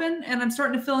document open, and I'm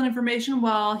starting to fill in information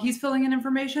while he's filling in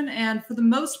information. And for the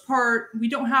most part, we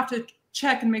don't have to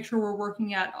check and make sure we're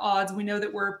working at odds. We know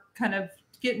that we're kind of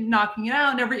knocking it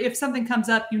out, and if something comes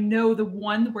up, the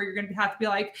one where you're going to have to be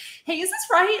like, hey, is this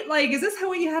right? Like, is this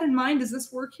what you had in mind? Does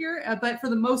this work here? But for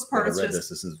the most part, it's just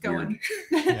this is going.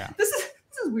 Weird. This is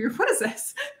weird. What is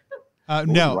this?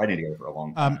 No, writing together for a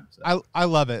long time. I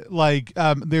love it. Like,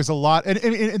 there's a lot,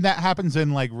 and that happens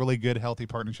in like really good, healthy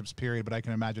partnerships. Period. But I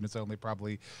can imagine it's only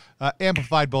probably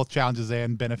amplified both challenges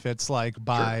and benefits, like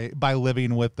by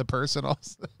living with the person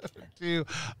also too.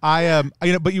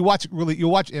 But you'll watch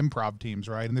improv teams,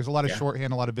 right? And there's a lot of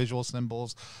shorthand, a lot of visual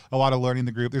symbols, a lot of learning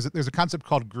the group. There's a concept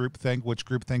called groupthink, which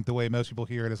groupthink, the way most people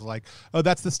hear it, is like, oh,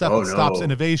 that's the stuff that stops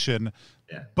innovation.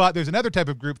 Yeah. But there's another type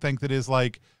of groupthink that is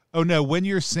like, oh no, when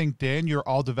you're synced in, you're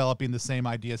all developing the same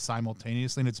idea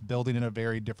simultaneously, and it's building in a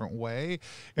very different way.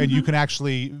 And you can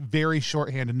actually very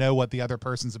shorthand know what the other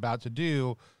person's about to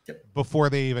do before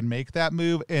they even make that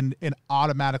move, and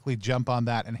automatically jump on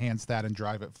that, enhance that, and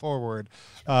drive it forward.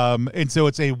 And so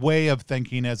it's a way of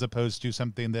thinking as opposed to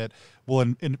something that will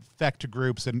infect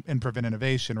groups and prevent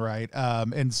innovation, right?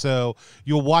 And so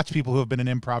you'll watch people who have been in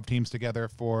improv teams together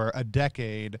for a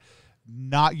decade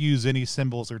not use any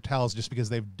symbols or tells just because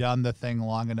they've done the thing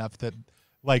long enough that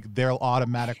like they'll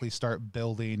automatically start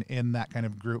building in that kind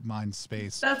of group mind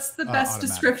space. That's the best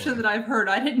description that I've heard.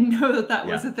 I didn't know that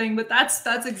was a thing, but that's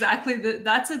exactly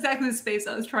the space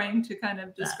I was trying to kind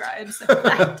of describe. So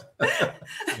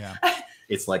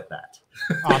it's like that.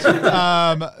 Awesome.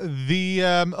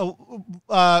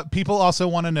 People also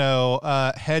want to know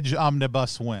hedge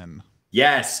omnibus win.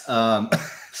 Yes.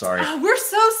 Sorry. We're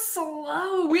so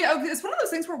slow. It's one of those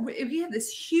things where we have this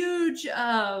huge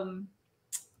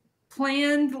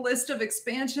planned list of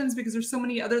expansions because there's so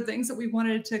many other things that we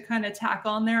wanted to kind of tack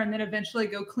on there, and then eventually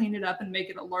go clean it up and make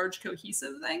it a large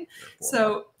cohesive thing.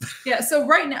 So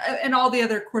right now, and all the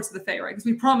other Courts of the Fae, right? Because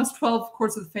we promised 12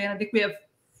 Courts of the Fae, and I think we have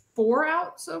 4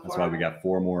 out so far. That's why we got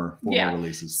 4 more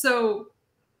releases. So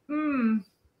we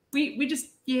just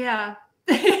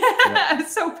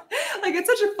so like it's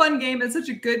such a fun game, it's such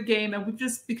a good game, and we've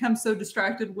just become so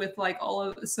distracted with like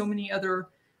so many other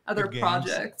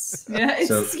projects.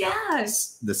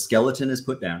 The skeleton is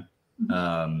put down.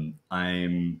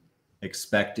 I'm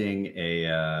expecting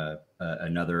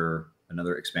another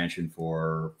expansion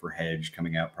for Hedge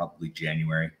coming out probably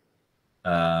January,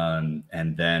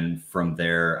 and then from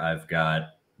there I've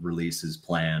got releases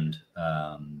planned.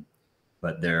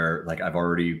 But they're like, I've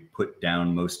already put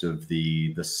down most of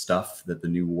the stuff that the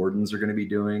new wardens are going to be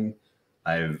doing.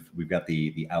 We've got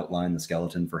the outline, the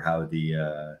skeleton for how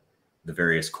the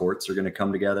various courts are going to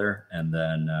come together, and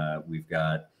then we've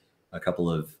got a couple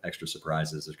of extra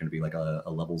surprises. There's going to be like a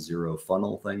level 0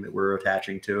 funnel thing that we're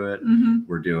attaching to it.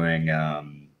 We're doing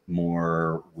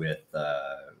more with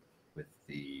the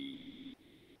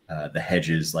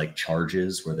hedges, like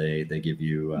charges, where they give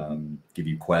you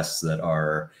quests that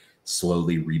are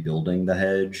slowly rebuilding the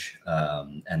hedge,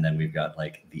 and then we've got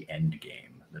like the end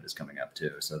game that is coming up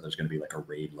too. So there's going to be like a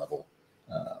raid level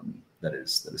that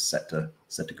is set to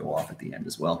go off at the end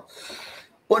as well.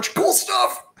 Bunch of cool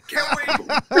stuff. Can't wait.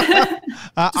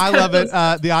 I love it.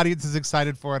 The audience is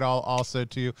excited for it all also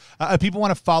too. If people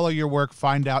want to follow your work,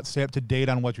 find out, stay up to date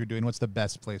on what you're doing, what's the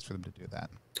best place for them to do that?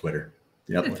 Twitter.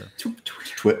 Yep.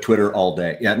 Twitter all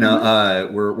day. Yeah, no,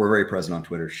 we're very present on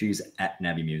Twitter. She's at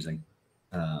Navi Musing.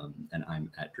 And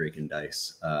I'm at Drake and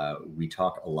Dice. We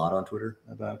talk a lot on Twitter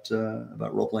about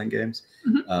role-playing games.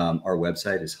 Our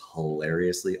website is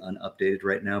hilariously unupdated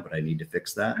right now, but I need to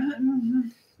fix that.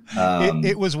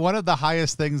 It was one of the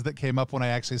highest things that came up when I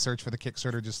actually searched for the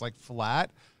Kickstarter, just like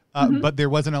flat. But there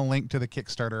wasn't a link to the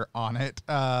Kickstarter on it.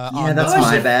 That's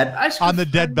my bad. On the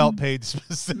Dead Belt page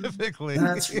specifically.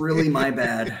 That's really my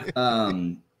bad.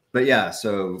 But yeah,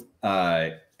 so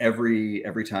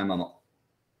every time I'm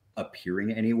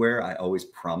appearing anywhere, I always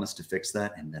promise to fix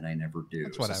that, and then I never do.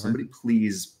 That's whatever. So somebody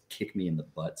please kick me in the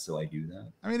butt so I do that.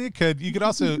 I mean, you could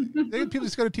also people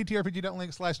just go to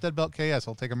ttrpg.link /deadbeltks.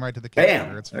 I'll take them right to the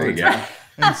Kickstarter. It's there you go.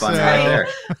 And fun right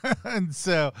there. And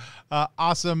so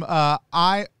awesome.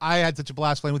 I had such a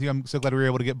blast playing with you. I'm so glad we were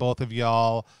able to get both of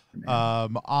y'all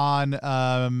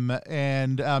on.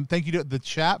 And thank you to the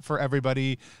chat for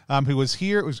everybody who was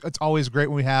here. It's always great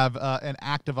when we have an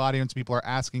active audience. People are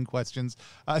asking questions,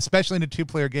 especially in a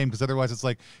 2-player game, because otherwise it's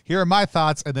like, here are my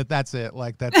thoughts, and that's it.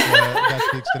 Like that's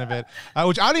the extent of it.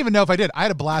 Which I don't even know if I did. I had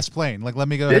a blast playing. Like, let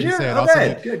me go ahead and say it.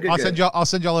 I'll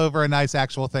send y'all over a nice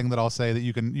actual thing that I'll say that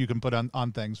you can put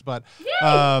on things. But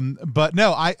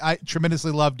no, I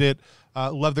tremendously loved it.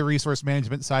 Love the resource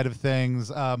management side of things.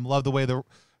 Love the way the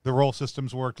role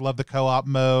systems worked. Love the co-op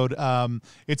mode.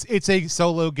 It's a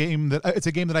solo game it's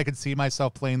a game that I could see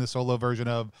myself playing the solo version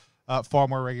of far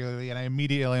more regularly, and I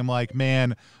immediately am like,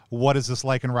 man, what is this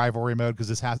like in rivalry mode? Because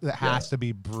it has to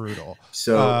be brutal.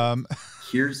 So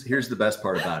here's the best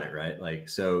part about it, right? Like,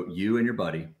 so you and your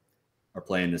buddy are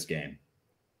playing this game.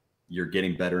 You're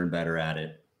getting better and better at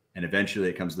it, and eventually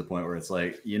it comes to the point where it's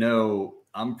like, you know,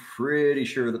 I'm pretty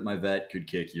sure that my vet could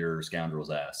kick your scoundrel's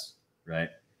ass, right?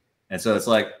 And so it's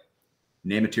like,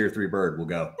 name a tier 3 bird, we'll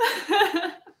go.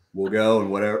 We'll go, and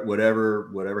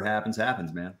whatever happens,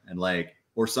 man. And like,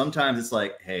 or sometimes it's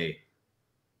like, hey,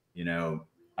 you know,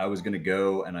 I was gonna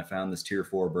go and I found this tier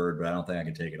 4 bird, but I don't think I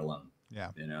can take it alone.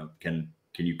 Yeah. You know, can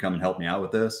you come and help me out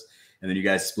with this? And then you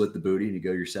guys split the booty and you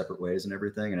go your separate ways and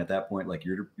everything. And at that point, like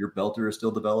your belter is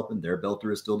still developing, their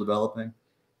belter is still developing.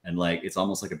 And like, it's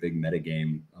almost like a big meta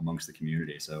game amongst the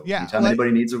community. So anytime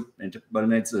anybody needs a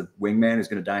wingman who's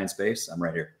going to die in space, I'm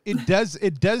right here. It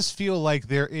does feel like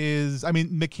there is, I mean,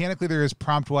 mechanically there is,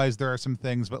 prompt wise, there are some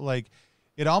things, but like,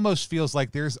 it almost feels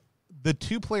like there's the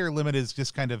 2-player limit is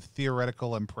just kind of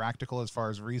theoretical and practical as far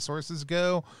as resources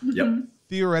go. Yep.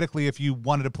 Theoretically, if you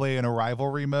wanted to play in a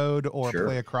rivalry mode or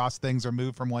play across things or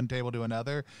move from one table to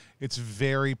another, it's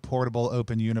very portable,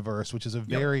 open universe, which is a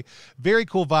very, very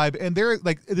cool vibe. And they're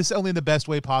like, this is only in the best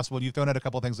way possible. You've thrown out a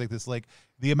couple of things like this, like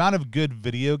the amount of good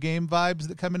video game vibes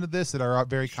that come into this that are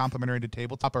very complementary to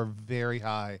tabletop are very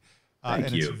high.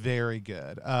 Thank you. It's very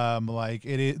good. Like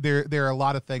it is, there are a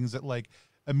lot of things that like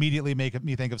immediately make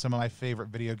me think of some of my favorite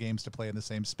video games to play in the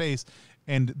same space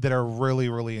and that are really,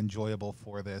 really enjoyable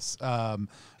for this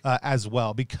as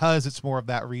well, because it's more of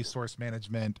that resource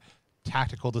management,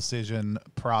 tactical decision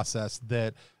process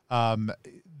that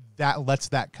that lets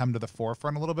that come to the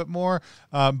forefront a little bit more.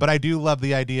 But I do love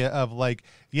the idea of like,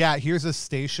 yeah, here's a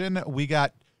station. We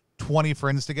got 20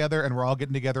 friends together and we're all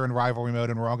getting together in rivalry mode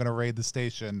and we're all going to raid the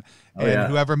station,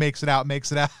 and whoever makes it out in the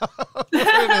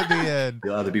end.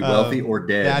 You'll either be wealthy or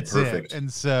dead. That's perfect. it.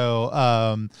 And so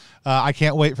I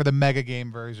can't wait for the mega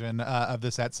game version of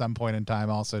this at some point in time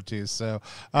also too. So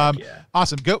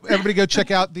awesome. Everybody go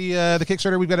check out the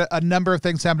Kickstarter. We've got a number of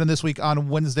things happening this week. On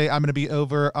Wednesday, I'm going to be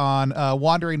over on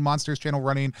Wandering Monsters channel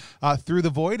running Through the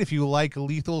Void. If you like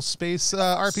lethal space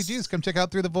RPGs, come check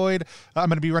out Through the Void. I'm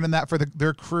going to be running that for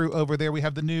their crew over there. We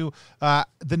have the new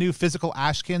physical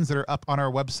Ashkins that are up on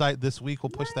our website this week. We'll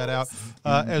push that out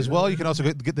as well. You can also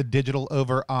get the digital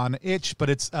over on itch, but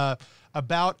it's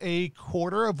about a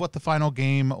quarter of what the final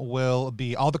game will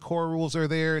be. All the core rules are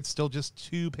there. It's still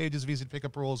just 2 pages of easy to pick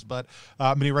up rules, but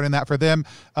I'm going to be running that for them.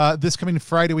 This coming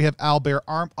Friday, we have Albert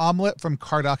Omelette from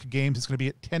Cardok Games. It's going to be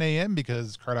at 10 a.m.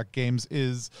 because Cardok Games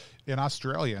is in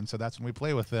Australia, and so that's when we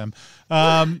play with them.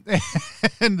 And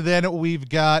then we've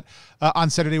got on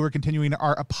Saturday, we're continuing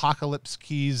our Apocalypse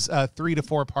Keys 3 to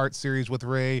 4 part series with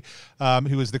Ray,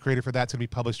 who is the creator for that. It's going to be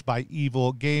published by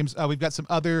Evil Games. We've got some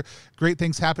other great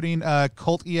things happening.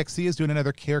 Cult EXE is doing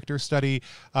another character study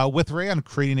with Ray on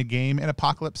creating a game in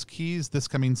Apocalypse Keys this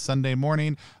coming Sunday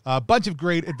morning. A bunch of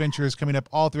great adventures coming up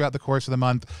all throughout the course of the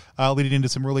month, leading into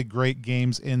some really great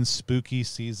games in spooky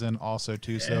season also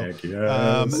too. So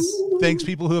thanks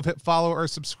people who have hit follow or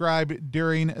subscribe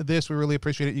during this. We really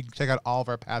appreciate it. You can check out all of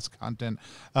our past content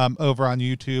over on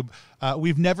YouTube.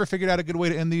 We've never figured out a good way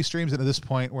to end these streams, and at this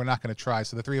point, we're not going to try.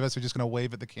 So the 3 of us are just going to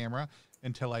wave at the camera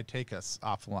until I take us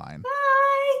offline.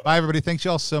 Bye, everybody. Thanks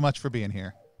you all so much for being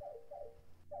here.